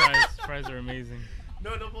love fries. Fries are amazing.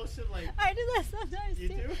 No bullshit. Like I do that sometimes you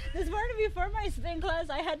too. do? This morning before my spin class,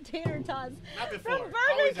 I had tater tots Not before. from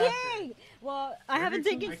Always Burger after. King. Well, I haven't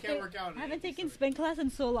taken spin class in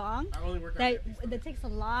so long. I only work out. That takes a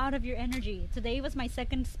lot of your energy. Today was my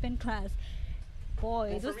second spin class.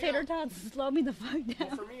 Boy, those tater tots slow me the fuck down.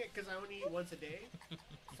 Well, for me, because I only eat once a day,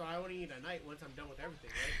 so I only eat at night once I'm done with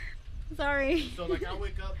everything, right? Sorry. So like I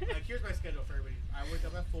wake up. Like here's my schedule for everybody. I wake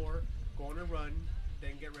up at 4, go on a run,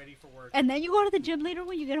 then get ready for work. And then you go to the gym later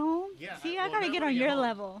when you get home? Yeah. See, I gotta get on your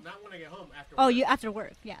level. Not when I get home. After. Oh, work. you after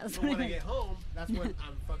work? Yeah. That's So what I when I meant. get home, that's when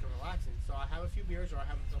I'm fucking relaxing. So I have a few beers or I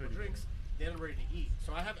have a couple drinks. Then I'm ready to eat.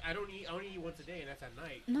 So I only eat once a day, and that's at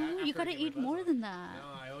night. No, after you I gotta get my eat buzz more on. than that.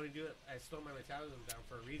 No, I only do it. I slow my metabolism down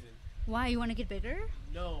for a reason. Why? You want to get bigger?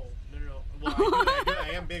 No. Well, I do.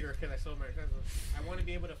 I am bigger because I slow my metabolism. I want to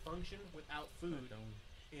be able to function without food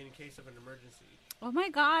in case of an emergency. Oh my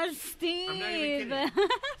God, Steve! I'm not even kidding.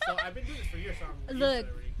 So I've been doing this for years, so I'm used to Look, it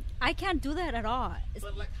already. I can't do that at all.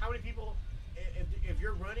 But like, how many people? If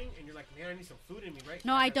you're running and you're like, man, I need some food in me, right?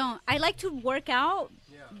 No, I don't. I like to work out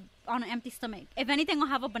Yeah. on an empty stomach. If anything, I'll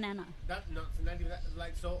have a banana. Not even that.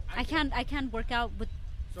 Like, so I can't work out with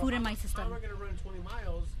So food in how- my system. How am I gonna run 20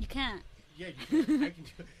 miles? You can't. Yeah, you can. I can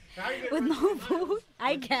do. How are you gonna With run no 20 food, miles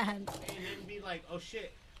I and- can't. And then be like, oh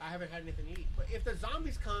shit, I haven't had anything to eat. But if the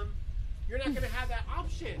zombies come, you're not gonna have that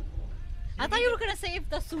option. I thought need you were to- gonna say if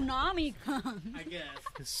the tsunami comes. I guess.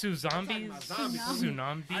 Zombies? Zombies.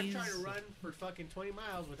 Tsunamis? I'm trying to run for fucking 20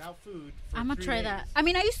 miles without food. For I'm gonna 3 try days. that. I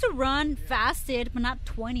mean, I used to run fasted, but not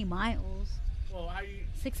 20 miles. Well,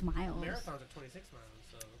 6 miles. marathons are 26 miles.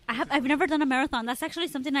 So I've never done a marathon. That's actually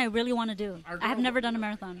something I really want to do. Our I have girl- never done a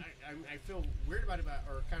marathon. I feel weird about it,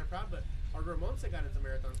 or kind of proud, but our girl Monse got into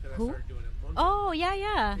marathons because I Who? started doing it. Monse. Oh yeah,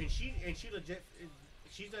 yeah. And she legit,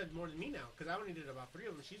 she's done more than me now because I only did about 3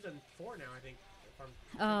 of them. She's done 4 now, I think. If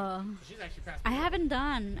I'm- so she's actually passed. I me. haven't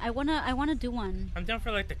done. I wanna do one. I'm down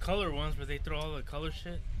for like the color ones where they throw all the color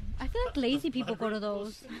shit. I feel like lazy people go to Blood run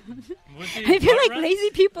those. What's it, I feel blood like runs? lazy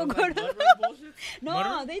people Those, go like, to blood those. run bullshit? No,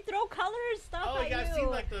 Butter? they throw color stuff Oh at yeah, you. I've seen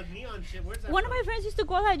like the neon shit. Where's that? One of from? my friends used to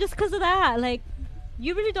go there just because of that. Like,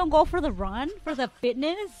 you really don't go for the run, for the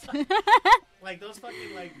fitness. Like those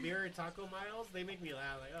fucking like mirror taco miles, they make me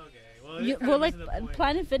laugh. Like okay, well, You, it's kinda well, like missing the point.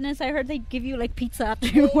 Planet Fitness, I heard they give you like pizza after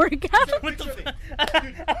your workout. What the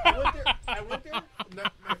Dude, I went there.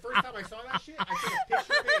 My first time I saw that shit, I took a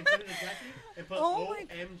picture of it and sent it to Jackie and put Oh my-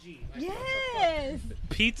 OMG. Like, Yes.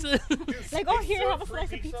 Pizza? Like, oh, they here, serve have a free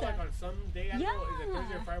slice of pizza. Like on some day, I don't know, is it Yeah.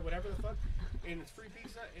 Thursday or Friday, whatever the fuck, and it's free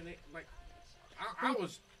pizza, and it like, I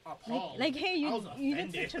was appalled. Like, hey, I was you did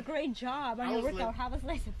offended. such a great job on I your was workout. Have a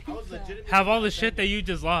slice of I was pizza. legitimately Have all the shit offended. that you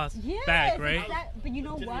just lost Yes, back, right? But you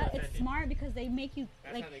know Legitimately what? It's offended. smart because they make you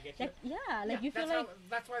That's like, how they get you. like yeah, like you feel that's like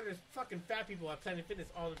that's why there's fucking fat people at Planet Fitness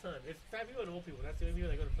all the time. It's fat people and old people. That's the only people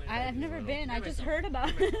that go to Planet Fitness. I've never don't been. know. I Me just myself. heard about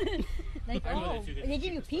Me myself. it. Like, I know oh, that too, 'cause they it's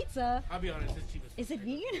give you cheap as fuck. pizza. I'll be honest, it's cheap as Is it fuck.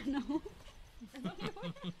 vegan? No.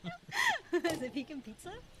 Is it vegan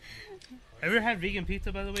pizza? Have you ever had vegan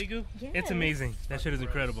pizza, by the way, Goo? Yes. It's amazing. That shit is Gross.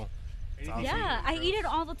 incredible. Anything Yeah, vegan I is eat it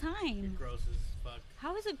gross. all the time. Gross as fuck.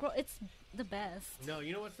 How is it gross? It's the best. No,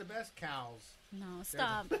 you know what's the best? Cows. No,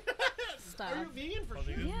 stop. Stop. Are you vegan for Oh,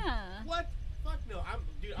 sure? vegan? Yeah. What? Fuck no.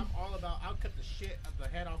 I'm all about. I'll cut the shit of the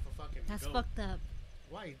head off a fucking That's goat. fucked up.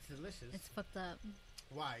 Why? It's delicious. It's fucked up.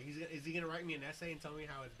 Why? Is he gonna write me an essay and tell me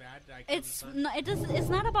how it's bad? That I killed It's his son? no, it does. It's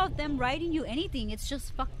not about them writing you anything. It's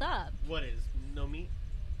just fucked up. What is no meat?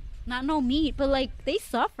 Not no meat, but like they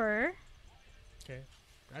suffer. Okay,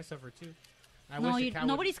 I suffer too. I No, wish a cow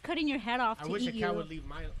nobody's cutting your head off Would, I to wish a eat cow you. would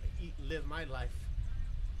live my life.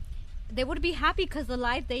 They would be happy because the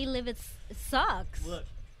life they live it sucks. Look,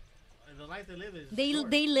 the life they live is They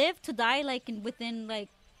short. they live to die like within like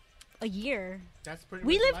a year. That's pretty.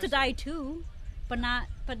 We much the live to lifestyle. die too, but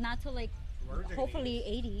not to like Worms are gonna hopefully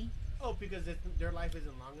eat 80. us. Oh, because their life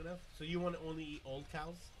isn't long enough. So you want to only eat old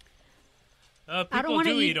cows? I don't People want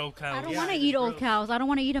to do eat eat old cows. I don't Yeah, want to it's eat old gross. cows. I don't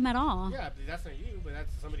want to eat them at all. Yeah, but that's not you. But that's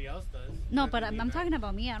somebody else does. No, That's but what I'm you do. talking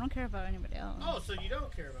about me. I don't care about anybody else. Oh, so you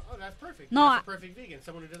don't care about? Oh, that's perfect. No, that's a perfect vegan.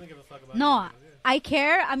 Someone who doesn't give a fuck about. No, anything else, I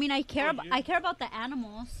care. I mean, I care. Oh, you do? I care about the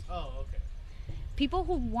animals. yeah. Oh, okay. People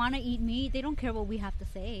who want to eat meat, they don't care what we have to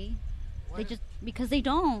say. Why They not? just because they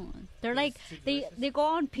don't. They're It's like too they delicious? they go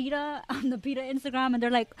on PETA on the PETA Instagram and they're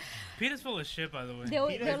like Peta's full of shit, by the way. they'll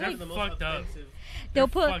PETA they're is like the most fucked up. offensive. they'll They're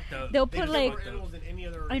put fucked up. they'll They put kill like more animals than any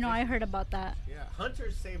other. I know I organization. heard about that. Yeah,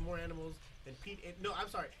 hunters save more animals than PETA. No, I'm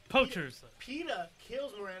sorry. Poachers. PETA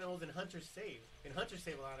kills more animals than hunters save, and hunters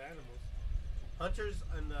save a lot of animals. Hunters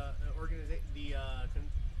and the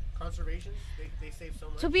conservation, they save so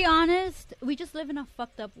much. To be honest, we just live in a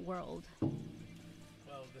fucked up world.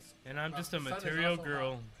 Well, this, And I'm just the a sun is material also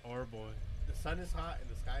girl hot. or boy. The sun is hot and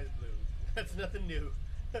the sky is blue. That's nothing new.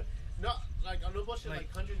 No, like on no bullshit.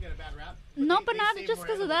 Like hunters get a bad rap. No, they- but they not save just more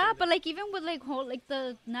because of animals that. than But like even with like whole like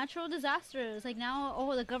the natural disasters, like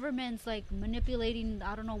now the government's like manipulating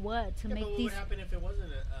I don't know what to Yeah, make but what these would happen if it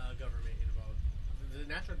wasn't a government involved? The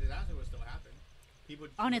natural disaster would still happen. People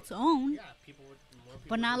would, on its own. Yeah, people would. More people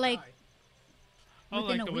But not would like- die Oh,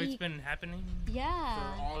 Within like a the way it's week. been happening? for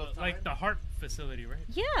Yeah. all the time. Like the heart facility, right?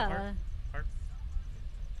 Yeah. Heart.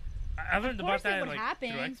 I learned Of about course it that would like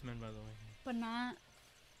happen. through X-Men, by the way. But not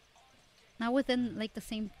within like the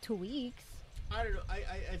same 2 weeks. I don't know.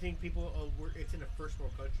 I think people. It's in a first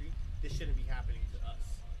world country. This shouldn't be happening to us.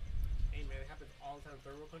 Hey man, it happens all the time in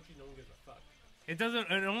third world countries. No one gives a fuck. It doesn't.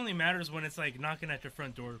 It only matters when it's like knocking at your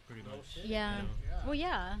front door, pretty No much. shit. Yeah. Yeah. Well,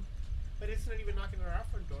 yeah. But it's not even knocking at our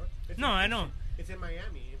front door. It's No, in I know. Houston. It's in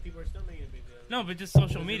Miami, and people are still making a big deal. No, but just social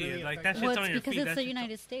Does it media, really like affect that us? shit's Well, on it's your because feed. it's that the shit's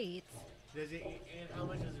United States. Does it? And how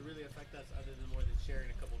much does it really affect us, other than more than sharing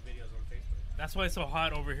a couple videos on Facebook? That's why it's so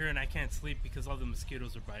hot over here, and I can't sleep because all the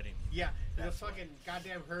mosquitoes are biting me. Yeah, the That's fucking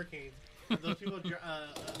goddamn hurricanes. Those people, their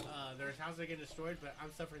houses are getting destroyed, but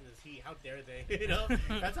I'm suffering this heat. How dare they? You know,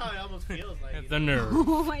 that's how it almost feels like. The nerve.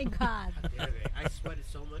 Oh my god. How dare they? I sweated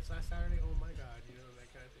so much last Saturday. Oh my god, you know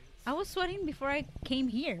that kind of thing. I was sweating before I came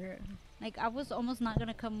here. Like, I was almost not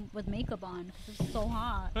gonna come with makeup on because it's so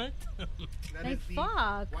hot. What? That Like, is the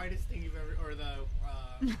fuck. whitest thing you've ever, or the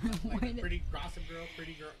like White- the pretty gossip girl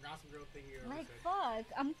thing you ever Like, said. fuck.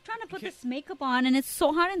 I'm trying to put this makeup on and it's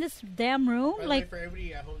so hot in this damn room. By the Like, way, for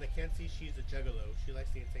everybody at home that can't see, she's a juggalo. She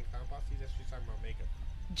likes the insane clown posses. That's she's talking about makeup.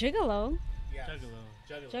 gigolo. Yeah,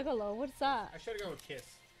 Juggalo. Juggalo, what's that? I should have gone with Kiss.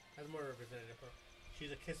 That's more representative. Huh?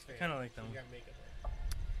 She's a Kiss fan. Kinda like them. She's got makeup on.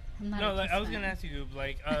 I'm not No, a like Kiss I was fan. gonna ask you,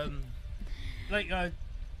 like, are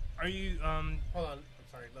you Hold on. I'm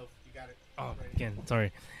sorry, Loaf. You got it. Oh, Right. again,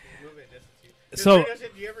 sorry. Move it. Distance you. So-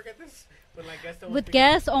 Do you ever get this? When, like, guests don't With speak-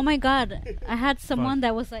 guests, oh my god. I had someone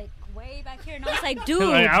that was like way back here and I was like, dude,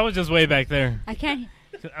 Like, I was just way back there. I can't.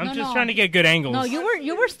 I'm No, just no. trying to get good angles. No,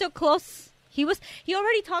 you were still close. He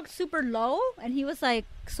already talked super low and he was like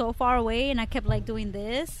so far away and I kept like doing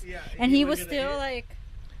this. Yeah, And you he were was gonna still hit. like,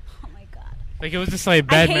 oh my god. Like it was just like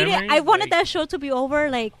bad I hate memories. it. I wanted like- that show to be over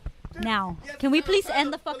like now. Yes, Can we no, please no,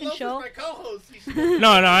 end the but fucking Loaf is show? my co-host. No,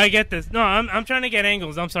 I get this. No, I'm trying to get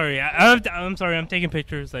angles. I'm sorry. I'm sorry. I'm taking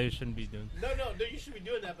pictures I shouldn't be doing. No, you should be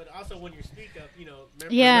doing that. But also when you speak up, you know.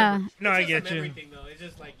 Yeah. Remember, No, it's I just get a you. memory thing, though. It's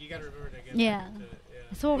just like you gotta remember to get Yeah. back into it.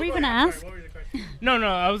 Yeah. So what were you I'm gonna sorry, ask? What was your question? No,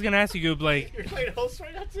 I was gonna ask you, Goob, like You're playing host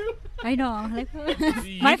right now too. I know. Like,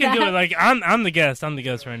 you my can do bad. it. Like I'm the guest. I'm the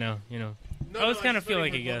guest right now. You know. No, I was kinda just feel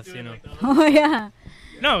funny like a we're both guest, doing, you know. like, the host. Oh yeah.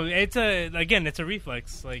 No, it's a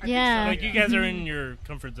reflex. Like Yeah. like you guys are in your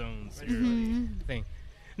comfort zones. Mhm. Thing.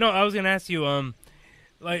 No, I was gonna ask you,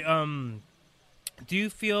 do you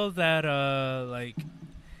feel that like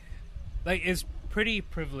is pretty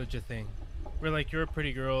privilege a thing? Where like you're a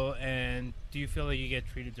pretty girl, and do you feel like you get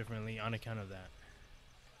treated differently on account of that?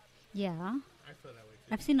 Yeah. I feel that way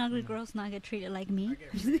too. I've seen ugly girls not get treated like me. I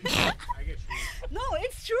get treated. No,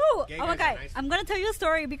 it's true. Gay Oh my guys are god, nice. I'm gonna tell you a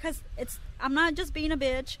story because I'm not just being a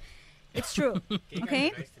bitch. It's true. Gay guys Okay?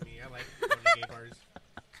 are nice to me. I like going to gay bars.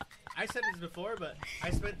 I said this before, but I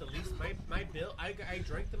spent the least my bill. I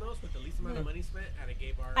drank the most with the least amount of money spent at a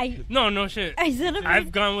gay bar. No shit. I celebrated.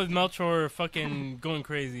 I've gone with Melchor fucking going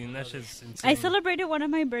crazy, and that's just insane. I celebrated one of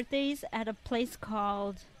my birthdays at a place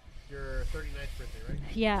called Your 39th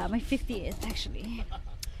birthday, right? my 50th actually.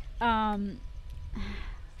 The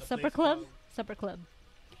Supper place Club. called- Supper Club.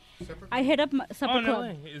 Supper I hit up Supper Oh, in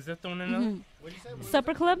Club. LA. Is that the one in LA? Mhm. What'd you say? What was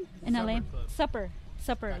Supper it? Club in Supper LA. Club. Supper,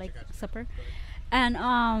 Gotcha, like gotcha. supper. Go ahead.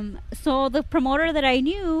 And so the promoter that I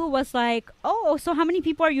knew was like, "Oh, so how many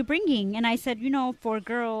people are you bringing?" And I said, 4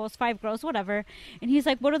 girls, 5 girls, whatever. And he's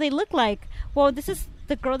like, "What do they look like?" Well, this is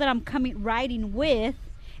the girl that I'm riding with,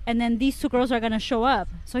 and then these 2 girls are gonna show up.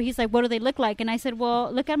 So he's like, "What do they look like?" And I said,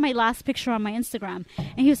 "Well, look at my last picture on my Instagram."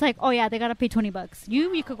 And he was like, "Oh yeah, they gotta pay $20.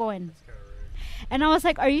 You could go in." That's kind of rude. And I was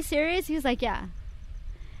like, "Are you serious?" He was like, "Yeah."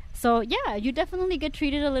 So yeah, you definitely get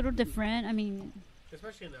treated a little different. I mean,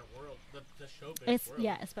 Especially in that world, the showbiz it's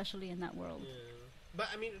world. especially in that world. Yeah. But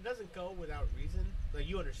I mean, it doesn't go without reason. Like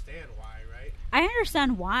you understand why, right? I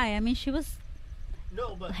understand why. I mean, she was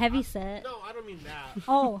No, but heavy set. No, I don't mean that.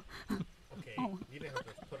 Oh, Okay, Oh. you didn't have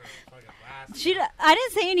to put her on fucking blast. I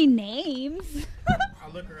didn't say any names.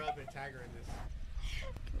 I'll look her up and tag her in this.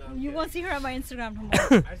 No, I'm You kidding. won't see her on my Instagram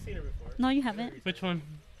tomorrow. I've seen her before. No, you I know haven't. who you're Which talking one?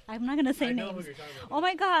 I'm not gonna say I know who names. you're talking about. Oh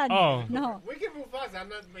my god. Oh. No. We can move fast. I'm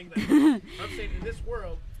not making that. I'm saying in this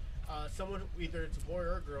world, someone, either it's a boy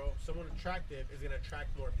or a girl, someone attractive is going to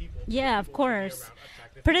attract more people. Yeah, of People wanna be course. around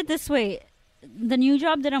attractive Put it people. this way, the new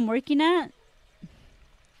job that I'm working at,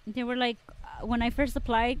 they were like, when I first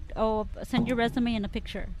applied, send your resume and a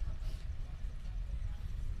picture.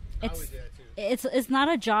 I always do that too. It's not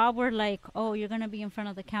a job where like, oh, you're gonna be in front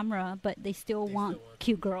of the camera, but they still They want still want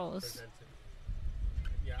cute girls. Presented.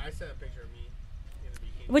 Yeah, I sent a picture of me in a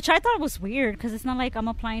bikini. Which I thought was weird because it's not like I'm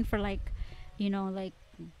applying for like, like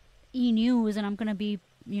E News and I'm gonna be,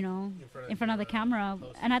 in front of the camera.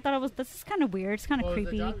 close. And I thought this is kind of weird. It's kind of Well,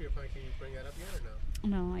 creepy. The job you're applying, can you bring that up yet or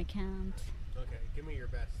no? No, I can't. Okay, give me your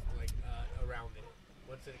best, like around it.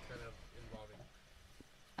 What's it kind of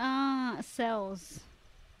involving? Sales.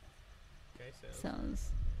 Okay, so Sales.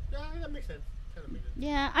 yeah, that makes sense. Kind of makes sense.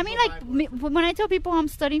 Yeah, I mean, Go like buy me, one. when I tell people I'm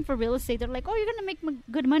studying for real estate, they're like, "Oh, you're gonna make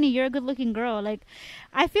good money. You're a good-looking girl." Like,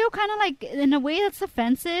 I feel kind of like in a way that's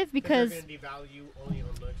offensive because they're gonna devalue only on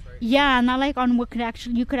looks, right? yeah, not like on what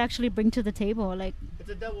you could actually bring to the table. Like, It's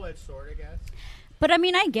a double-edged sword, I guess. but I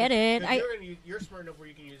mean, I get it. 'Cause you're smart enough where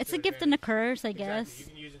you can use. it It's to a gift and a advantage. curse, I Exactly. guess. You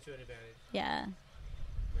can use it to an advantage. Yeah. Yeah, I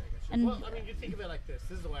guess. And- Well, I mean, you think of it like this.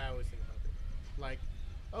 This is the way I always think about it. Like,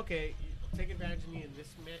 okay, take advantage of me in this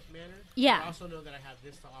manner. Yeah. I also know that I have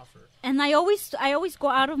this to offer. And I always go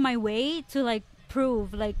out of my way to like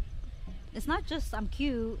prove like it's not just I'm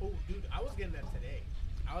cute. Oh, dude, I was getting that today.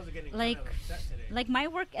 I was getting Like- kind of upset today. Like my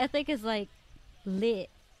work ethic is like lit.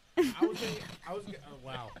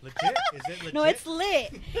 Wow, legit? Is it legit? No, it's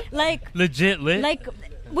lit. Like Legit lit. like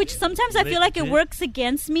which sometimes I feel like it Legit. works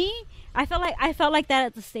against me. I felt like that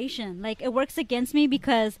at the station. Like it works against me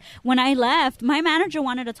because when I left, my manager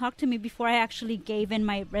wanted to talk to me before I actually gave in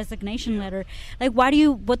my resignation letter. Like,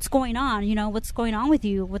 what's going on? You know, what's going on with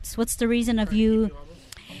you? What's the reason of you?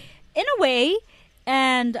 In a way,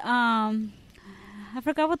 and I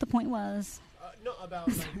forgot what the point was. No, about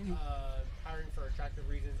like, hiring for attractive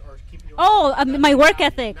reasons or keeping you. Oh, not my being work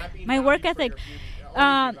valued- ethic. not being My valued work for your ethic. beauty, or being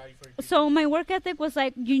valued for your beauty. So my work ethic was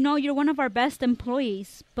like, you know, you're one of our best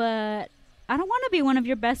employees, but I don't want to be one of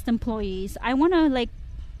your best employees. I don't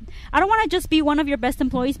want to just be one of your best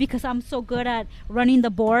employees because I'm so good at running the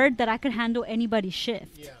board that I could handle anybody's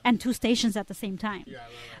shift Yeah. and 2 stations at the same time. Yeah, right.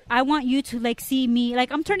 I want you to like see me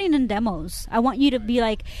like I'm turning in demos. I want you to be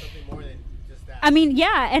like, Something more than just that. I mean,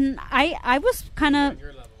 yeah, and I was kind on of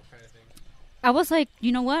your level, kind of thing. I was like,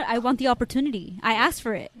 you know what? I want the opportunity. I asked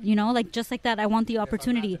for it, you know, like just like that. I want the If I'm not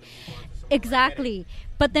opportunity. gonna move on to somewhere, I get it. Exactly.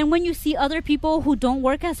 But then when you see other people who don't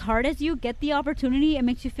work as hard as you get the opportunity, it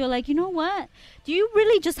makes you feel like, you know what? Do you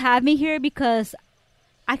really just have me here because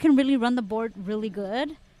I can really run the board really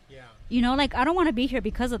good? Yeah. You know, like I don't want to be here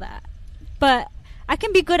because of that. But I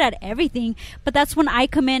can be good at everything, but that's when I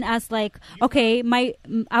come in as like, okay,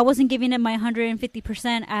 I wasn't giving it my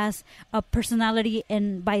 150% as a personality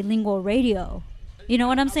in bilingual radio. You know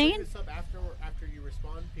what I'm I'll saying? bring this up after you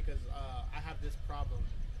respond because I have this problem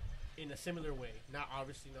in a similar way. Not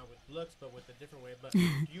obviously not with looks, but with a different way. But do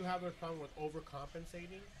you have a problem with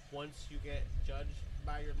overcompensating once you get judged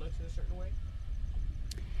by your looks in a certain way?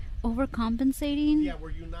 Overcompensating? Yeah,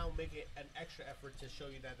 where you now make it an extra effort to show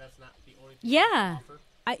you that that's not the only thing Yeah. you can offer.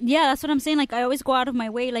 Yeah, that's what I'm saying. Like, I always go out of my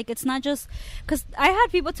way. Like, it's not just... Because I had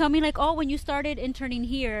people tell me, like, oh, when you started interning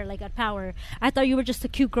here, like, at Power, I thought you were just a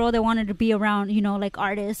cute girl that wanted to be around, you know, like,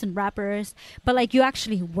 artists and rappers. But, like, you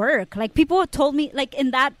actually work. Like, people told me, like,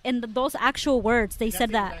 those actual words, they That's said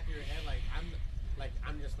in the that. back of your head,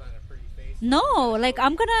 I'm just not a pretty face. No, I'm like, gonna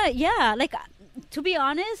I'm gonna... Yeah, like, to be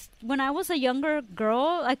honest, when I was a younger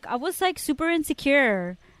girl, like, I was, like, super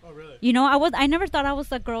insecure. Oh, really? You know, I never thought I was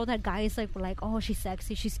the girl that guys like were like, oh, she's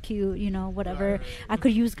sexy, she's cute, you know, whatever. Right. I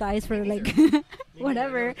could use guys for Me like neither.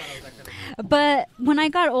 whatever. I never thought I was that kind of girl. But when I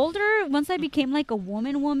got older, once I became like a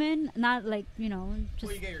woman, not like, you know, just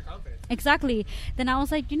Well, you get your confidence. exactly. Then I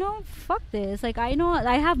was like, you know, fuck this. Like I know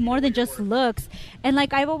I have more than just work. looks, and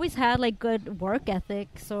like I've always had like good work ethic.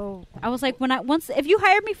 So I was like, if you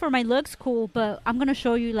hire me for my looks, cool. But I'm gonna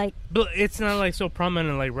show you like But it's not like so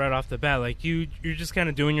prominent like right off the bat. Like you're just kind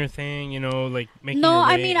of doing your thing, you know, like making. no. your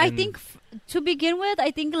I way mean, I and- think to begin with, I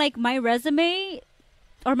think like my resume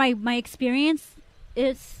or my experience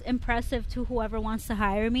is impressive to whoever wants to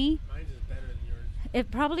hire me. Mine's is better than yours. It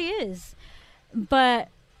probably is, but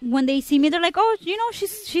when they see me, they're like, "Oh, you know,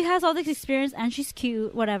 she has all this experience and she's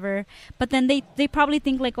cute, whatever." But then they probably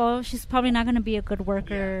think like, "Oh, she's probably not gonna be a good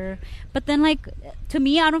worker." But then like to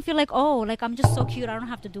me, I don't feel like, "Oh, like I'm just so cute, I don't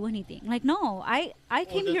have to do anything." Like no, I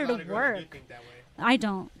came There's here a to lot of girls that do work. think that way. I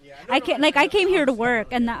don't. Yeah, I came here to work,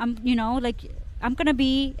 and I'm you know like I'm gonna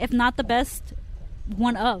be if not the best,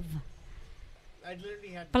 one of. I literally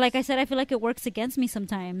had. But like I said, I feel like it works against me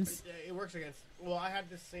sometimes. It works against. Well, I had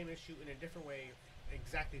this same issue in a different way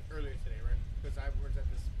exactly earlier today, right? Because I was at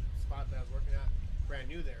this spot that I was working at, brand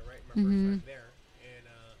new there, right? My first time there, and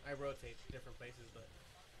I rotate to different places, but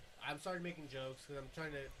I'm started making jokes because I'm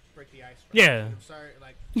trying to break the ice. Right? Yeah. And I'm sorry,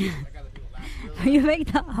 like I got the people laughing. Really You make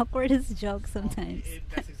the awkwardest joke sometimes.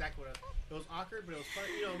 That's exactly what it was awkward, but it was fun.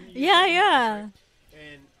 You know. Yeah, yeah.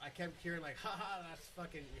 And I kept hearing like, haha, that's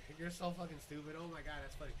fucking, you're so fucking stupid. Oh my god,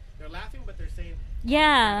 that's funny. They're laughing, but they're saying,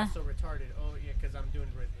 Yeah. that's so retarded. Oh yeah, because I'm doing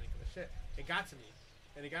like the shit. It got to me,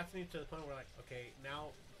 and it got to me to the point where like, okay,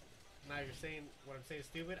 now you're saying what I'm saying is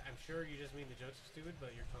stupid. I'm sure you just mean the jokes are stupid,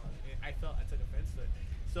 but you're calling it. I took offense to it.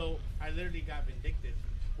 So I literally got vindictive,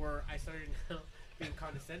 where I started being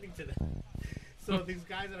condescending to them. So these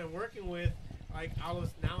guys that I'm working with, like I'm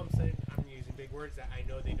using big words that I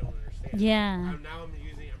know they don't understand. Yeah. I'm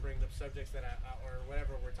bringing up subjects that or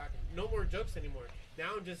whatever we're talking. No more jokes anymore.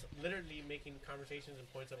 Now I'm just literally making conversations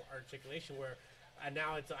and points of articulation where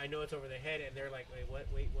now I know it's over their head and they're like,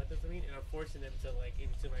 wait, what does it mean? And I'm forcing them to like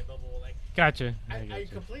into my bubble. Like, Gotcha. I gotcha.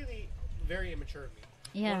 completely very immature of me.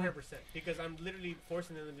 Yeah. 100%. Because I'm literally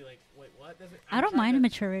forcing them to be like, wait, what? I don't mind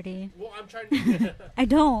immaturity. Well, I'm trying to. I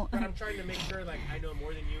don't. But I'm trying to make sure, like, I know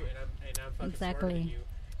more than you, and I'm fucking smarter than you.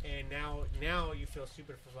 And now you feel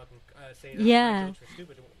stupid for fucking saying my jokes are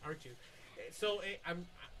stupid, aren't you? So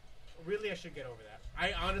I should get over that.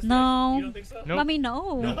 I honestly, you don't think so? Nope. I mean,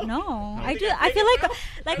 no. I feel like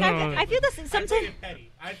No. I feel this sometimes.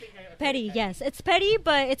 Petty. I think Petty, yes, it's petty,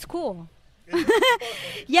 but it's cool.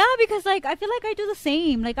 Yeah, because like I feel like I do the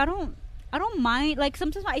same. Like I don't mind. Like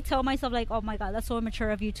sometimes I tell myself like, oh my god, that's so immature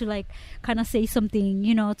of you to like kind of say something,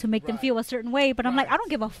 to make them feel a certain way. But I'm like, I don't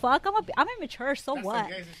give a fuck. I'm immature. So That's what?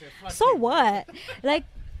 like So what? Like.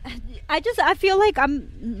 I feel like I'm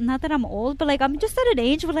not that I'm old, but like I'm just at an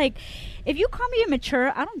age where like if you call me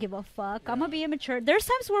immature, I don't give a fuck. I'm gonna be immature. There's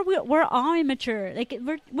times where we're all immature. Like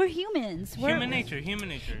we're humans. Human nature.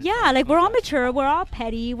 Yeah, like we're all mature. We're all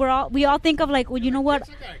petty. We all think of like, well, you know what?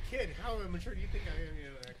 I got a kid. How immature do you think I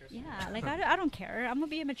am? Yeah, like I don't care. I'm gonna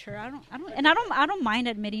be immature. I don't mind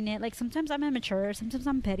admitting it. Like sometimes I'm immature. Sometimes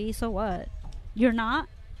I'm petty. So what? You're not.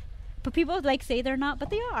 But people like say they're not, but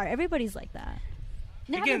they are. Everybody's like that.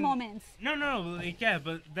 They have their moments. No, like, yeah,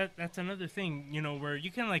 but that's another thing, where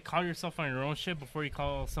you can like call yourself on your own shit before you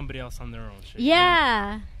call somebody else on their own shit.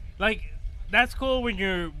 Yeah. Like that's cool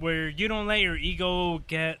where you don't let your ego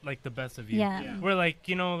get like the best of you. Yeah. Where like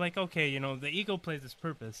like okay, the ego plays its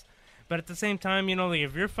purpose, but at the same time, like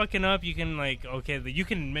if you're fucking up, you can like you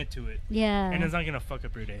can admit to it. Yeah. And it's not gonna fuck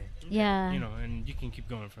up your day. Yeah. And you can keep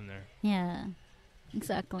going from there. Yeah.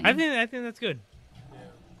 Exactly. I think that's good.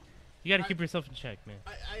 You got to keep yourself in check, man.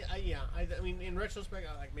 I mean, in retrospect,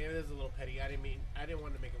 I like, man, this is a little petty. I didn't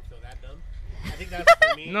want to make him feel that dumb. I think that's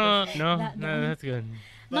for me. No, that's good.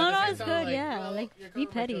 No, it's good. Like, yeah, like be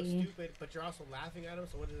petty. So stupid, but you're also laughing at him.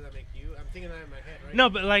 So what does that make you? I'm thinking that in my head, right? No,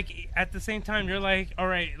 but like at the same time, you're like, all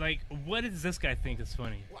right, like what does this guy think is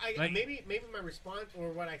funny? Well, like, maybe my response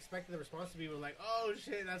or what I expected the response to be was like, oh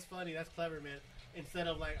shit, that's funny, that's clever, man. Instead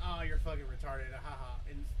of like, oh, you're fucking retarded, haha.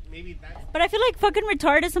 And maybe that's. But I feel like fucking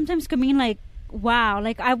retarded sometimes could mean like, wow,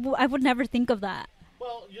 like I would never think of that.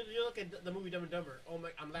 Well, you look at the movie Dumb and Dumber. Oh my,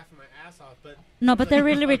 I'm laughing my ass off, but no, but they're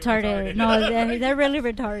really retarded. No, they're really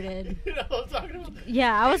retarded. You know what I'm talking about?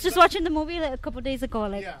 Yeah, I was just watching the movie like, a couple days ago.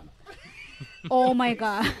 Like, yeah. Oh my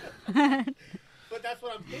god. But that's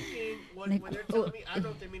what I'm thinking when they're telling me. I don't know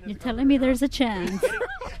if they mean. You're telling me there's a chance.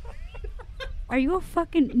 Are you a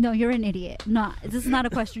fucking... No, you're an idiot. No, this is not a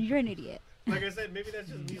question. You're an idiot. Like I said, maybe that's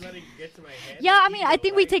just me letting it get to my head. Yeah, I mean, I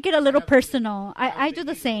think we take it a little personal. I do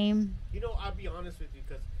the same. I'll be honest with you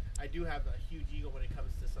because I do have a huge ego when it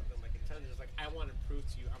comes to something like intelligence. Like, I want to prove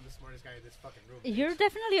to you I'm the smartest guy in this fucking room. You're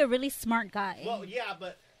definitely a really smart guy. Well, yeah,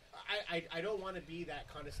 but I don't want to be that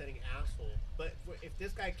condescending asshole. But if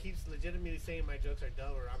this guy keeps legitimately saying my jokes are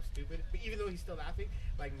dumb or I'm stupid, but even though he's still laughing,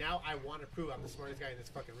 like now I want to prove I'm the smartest guy in this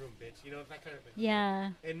fucking room, bitch. That kind of thing.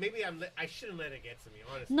 Yeah. And maybe I shouldn't let it get to me,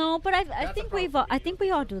 honestly. No, but I think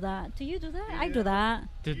we all do that. Do you do that? I do that.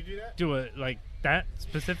 Do you do that? Do it like that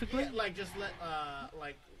specifically? Yeah, like just let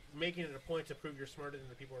like making it a point to prove you're smarter than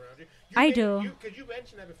the people around you. I do. Because you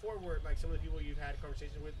mentioned that before, where like some of the people you've had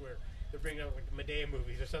conversations with, where they're bringing up like Medea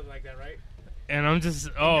movies or something like that, right? And I'm just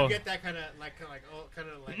You get that kind of like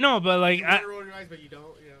no, but like you want to roll your eyes, but you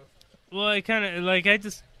don't, Well, I kind of like I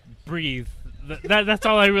just breathe. That's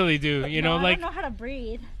all I really do, No, like I don't know how to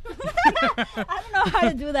breathe. I don't know how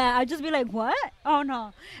to do that. I just be like, what? Oh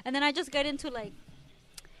no, and then I just get into like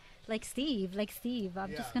Steve.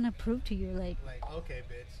 I'm just gonna prove to you, like okay,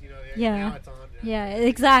 bitch, yeah, now it's on. Yeah,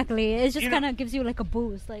 exactly. It just kind of gives you like a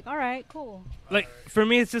boost. Like, all right, cool. Like for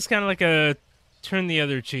me, it's just kind of like a turn the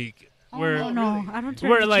other cheek. Where, no, really? I don't turn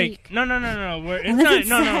where the like cheek. no, where it's not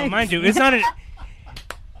no, mind you, it's not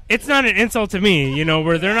an insult to me,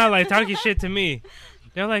 where they're not like talking shit to me.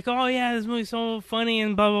 They're like, oh yeah, this movie's so funny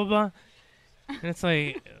and blah blah blah, and it's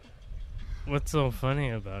like, what's so funny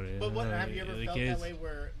about it? But have you ever felt that way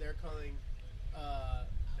where they're calling?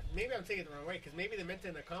 Maybe I'm taking it the wrong way because maybe they meant it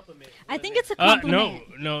in a compliment. I think it's a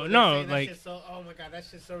compliment. No, like oh my god,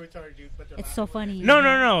 that's just so retarded, dude. But it's so funny.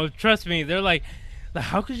 No, trust me, they're like,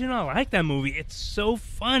 how could you not like that movie? It's so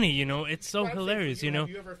funny, it's so hilarious, Have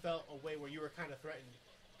you ever felt a way where you were kind of threatened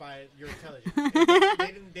by your intelligence?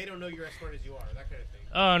 they don't know you're as smart as you are, that kind of thing.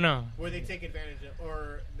 Oh no. Where they take advantage of,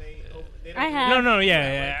 or they don't. I have. No,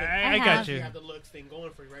 yeah, I got you. You have the looks thing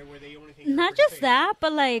going for you, right? Where they only think. Not just that,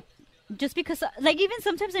 but like. Just because, like, even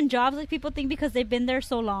sometimes in jobs, like, people think because they've been there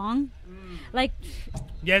so long, like...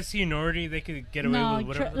 Yes, seniority, they could get away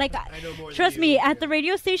with whatever. I know more trust than me, you, at the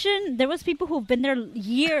radio station, there was people who've been there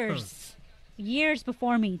years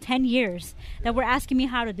before me, 10 years, that were asking me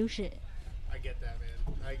how to do shit. I get that,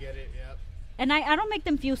 man. I get it, yep. And I don't make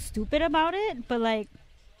them feel stupid about it, but like,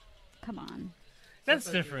 come on. That's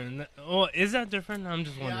different. Oh, is that different? I'm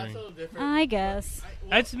just Yeah, wondering. it's a little different. I guess.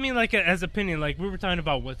 I just mean like as opinion. Like we were talking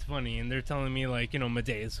about what's funny, and they're telling me like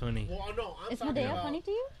Medea is funny. Well, no, I'm Is talking Medea about, funny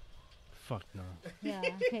to you? Fuck no. Yeah.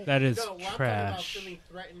 Okay. That is No, well, I'm talking about trash. feeling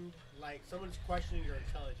threatened, like someone's questioning your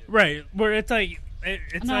intelligence. Right, where it's like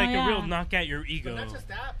it's No, like yeah. a real knock at your ego. But not just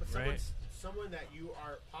that, but right? someone that you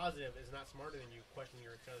are positive is not smarter than you questioning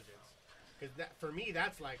your intelligence. Because that, for me,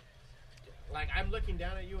 that's like I'm looking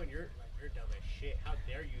down at you and you're dumb as shit. How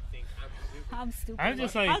dare you think I'm stupid? I'm stupid. I'm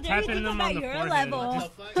just How like dare you tapping think them about on the your forehead. level?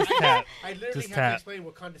 What the Just fuck? tap. I literally Just have tap. to explain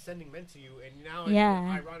what condescending meant to you, and now, Yeah.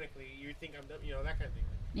 ironically, you think I'm dumb. You know, that kind of thing.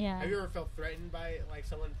 Yeah. Have you ever felt threatened by like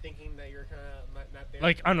someone thinking that you're kind of not there?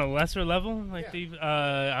 Like on a lesser level, like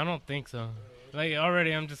Yeah. I don't think so. Like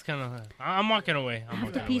already, I'm just kind of I'm walking away. I'm I have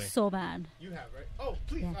walking to pee away. so bad. You have, right? Oh,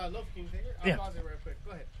 please, Yeah. Loaf, can you take it? I'll Yeah. pause it real quick.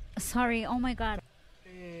 Go ahead. Sorry. Oh my god.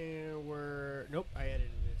 And we're I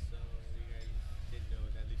edited this, so you guys didn't know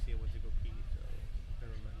that Lucia went to go pee, so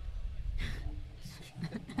never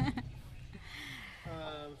mind.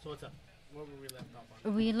 So what's up? What were we left off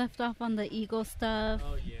on? We left off on the ego stuff.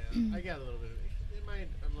 Oh yeah, I got a little bit of it. Am I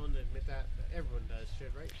alone to admit that? Everyone does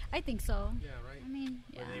shit, right? I think so. Yeah, right. I mean,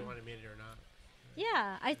 yeah. Whether they want to admit it or not.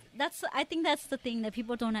 Yeah. I think that's the thing that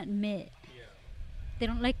people don't admit. Yeah. They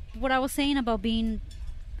don't like what I was saying about being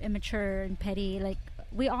immature and petty. Like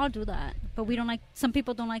we all do that, but we don't like. Some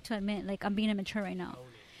people don't like to admit like I'm being immature right now. Own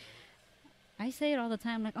it. I say it all the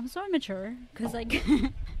time. Like I'm so immature because like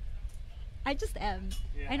I just am.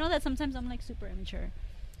 Yeah. I know that sometimes I'm like super immature.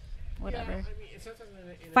 Whatever. Yeah, I mean,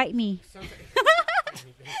 sometimes Fight me.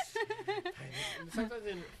 Sometimes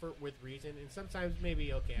with reason, and sometimes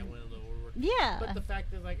maybe okay, I went a little overboard. Yeah. But the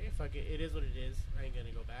fact is, like, hey, fuck it, it is what it is. I ain't gonna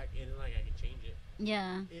go back, and like I can change it.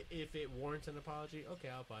 Yeah. If it warrants an apology, okay,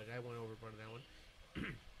 I'll apologize. I went overboard on that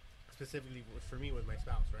one. Specifically for me with my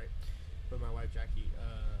spouse, right? With my wife Jackie.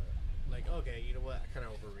 Like, okay, you know what? I kind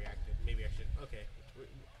of overreacted. Maybe I should. Okay,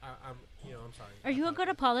 I'm sorry. Are you a good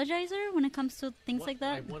apologizer when it comes to things like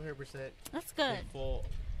that? 100%. That's good. Full.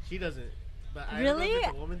 She doesn't. But I Really? don't know if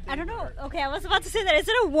it's a woman thing. I don't know. or- Okay, I was about to say that. Is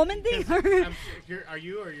it a woman thing? Because Or are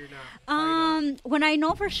you or you're not? when I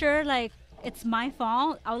know for sure like it's my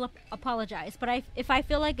fault, I'll apologize. But if I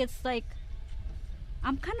feel like it's like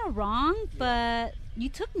I'm kind of wrong, but you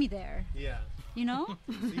took me there, Yeah. you know?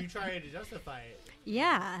 So you try to justify it.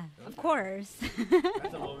 Yeah, of course.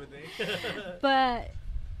 That's a woman thing. But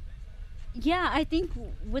yeah, I think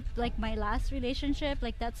with like my last relationship,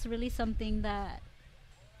 like that's really something that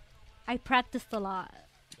I practiced a lot.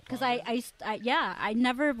 Because I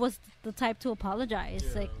never was the type to apologize.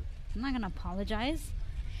 Yeah. Like, I'm not gonna apologize.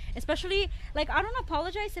 Especially, like, I don't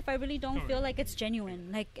apologize if I really don't feel like it's genuine.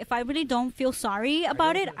 Like, if I really don't feel sorry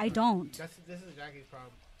about it, I don't. This is Jackie's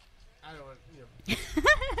problem. I don't want,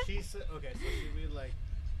 she's, okay, so she'd be like,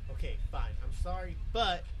 okay, fine, I'm sorry,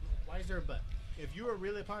 but, why is there a but? If you were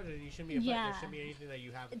really apologizing, you shouldn't be apologizing. Yeah. There shouldn't be anything that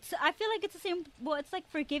you haven't. I feel like it's the same. Well, it's like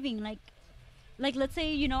forgiving. Like let's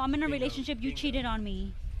say I'm in a Bingo, relationship. You bingo. cheated on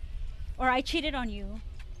me, or I cheated on you.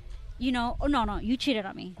 Oh no, you cheated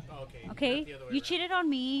on me. Oh, okay. Okay, not the other way you around. cheated on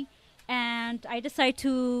me, and I decide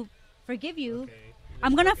to forgive you. Okay.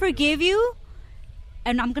 I'm gonna forgive you,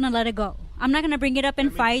 and I'm gonna let it go. I'm not gonna bring it up in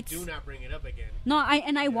fights. Do not bring it up again. No,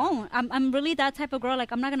 I won't. I'm really that type of girl.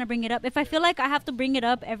 Like I'm not gonna bring it up. If I feel like I have to bring it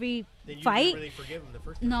up every Then you fight, didn't really forgive him the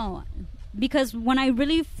first time. no, because when I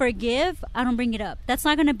really forgive, I don't bring it up. That's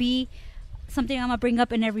not gonna be something I'm gonna bring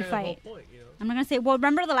up in every That's kinda the fight. whole point, I'm not gonna say, well,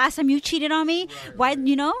 remember the last time you cheated on me? Right, Why,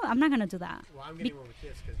 right. I'm not gonna do that. Well, I'm Be- getting one with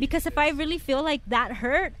this. Because if I really feel like that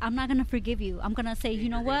hurt, I'm not gonna forgive you. I'm gonna say, Yeah, you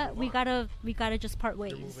know you're gonna what? move We gotta just part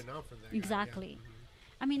ways. You're moving on from there. Exactly. Yeah.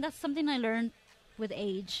 I mean, that's something I learned with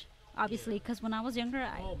age, obviously, because when I was younger,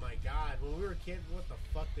 Oh my god, when we were kids, what the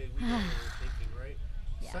fuck did we know what we were thinking, right?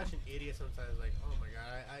 Yeah. Such an idiot sometimes, like, oh my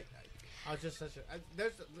god, I was just such a,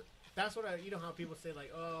 that's what you know how people say,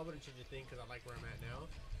 like, oh, I wouldn't change a thing because I like where I'm at now.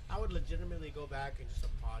 I would legitimately go back and just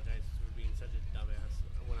apologize for being such a dumbass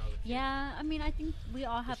when I was a kid. yeah, I mean, I think we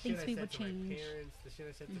all have The shit things I we said would to my change. parents, the shit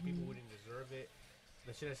I said to people who Mhm. didn't deserve it,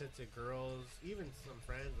 the shit I said to girls, even some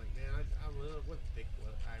friends, like, man, I'm a little, what thick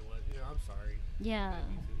I was, I'm sorry. Yeah.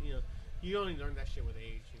 You only learn that shit with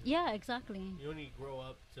age. Yeah, exactly. You only grow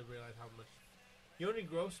up to realize how much. You only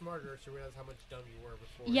grow smarter to realize how much dumb you were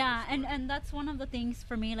before. you Yeah, were smart. and that's one of the things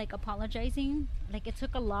for me, like apologizing. Like it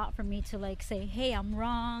took a lot for me to like say, "Hey, I'm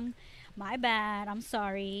wrong. My bad. I'm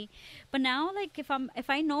sorry." But now, like if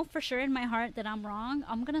I know for sure in my heart that I'm wrong,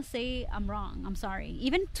 I'm gonna say I'm wrong. I'm sorry,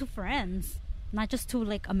 even to friends, not just to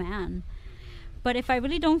like a man. But if I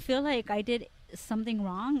really don't feel like I did something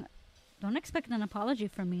wrong, Don't expect an apology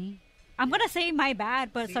from me. I'm gonna say my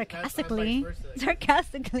bad, but See, sarcastically. that's vice versa.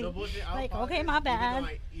 Sarcastically. No bullshit. I'll Like, apologize, okay, my bad.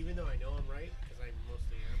 Even though I know I'm right, because I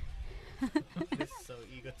mostly am. This is so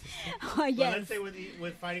egotistic. Oh, But yes. let's say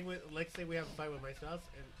with fighting with, let's say we have a fight with my spouse,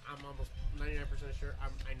 and I'm almost 99% sure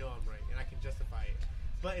I know I'm right, and I can justify it.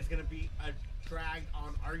 But it's gonna be a dragged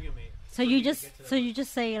on argument. So for you me to just get to that so point. you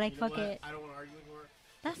just say like You know fuck what? it. I don't want to argue anymore.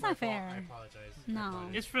 That's It's my not fault. fair. I apologize. No. I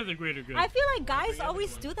apologize. It's for the greater good. I feel like guys forgiving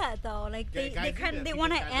always one. do that though. Like Yeah, they guys do kind that of they because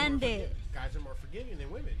want to guys are more end it. forgiving. Guys are more forgiving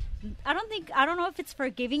than women. I don't know if it's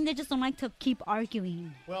forgiving. They just don't like to keep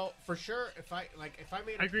arguing. Well, for sure, if I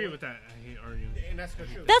made a I agree point- with that. I hate arguing. and that's true.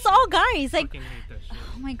 That's all guys. Like, Fucking hate that shit.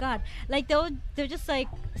 oh my god. Like they'll just like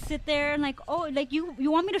sit there and like, oh, like you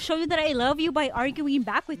want me to show you that I love you by arguing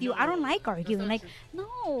back with you. No, I don't like that's arguing. not Like, true.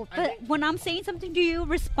 no. I But think- when I'm saying something to you,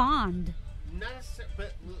 respond. Not necessarily,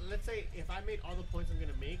 but let's say if I made all the points I'm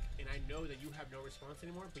gonna make, and I know that you have no response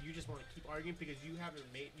anymore, but you just want to keep arguing because you haven't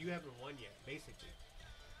won yet. Basically,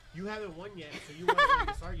 you haven't won yet, so you want to win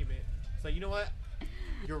this argument. So you know what?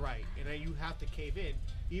 You're right, and you have to cave in,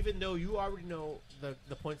 even though you already know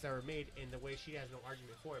the points that were made and the way she has no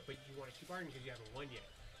argument for it. But you want to keep arguing because you haven't won yet.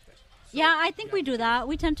 So Yeah, I you think have we to do cave that.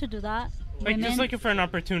 We tend to do that. Like Women. just looking for an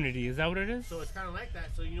opportunity. Is that what it is? So it's kind of like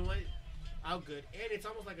that. So you know what? I'll good, and it's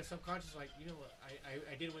almost like a subconscious, like, you know what?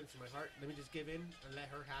 I did win to my heart. Let me just give in and let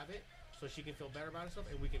her have it, so she can feel better about herself,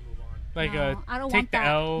 and we can move on. Like No, I don't take want the that.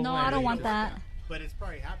 L. No, and- I don't You want that. But it's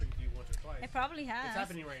probably happened to you once or twice. It probably has. It's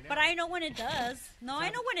happening right now. But I know when it does. No, It's I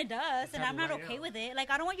know when it does, it's and I'm not happening right okay now. with it. Like,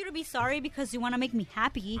 I don't want you to be sorry because you want to make me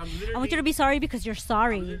happy. I'm I want you literally- to be sorry because you're I'm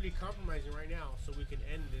sorry. literally compromising right now, so we can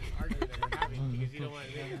end this argument that we're having, because you know what?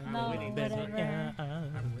 I'm No, winning. whatever.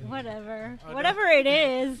 I'm winning. Whatever. Oh, no. Whatever it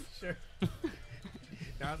is. Sure.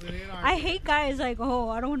 That was gonna be an I argument. hate guys like, oh,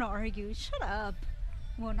 I don't want to argue. Shut up.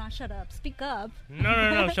 Well, not shut up. Speak up.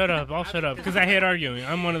 No, shut up. I'll shut up because I hate arguing.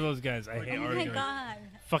 I'm one of those guys. I hate Oh my arguing. god.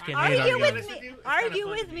 Fucking I- hate Argue arguing. with Honest with me. you, it's kinda Argue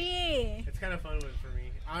fun with to me. It's kind of fun for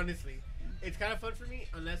me, honestly. It's kind of fun for me,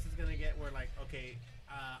 unless it's gonna get where, like, okay,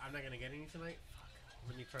 I'm not gonna get any tonight. Fuck.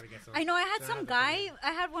 Let me try to get some. I know I had Then some have to guy. put it.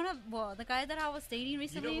 I had one of the guy that I was dating You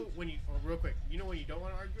recently. know when real quick, you know when you don't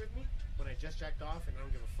want to argue with me? When I just jacked off and I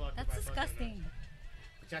don't give a fuck. That's if I fuck or not. disgusting.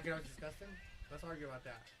 Jacking off is disgusting? Let's argue about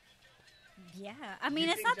that. Yeah, I mean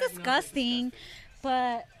You it's think not jacking off is disgusting,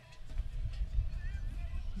 but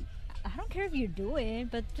I don't care if you do it.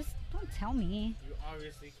 But just don't tell me. You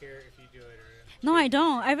obviously care if you do it or No, I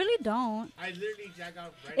don't. I really don't. I literally jack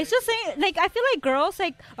off right It's next just to saying, like, I feel like girls,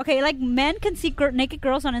 like, okay, like, men can see naked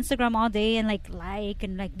girls on Instagram all day and, like,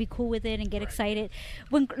 and, like, be cool with it and get Right. excited.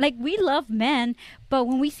 When, like, we love men, but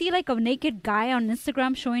when we see, like, a naked guy on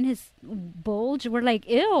Instagram showing his bulge, we're like,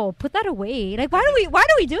 ew, put that away. Like, why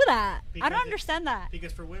do we do that? I Because don't it- understand that.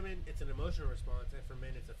 Because for women, it's an emotional response, and for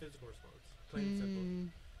men, it's a physical response. Plain and simple. Mm.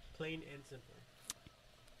 Plain and simple.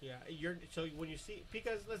 Yeah, so when you see,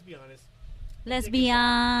 because let's be honest, Let's dick be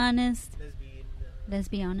and balls- honest. lesbian. Let's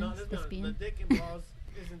be No, honest. let's be honest. The Lesbian. dick and balls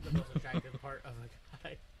isn't the most attractive part of a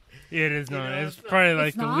guy. Yeah, it is You not. know, It's it's not- probably like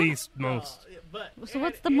It's the not? least most. Yeah, but So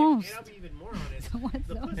what's the and most? I'll be even more honest. What's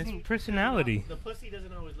The the pussy most? It's personality. The pussy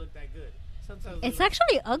doesn't always look that good. Sometimes It's it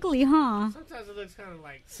actually ugly, huh? sometimes it looks kind of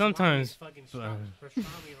like Sometimes, fucking uh, pastrami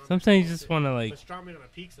on Sometimes you just want to like. pastrami on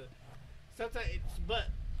a pizza. Sometimes it's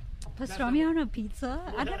Pastrami not- on a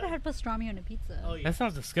pizza? I never had pastrami on a pizza. oh yeah, That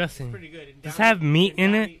sounds it's disgusting. pretty good. In Does it Downey- have meat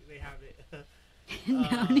in it? Downey, They have it.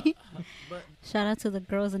 Downey. But Shout out to the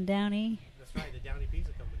girls in Downey. that's right, the Downey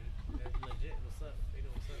Pizza Company. They're legit. What's up? They know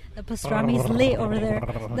what's The up. pastrami's lit over there.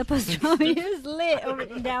 The pastrami is lit over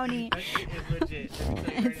in Downey. That shit is legit. Let me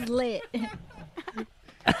tell you right It's now. lit.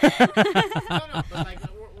 No, but like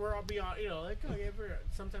we're all beyond, like okay,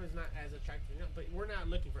 sometimes it's not as attractive, but we're not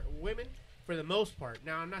looking for women for the most part.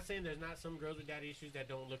 Now, I'm not saying there's not some girls with daddy issues that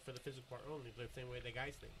don't look for the physical part only, the same way the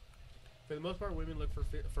guys think. For the most part, women look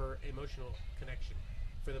for emotional connection.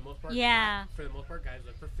 For the most part, Yeah. For the most part, guys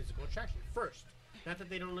look for physical attraction first. Not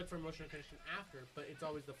that they don't look for emotional connection after, but it's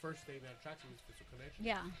always the first thing that attracts them is physical connection.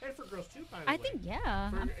 Yeah. And for girls too, by the I way. think,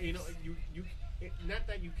 yeah. For, not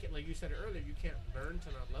that you can't, like you said earlier, you can't learn to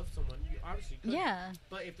not love someone. You obviously could. Yeah.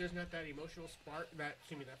 But if there's not that emotional spark, that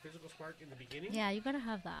physical spark in the beginning, Yeah, you gotta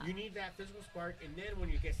have that. you need that physical spark, and then when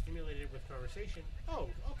you get stimulated with conversation, oh,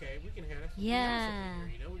 okay, we can have Yeah. we have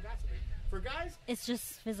something here, we got something. For guys, It's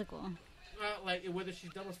just physical. like whether she's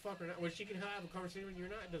dumb as fuck or not, whether she can have a conversation with you or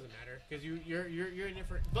not, it doesn't matter because you're in it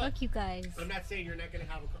for. But Fuck you guys. I'm not saying you're not gonna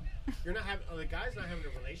have you're not having the guy's not having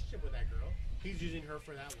a relationship with that girl. He's using her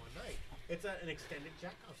for that one night. It's an extended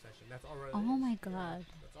jack off session. That's all. It Oh is. my God.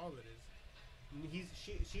 That's all it is.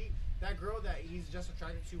 That girl that he's just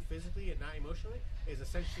attracted to physically and not emotionally is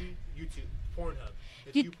essentially YouTube, Pornhub.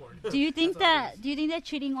 It's YouPorn. Do you think That's all it that? is. Do you think that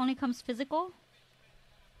cheating only comes physical?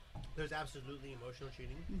 There's absolutely emotional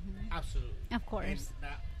cheating. Mm-hmm. Absolutely. Of course. And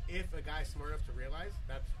that, if a guy's smart enough to realize,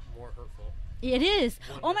 that's more hurtful. It is.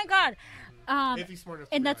 Oh my God. If he's smart enough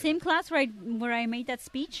to In that realize same it. class where I made that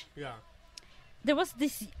speech, Yeah. there was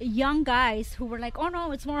this young guys who were like, oh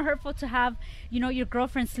no, it's more hurtful to have, your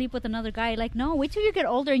girlfriend sleep with another guy. Like, no, wait till you get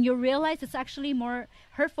older and you realize it's actually more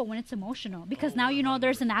hurtful when it's emotional. Because now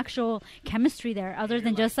there's an actual chemistry there other You're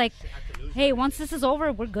than just like, shit, I could lose hey, her. once this is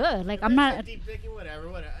over, we're good. Like, If I'm it's not, a deep thinking, whatever.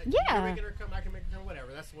 Yeah. You're making her come, I can make her come,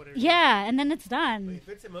 whatever. That's what it is. yeah, and then it's But done. if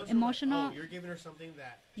it's emotional, Emotional- like, oh, you're giving her something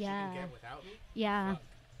that she Yeah. can get without me. Yeah. Fuck.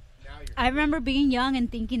 Now you're. I remember being young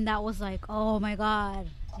and thinking that was like, oh my God,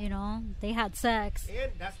 they had sex.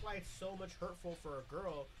 And that's why it's so much hurtful for a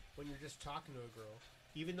girl when you're just talking to a girl.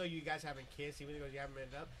 Even though you guys haven't kissed, even though you haven't met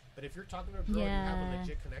up, but if you're talking to a girl and you have a Yeah.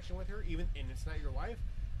 legit connection with her, and it's not your wife,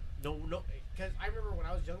 no, because I remember when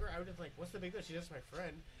I was younger, I was just like, "What's the big deal? She's just my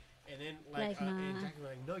friend." And then Like, and nah. Jackie was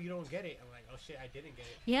like, "No, you don't get it." I'm like, "Oh shit, I didn't get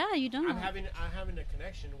it." Yeah, you don't. I'm having a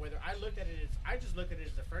connection. Whether I looked at it as, I just looked at it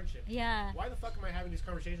as a friendship. Yeah. Why the fuck am I having these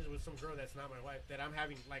conversations with some girl that's not my wife that I'm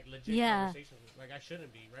having like legit Yeah. conversations with? Like I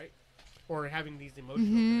shouldn't be, right? Or having these emotional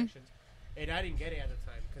Mhm. connections. And I didn't get it at the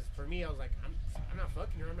time because for me, I was like, I'm not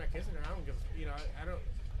fucking her. I'm not kissing her. I don't give.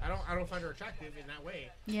 I don't find her attractive in that way.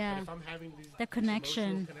 Yeah. But if I'm having these The connection.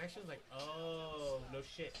 emotional connections, like, oh no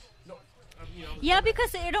shit, no. Yeah,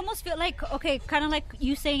 because it almost feel like, okay, kind of like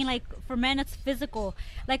you saying, like, for men it's physical.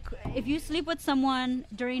 Like, if you sleep with someone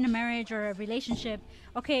during a marriage or a relationship,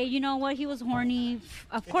 okay, you know what, he was horny.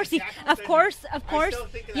 Of It's course exactly of the course, same. of I course, still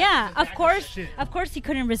think that yeah, it's of exactly course, the same. of course he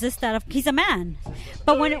couldn't resist that. He's a man.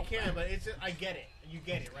 But when you it, can, but it's just, I get it. You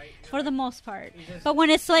get it, right? You're for the like, most part. you just- But when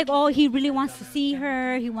it's like, oh, he really wants to see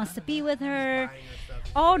her, he wants to be with her. buying her stuff,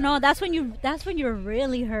 just Oh do no, that. that's when you're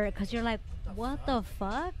really hurt because you're like, what the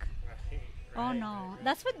fuck? Oh Right, no,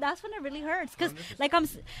 right. that's when it really hurts. Cause like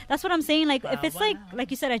that's what I'm saying. Like if it's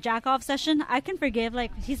like you said, a jack off session, I can forgive.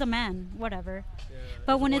 Like he's a man, whatever. Yeah,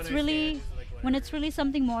 But it's when one it's night really stand, it's like when it's whatever. really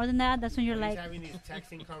something more than that, that's when you're When he's like having these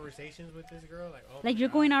texting conversations with this girl, like, oh like my you're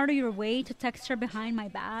God. going out of your way to text her behind my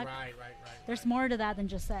back. Right. There's right. more to that than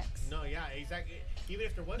just sex. No, yeah, exactly. Even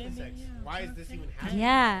if there wasn't sex, why is this even happening?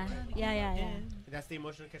 Yeah, Right? yeah. And that's the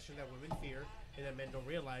emotional connection that women fear, and that men don't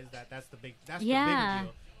realize that that's the big Yeah. the bigger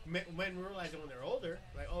deal. Men realize it when they're older,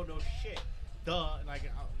 like, oh no shit, duh, like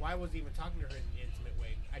why was he even talking to her in an intimate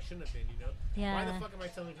way? I shouldn't have been, you know. Why the Yeah. fuck am I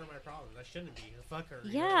telling her my problems? I shouldn't be. Fuck her.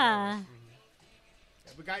 you know, Yeah. whatever.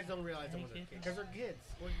 Yeah, but guys don't realize it when they're kids, because they're kids.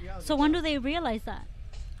 What reality So is when that? do they realize that?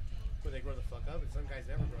 When they grow the fuck up, and some guys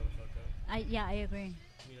never grow the fuck up. I agree.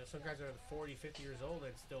 You know, some guys are 40, 50 years old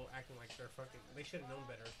and still acting like they're fucking. They should have known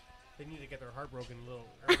better. They need to get their heart broken a little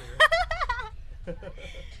earlier.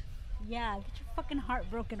 Yeah, get your fucking heart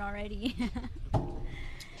broken already.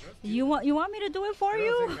 Girls do you want me to do it for Girls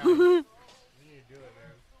you? and guys. You need to do it,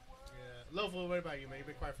 man. Yeah. Lofu, what about you, man? You've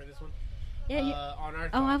been quiet for this one. Yeah. On our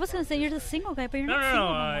Oh, I thought was gonna process, say you're the right? single guy, but you're No, not no, single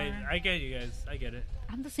no. no more. I get you guys. I get it.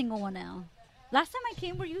 I'm the single one now. Last time I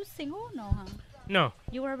came, were you single? No, huh? No.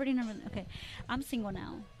 You were already in a okay. I'm single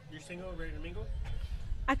now. You're single, ready to mingle?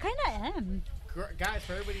 I kind of am. Guys,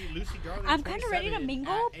 for everybody, Lucy Darling. I'm kind of ready to 27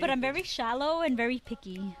 mingle, at but I'm anything. very shallow and very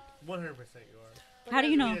picky. 100% you are. But How do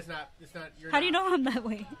that you doesn't know? mean It's not. You're How do you not. know I'm that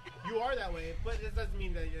way? You are that way, but it doesn't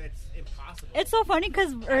mean that it's impossible. It's so funny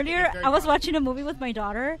because earlier very I was possible. watching a movie with my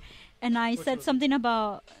daughter, and I Which said movie? something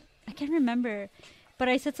about I can't remember, but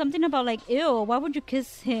I said something about like, ew, why would you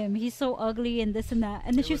kiss him? He's so ugly and this and that.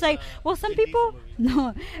 And then It she was was, like, well, some Vin people Diesel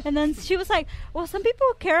no. And then she was like, well, some people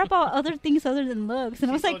care about other things other than looks.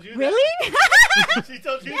 And I She was like, told you that? really? She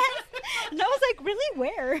told you. Yes. And I was like, really?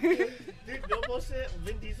 Where? Dude, no bullshit.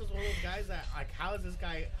 Vin Diesel's one of those guys that, like, how is this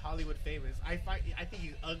guy Hollywood famous? I think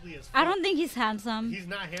he's ugly as fuck. I don't think he's handsome, He's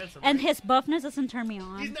not handsome. and right? his buffness doesn't turn me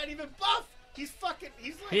on. He's not even buff. He's fucking.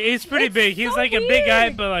 He's like. He's pretty It's big. He's so like a big guy,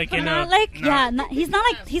 weird. but like But in not a like no. yeah, not, he's not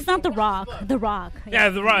like he's not the Rock. The Rock. Yeah,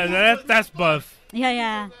 the right. That's buff.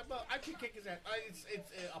 Yeah. I could kick his ass. It's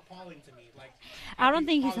appalling to me. Like. I don't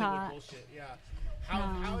think he's Hollywood hot. Bullshit. Yeah. How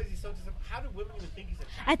No. how is he so? How do women even think he's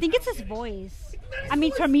attractive? I think it's don't his get it. voice. Not his I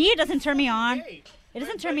mean, for voice. me, it doesn't turn me on. Gay. It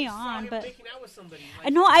doesn't My turn me buddy saw on, him but making out with somebody. I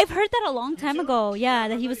know I've heard that a long time too? ago. Yeah,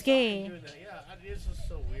 that my he was buddy saw him gay. doing that. Yeah, it's just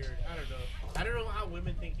so weird. I don't know. I don't know how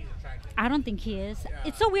women think he's attractive. I don't think he is. Yeah.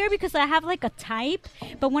 It's so weird because I have like a type,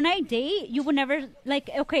 but when I date, you would never like.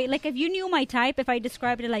 Okay, like if you knew my type, if I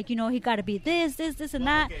described it like he got to be this, and Well,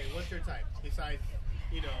 that, okay, what's your type besides,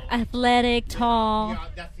 athletic, tall. Yeah,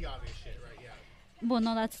 that's the obvious shit, right? Yeah. Well,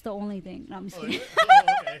 no, that's the only thing. No, I'm just Oh, kidding. is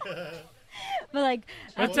it? Oh, okay. But like,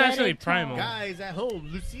 That's athletic, actually tall. primal. Guys at home,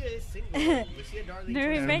 Lucia is single. Lucia Darling.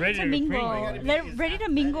 They're Turner. ready ready to to mingle. mingle. They're ready to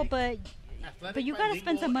mingle, but Athletic, you gotta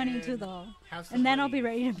spend some money bilingual, too, though. and have some And then I'll money. be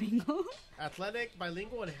ready to mingle. Athletic,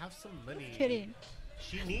 bilingual, and have some money. Kidding.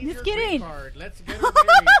 She needs Just her kidding. green card. Let's get her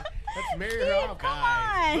married. Let's marry her off, come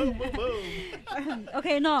guys. on. Boom, boom, boom.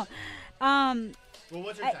 Okay, no. Well,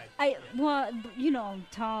 what's your I, type? well, you know,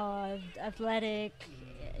 tall, athletic,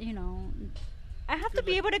 you know. I have to Good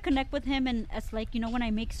be look. able to connect with him, and as like, you know, when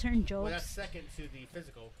I make certain Well, that's jokes, second to the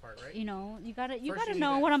physical part, right? you know, you gotta First you gotta need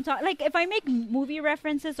know that. what I'm talking. Like, if I make movie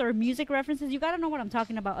references or music references, you gotta know what I'm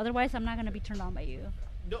talking about. Otherwise, I'm not gonna be turned on by you.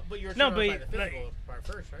 No, but you're No, turned on but by the like- physical part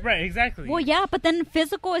first, right? Right, exactly. Well, yeah, but then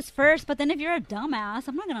physical is first. But then if you're a dumbass,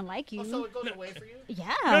 I'm not gonna like you. Oh, so it goes away for you?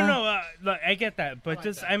 Yeah. No, look, I get that, but like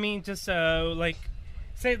just, that. I mean, just like,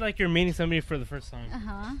 say like you're meeting somebody for the first time. Uh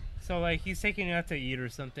huh. So like he's taking you out to eat or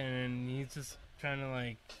something, and he's just trying to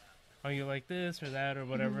like, oh, you like this or that or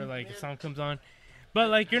whatever. Like a song comes on, but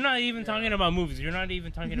like you're not even talking about movies. You're not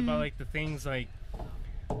even talking about like the things like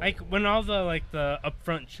when all the like the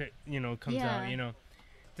upfront shit, you know, comes Yeah. out. You know,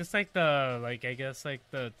 just like the like I guess like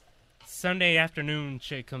the Sunday afternoon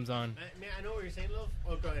shit comes on. Man, I know what you're saying, Lil.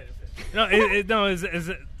 Oh, go ahead. No, no, is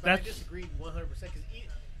it But I that's disagreed 100% because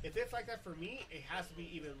if it's like that for me, it has to be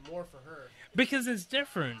even more for her. because it's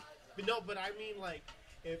different. But no, but I mean, like,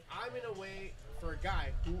 if I'm in a way for a guy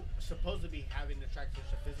who's supposed to be having attraction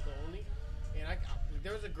to physical only, and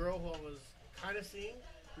there was a girl who I was kind of seeing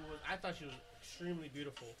I thought she was extremely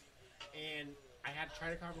beautiful, and I had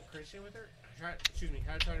tried a conversation with her. Had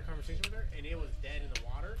to try a conversation with her, and it was dead in the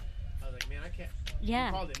water. I was like, man, I can't. Yeah.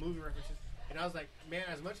 We called it movie references, and I was like, man,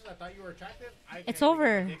 as much as I thought you were attractive, I can't It's even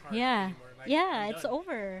over. get dick hard Yeah. anymore. Like, Yeah, I'm it's done.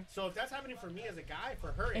 over. So if that's happening for me as a guy,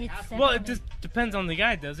 for her, it It's has to. Well, it Definitely. just depends on the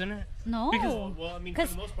guy, doesn't it? No. Well, I mean, for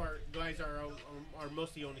 'Cause- the most part, guys are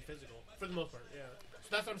mostly only physical. For the most part, yeah. So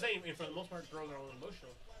that's what I'm saying. And for the most part, girls are only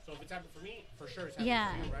emotional. So if it's happened for me, for sure it's happening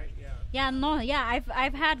Yeah. for you, right? Yeah. Yeah, no, yeah.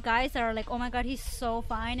 I've had guys that are like, oh my god, he's so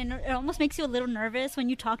fine, and it almost makes you a little nervous when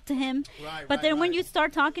you talk to him. Right. But right, then when right. you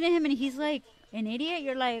start talking to him and he's like an idiot,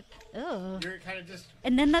 you're like, ugh. You're kind of just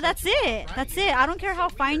And then that's it. right? That's Yeah. it. I don't care It's how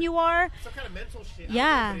so fine weird. you are. some kind of mental shit. I don't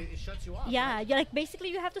Yeah. know, but it shuts you off. Yeah, right? you're like basically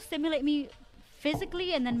you have to stimulate me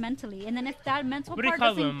physically and then mentally, and then if that mental What do you part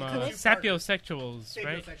call doesn't them? click, Sapiosexuals,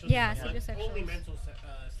 right? Sapiosexuals. Yeah, Only sapiosexuals. mental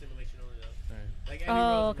stimulation only though. Right. Like Oh,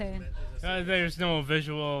 rose okay. is a There's no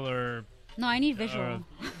visual or no, I need visual.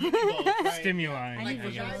 you need both, right? stimuli. I Like need for I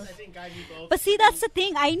visuals. guys, guess. I think guys need both. But see, that's the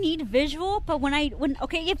thing. I need visual. But when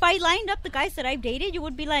okay, if I lined up the guys that I've dated, you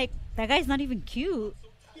would be like, that guy's not even cute.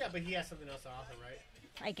 Yeah, but he has something else to offer, right?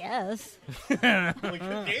 I guess. Like,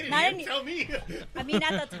 you dated Not him, any- tell me. I mean,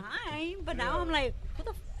 at the time, but now I'm like, who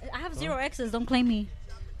the? I have 0 exes. Don't claim me.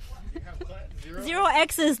 You have what? 0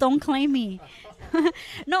 exes. Don't claim me.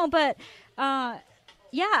 No, but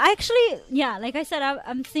yeah, like I said,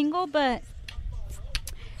 I'm single, but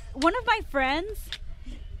one of my friends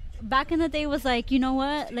back in the day was like, you know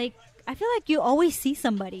what? Like, I feel like you always see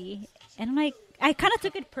somebody, and I'm like, I kind of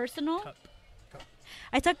took it personal.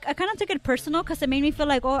 I kind of took it personal because it made me feel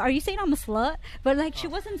like, oh, are you saying I'm a slut? But like, she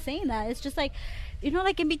wasn't saying that. It's just like, you know,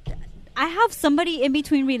 like I have somebody in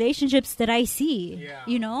between relationships that I see. Yeah.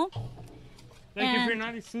 You know. Like if you're And-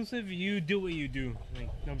 not exclusive, you do what you do. Like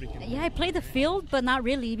nobody can. Yeah, I play the field, but not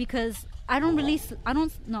really because I don't really.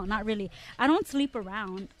 Not really. I don't sleep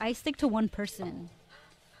around. I stick to one person.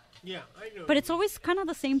 Yeah, I know. But it's always kind of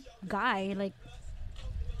the same guy. Like,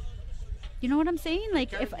 you know what I'm saying?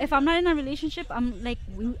 Like, if I'm not in a relationship, I'm like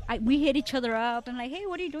we hit each other up and like, hey,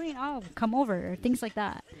 what are you doing? Oh, come over. Things like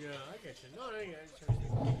that. Yeah, I get you. No,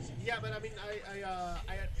 yeah, yeah, but I mean,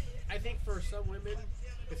 I think for some women,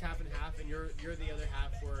 it's half and half, and you're the other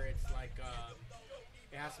half where it's like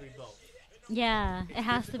it has to be both. Yeah, It's it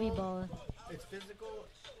has to be physical. both. It's physical.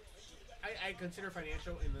 I consider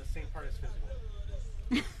financial in the same part as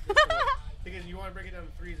physical. Because you want to break it down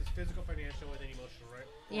to threes: it's physical, financial, and then emotional, right?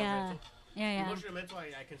 Or Yeah. mental. Yeah. Emotional and mental,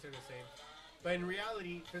 I consider the same. But in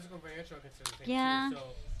reality, physical and financial, I consider the same Yeah. too. So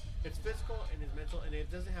it's physical and it's mental, and if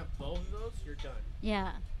it doesn't have both of those, you're done.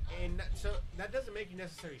 Yeah. And so that doesn't make you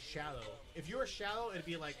necessarily shallow. If you were shallow, it'd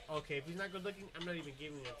be like, okay, if he's not good looking, I'm not even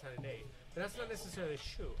giving him a time of day. But that's not necessarily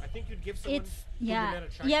true. I think you'd give someone. It's who you're not yeah.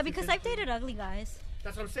 attracted Yeah, to because I've physically- dated ugly guys.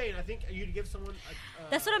 That's what I'm saying. I think you'd give someone.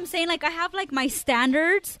 That's what I'm saying. Like, I have like my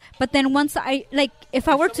standards, but then once I like, if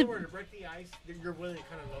I were If someone to, were to break the ice, then you're willing to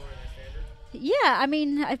kind of lower that standard. yeah, I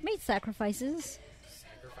mean, I've made sacrifices.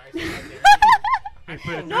 Sacrifice. I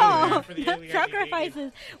put it No, for the ugly guy you dated.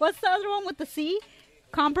 sacrifices. What's the other one with the C?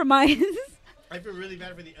 Compromise. I feel really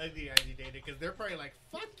bad for the ugly guys you dated because they're probably like,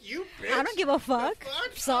 "Fuck you, bitch." I don't give a fuck. The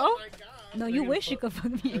fuck? So? Oh my God. No, They're you gonna wish you could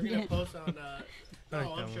fuck me They're gonna again. post on.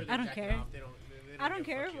 No, I'm sure. I don't care. They I don't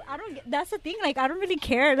give a care. fuck I either. don't. That's the thing. Like, I don't really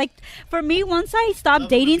care. Like, for me, once I stop Love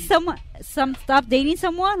dating would be- stop dating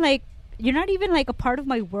someone, like, you're not even like a part of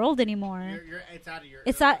my world anymore. It's out of your.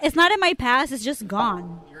 It's not. It's not in my past. It's just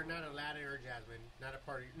gone. You're not Aladdin or Jasmine. Not a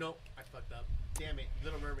part of. Nope, I fucked up. Damn it,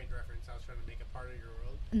 Little Mermaid reference. I was trying to make a part of your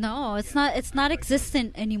world. No, it's Yeah. not. It's not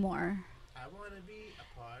existent anymore. I want to be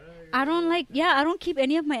a part of your I don't world. like. Yeah, I don't keep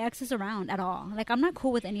any of my exes around at all. Like, I'm not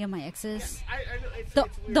cool with any of my exes. I know it's The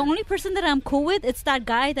weird. the only person that I'm cool with, it's that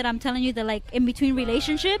guy that I'm telling you that, like, in between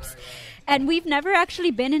relationships, and we've never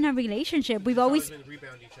actually been in a relationship. We've It's always been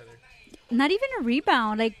rebound each other. not even a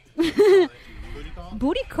rebound, like Booty call.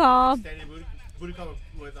 booty call. Extended booty call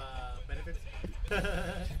with benefits.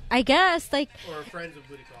 I guess, like, Or friends with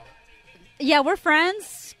booty call. yeah, we're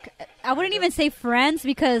friends. I wouldn't even say friends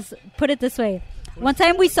because, put it this way, one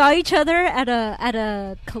time we saw each other at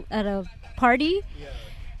a party, Yeah.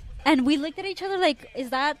 and we looked at each other like, "Is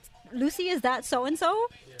that Lucy? Is that so and so?"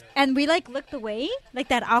 And we like looked away, like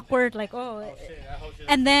that awkward, like, oh. Oh shit! I hope she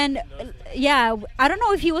And then, knows it. yeah, I don't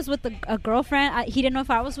know if he was with a girlfriend. He didn't know if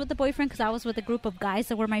I was with the boyfriend because I was with a group of guys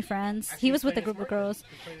that were my friends. Actually, He was with a playing group of smart. girls.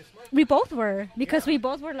 He's playing it smart. We both were because Yeah. we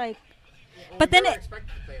both were like, Well, but we then never it- expected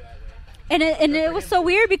to play that way. and it was so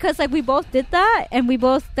weird because like we both did that and we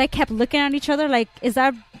both like kept looking at each other like, is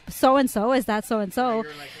that so and so? Is that so and so?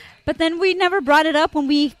 You're like, But then we never brought it up when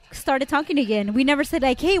we started talking again. We never said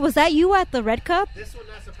like, hey, was that you at the Red Cup? this would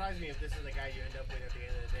not surprise me if this is the guy you end up with at the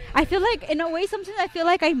end of the day. I feel like in a way sometimes I feel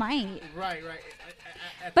like I might. Right.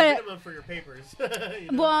 At But- the minimum for your papers. You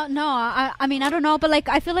know? Well, no, I mean I don't know, but like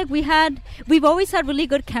I feel like we've always had really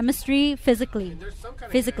good chemistry physically. And there's some kind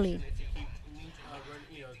of physically. connection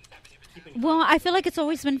if you keep, keeping. Well, I feel like it's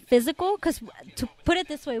always been physical because to put it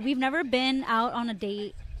this way, we've never been out on a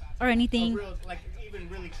date or anything. real, like even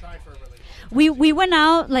really tried for a relationship. We went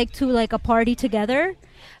out like to like a party together,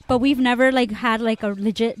 but we've never like had like a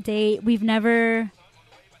legit date. We've never,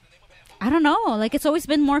 I don't know, like it's always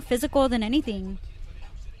been more physical than anything.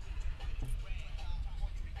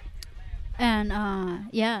 And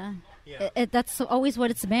yeah. Yeah. That's always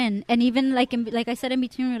what it's been. And even like like I said, in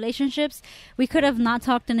between relationships, we could have not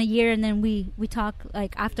talked in a year, and then we talk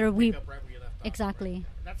like after we Pick up right where you left off. exactly.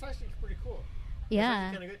 That's actually pretty cool.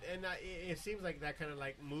 Yeah. Kind of good, and it seems like that kind of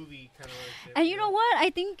like movie kind of. Relationship, And you know what? I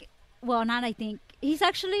think, well, not I think. He's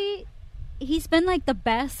been like the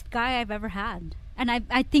best guy I've ever had. And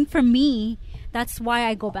I think for me, that's why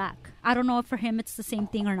I go back. I don't know if for him it's the same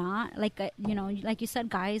thing or not. Like, you know, like you said,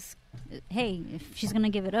 guys, hey, if she's going to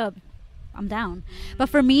give it up, I'm down. But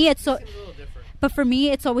for me, it's so, Seems a little different. but for me,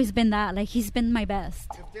 it's always been that. Like, he's been my best.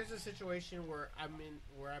 If there's a situation where I've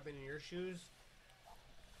been in your shoes,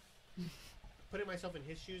 putting myself in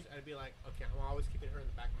his shoes, I'd be like, okay, I'm always keeping her in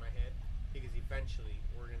the back of my head because eventually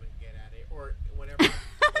we're gonna get at it, or whenever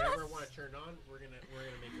I want to turn on, we're gonna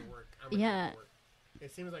make it work. I'm gonna Yeah. make it work.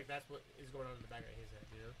 It seems like that's what is going on in the back of his head,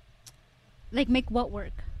 you know? Like, make what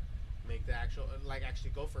work? Make the actual actually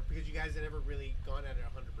go for it because you guys have never really gone at it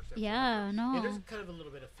 100%. Yeah, no. And there's kind of a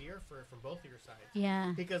little bit of fear from both of your sides.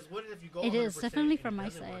 Yeah. Because what if you go? It is 100% definitely and it from my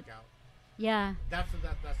doesn't side. work out? Yeah. That's the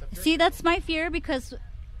fear. See, that's my fear because,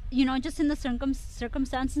 you know, just in the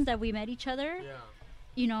circumstances that we met each other, Yeah.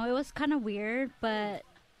 you know, it was kind of weird, but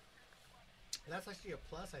That's actually a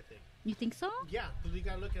plus, I think. you think so? Yeah, because you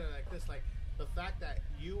gotta look at it like this: like the fact that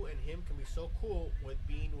you and him can be so cool with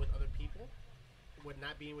being with other people, with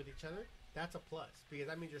not being with each other. That's a plus because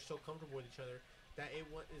that means you're so comfortable with each other that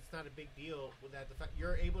it's not a big deal. With that, the fact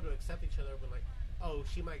you're able to accept each other when like, oh,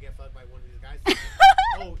 she might get fucked by one of these guys.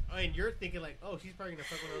 Oh, and you're thinking like, oh, she's probably gonna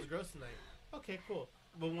fuck one of those girls tonight. Okay, cool.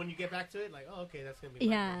 But when you get back to it, like, oh, okay, that's gonna be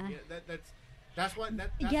Yeah. That's what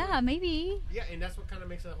that's Yeah, what, maybe. yeah, and that's what kind of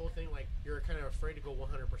makes the whole thing like you're kind of afraid to go 100%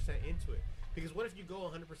 into it because what if you go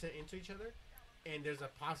 100% into each other and there's a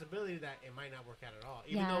possibility that it might not work out at all,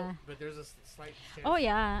 even Yeah. though but there's a slight chance. Oh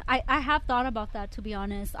yeah, I have thought about that, to be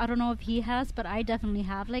honest. I don't know if he has, but I definitely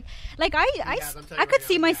have. Like I has, I'm telling you I could right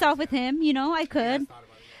see now, he myself has, with yeah. him. You know, I He could. has thought about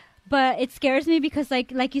it, yeah. But it scares me because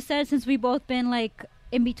like you said, since we both been like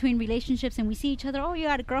in between relationships and we see each other, oh, you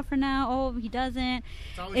got a girlfriend now, oh, he doesn't.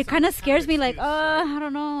 It's always It some kind of scares me, like, excuse, right? I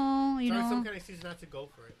don't know, you It's always some know. kind of excuse not to go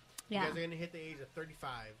for it. Yeah. You guys are gonna hit the age of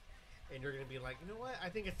 35, and you're gonna be like, you know what? I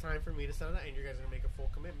think it's time for me to settle down, and you guys are gonna make a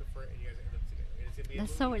full commitment for it, and you guys are gonna end up together. And it's gonna be a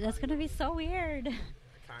movie, That's gonna be Hollywood so weird. movie.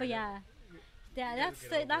 But Kinda. yeah, gotta that's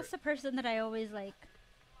get over that's it. the person that I always like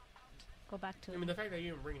go back to. I mean, the fact that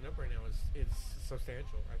you're even bringing it up right now is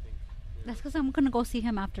substantial. I think. You That's because I'm gonna go see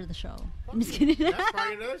him after the show. I'm just kidding. That's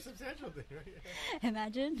probably another substantial thing, right?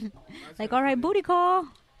 Imagine. That's Like, kinda all right, funny. booty call.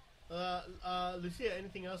 Lucia,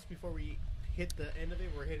 anything else before we hit the end of it?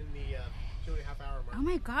 We're hitting the 2.5 hour mark. Oh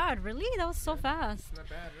my God, really? That was so fast. It's not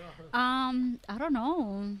bad at all. I don't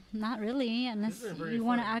know. Not really, unless This is very you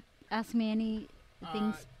want to fun. ask me any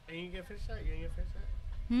things. And you gonna finish that? You gonna finish that?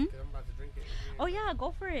 Hmm? 'Cause I'm about to drink it. Oh yeah,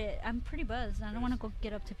 go for it. I'm pretty buzzed. I don't want to go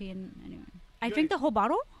get up to pee anyway. I You drank the whole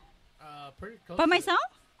bottle Pretty close. by to myself.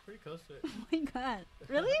 It. Pretty close to it. Oh my God,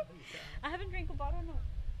 really? I haven't drank a bottle.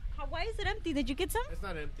 No. Why is it empty? Did you get some? It's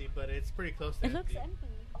not empty, but it's pretty close to It looks empty.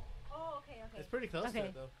 empty. Oh, okay, okay. It's pretty close to Okay.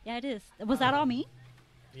 it, though. Yeah, it is. Was that all me?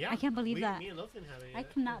 Yeah. I can't believe that. Me and Loaf didn't have any. I of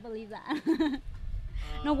that. cannot believe that.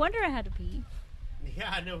 Uh, No wonder I had to pee.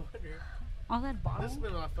 Yeah, no wonder. All that This bottle. has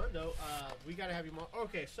been a lot of fun, though. We gotta have you more.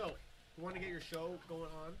 Okay, so you want to get your show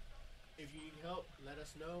going on? If you need help, let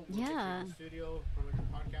us know. We'll get you Yeah. in the studio. We'll make a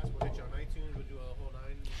podcast. We'll hit you on iTunes. We'll do a whole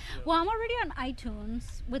nine. Well, I'm already on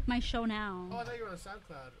iTunes with my show now. Oh, I thought you were on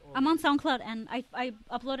SoundCloud. Or... I'm on SoundCloud and I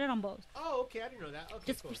upload it on both. Oh, okay. I didn't know that. Okay,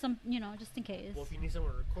 Just cool. for some, just in case. Well, if you need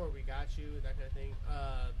someone to record, we got you. That kind of thing.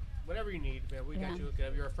 Whatever you need, man, we got Yeah. you. Hooked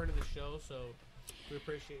up. You're a friend of the show, so we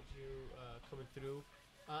appreciate you coming through.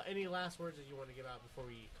 Any last words that you want to give out before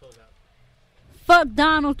we close out? Fuck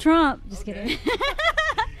Donald Trump. Just Okay. kidding.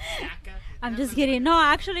 Yaka. I'm just kidding. No,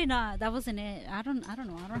 actually not. That wasn't it. I don't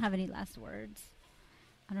know. I don't have any last words.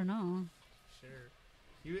 I don't know. Sure.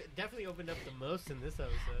 You definitely opened up the most in this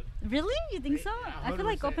episode. Really? You think so? Yeah, I feel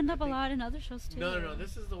like 100%. opened I up a think- lot in other shows too. No.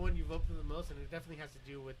 This is the one you've opened the most, and it definitely has to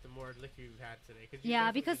do with the more liquor you've had today.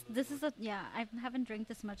 Yeah, because this is I haven't drank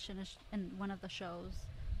this much in one of the shows.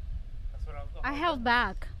 That's what I held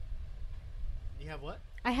back. You have what?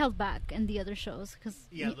 I held back in the other shows because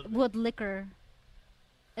Yeah, a little bit. with liquor,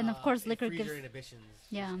 and of course it liquor frees gives. your inhibitions.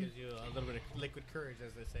 Yeah. Just gives you a little bit of liquid courage,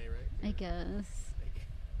 as they say, right? I guess.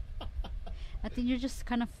 Like, I think you're just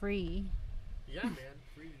kind of free. yeah, man.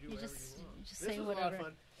 Free to do You whatever just- you want. you just This say was a lot whatever. of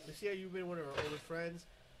fun. Lucia, you've been one of our oldest friends.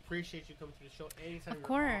 Appreciate you coming to the show anytime. Of You're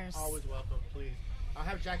course. always welcome, please. I'll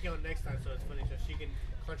have Jackie on next time, so it's funny, so she can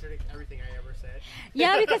contradict everything I ever said.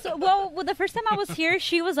 Yeah, because well, the first time I was here,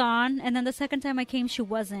 she was on, and then the second time I came, she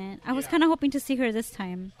wasn't. I was Yeah. kind of hoping to see her this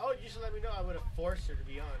time. Oh, you should let me know. I would have forced her to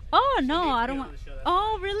be on. Oh She no, hates I being don't on want. the show, that's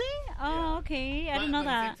Oh why. really? Oh Yeah. okay, I But- didn't know but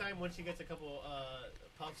that. At the same time, when she gets a couple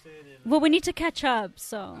puffs in and Well, we need to catch up. a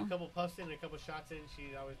So couple puffs in and a couple shots in,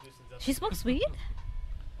 she always loosens up. she smokes weed.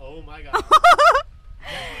 Oh my god.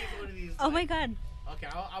 Jackie's one of these. Oh my like- god. Okay,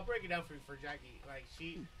 I'll break it down for Jackie. Like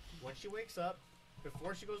when she wakes up,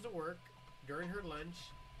 before she goes to work, during her lunch,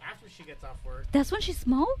 after she gets off work, That's when she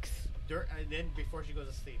smokes. and then before she goes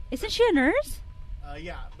to sleep. Isn't she a nurse?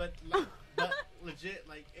 Yeah, but but legit,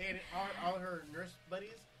 like, and all her nurse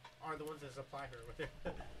buddies are the ones that supply her with it.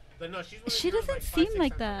 But no, she's one of She the girls, doesn't like, 5, seem 6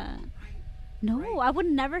 like times a that. week. No, Right. I would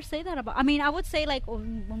never say that about. I mean, I would say like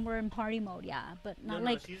when we're in party mode, yeah, but No, not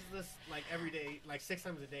no, like. she's this like every day, like 6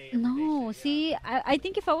 times a day. every day No, shit, yeah. see, I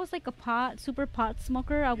think if I was like a super pot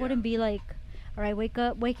smoker, I wouldn't be like, all right, wake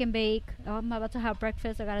and bake. Oh, I'm about to have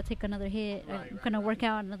breakfast. I gotta take another hit. Right, I'm right, gonna right. work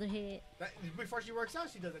out another hit. Before she works out,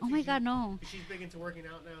 she does it. Oh too. my She- god, no. She's big into working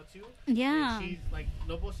out now too. Yeah. And she's like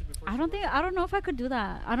no bullshit before. I she don't works think out. I don't know if I could do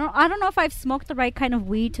that. I don't know if I've smoked the right kind of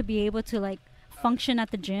weed to be able to like function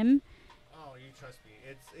at the gym. Oh, you trust me.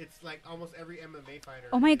 It's like almost every MMA fighter.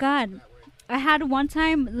 Oh my is God. that way. I had one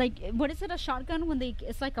time like what is it, a shotgun when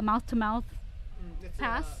it's like a mouth to mouth. It's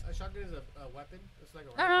Pass? A shotgun is a weapon. It's like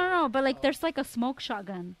a No, rifle. no, but like Oh. there's like a smoke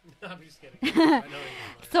shotgun. I'm just kidding. I know what you're talking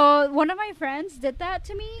about. So one of my friends did that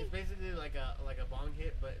to me. It's basically like a bong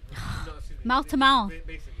hit, but no, excuse me. Mouth to mouth.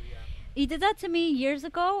 Basically, yeah. He did that to me years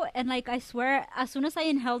ago, and like I swear, as soon as I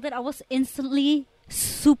inhaled it, I was instantly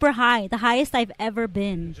super high, the highest I've ever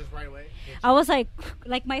been. Just right away. I was like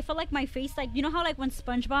I felt like my face, like you know how like when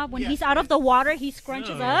SpongeBob, when Yes, he's out of yes. the water, he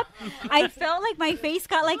scrunches No. up. I felt like my face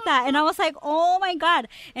got like that, and I was like, oh my god.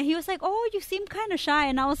 And he was like, oh, you seem kind of shy,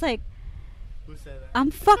 and I was like, Who said that? I'm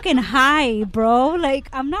fucking high, bro. Like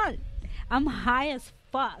I'm high as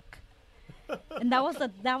fuck. And that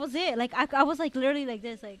was it. Like I was like literally like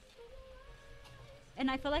this, like, and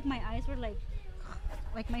I felt like my eyes were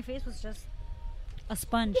like my face was just a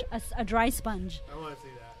sponge, a dry sponge. I want to see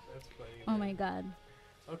that. That's funny. Oh my god.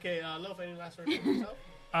 Okay, Loaf, any last words for yourself?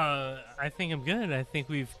 I think I'm good. I think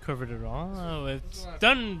we've covered it all. It's a lot of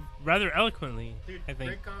done rather eloquently. Dude, I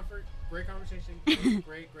think. great conversation.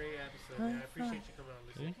 Great episode. Man. I appreciate you coming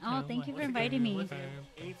on, Lucy. Oh, thank you for Once inviting again, me. once again,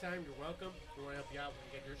 anytime, you're welcome. We want to help you out.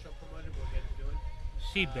 We get your show promoted. We'll get it doing.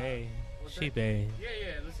 She Bay. What's She that? Bay.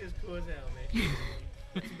 Yeah. Lucy's cool as hell, man.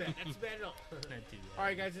 That's bad. That's bad enough. Not too bad. All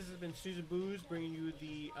right, guys. This has been Susan Booze bringing you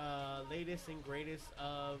the latest and greatest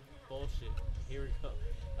of bullshit. Here we go.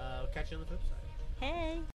 Catch you on the flip side. Hey.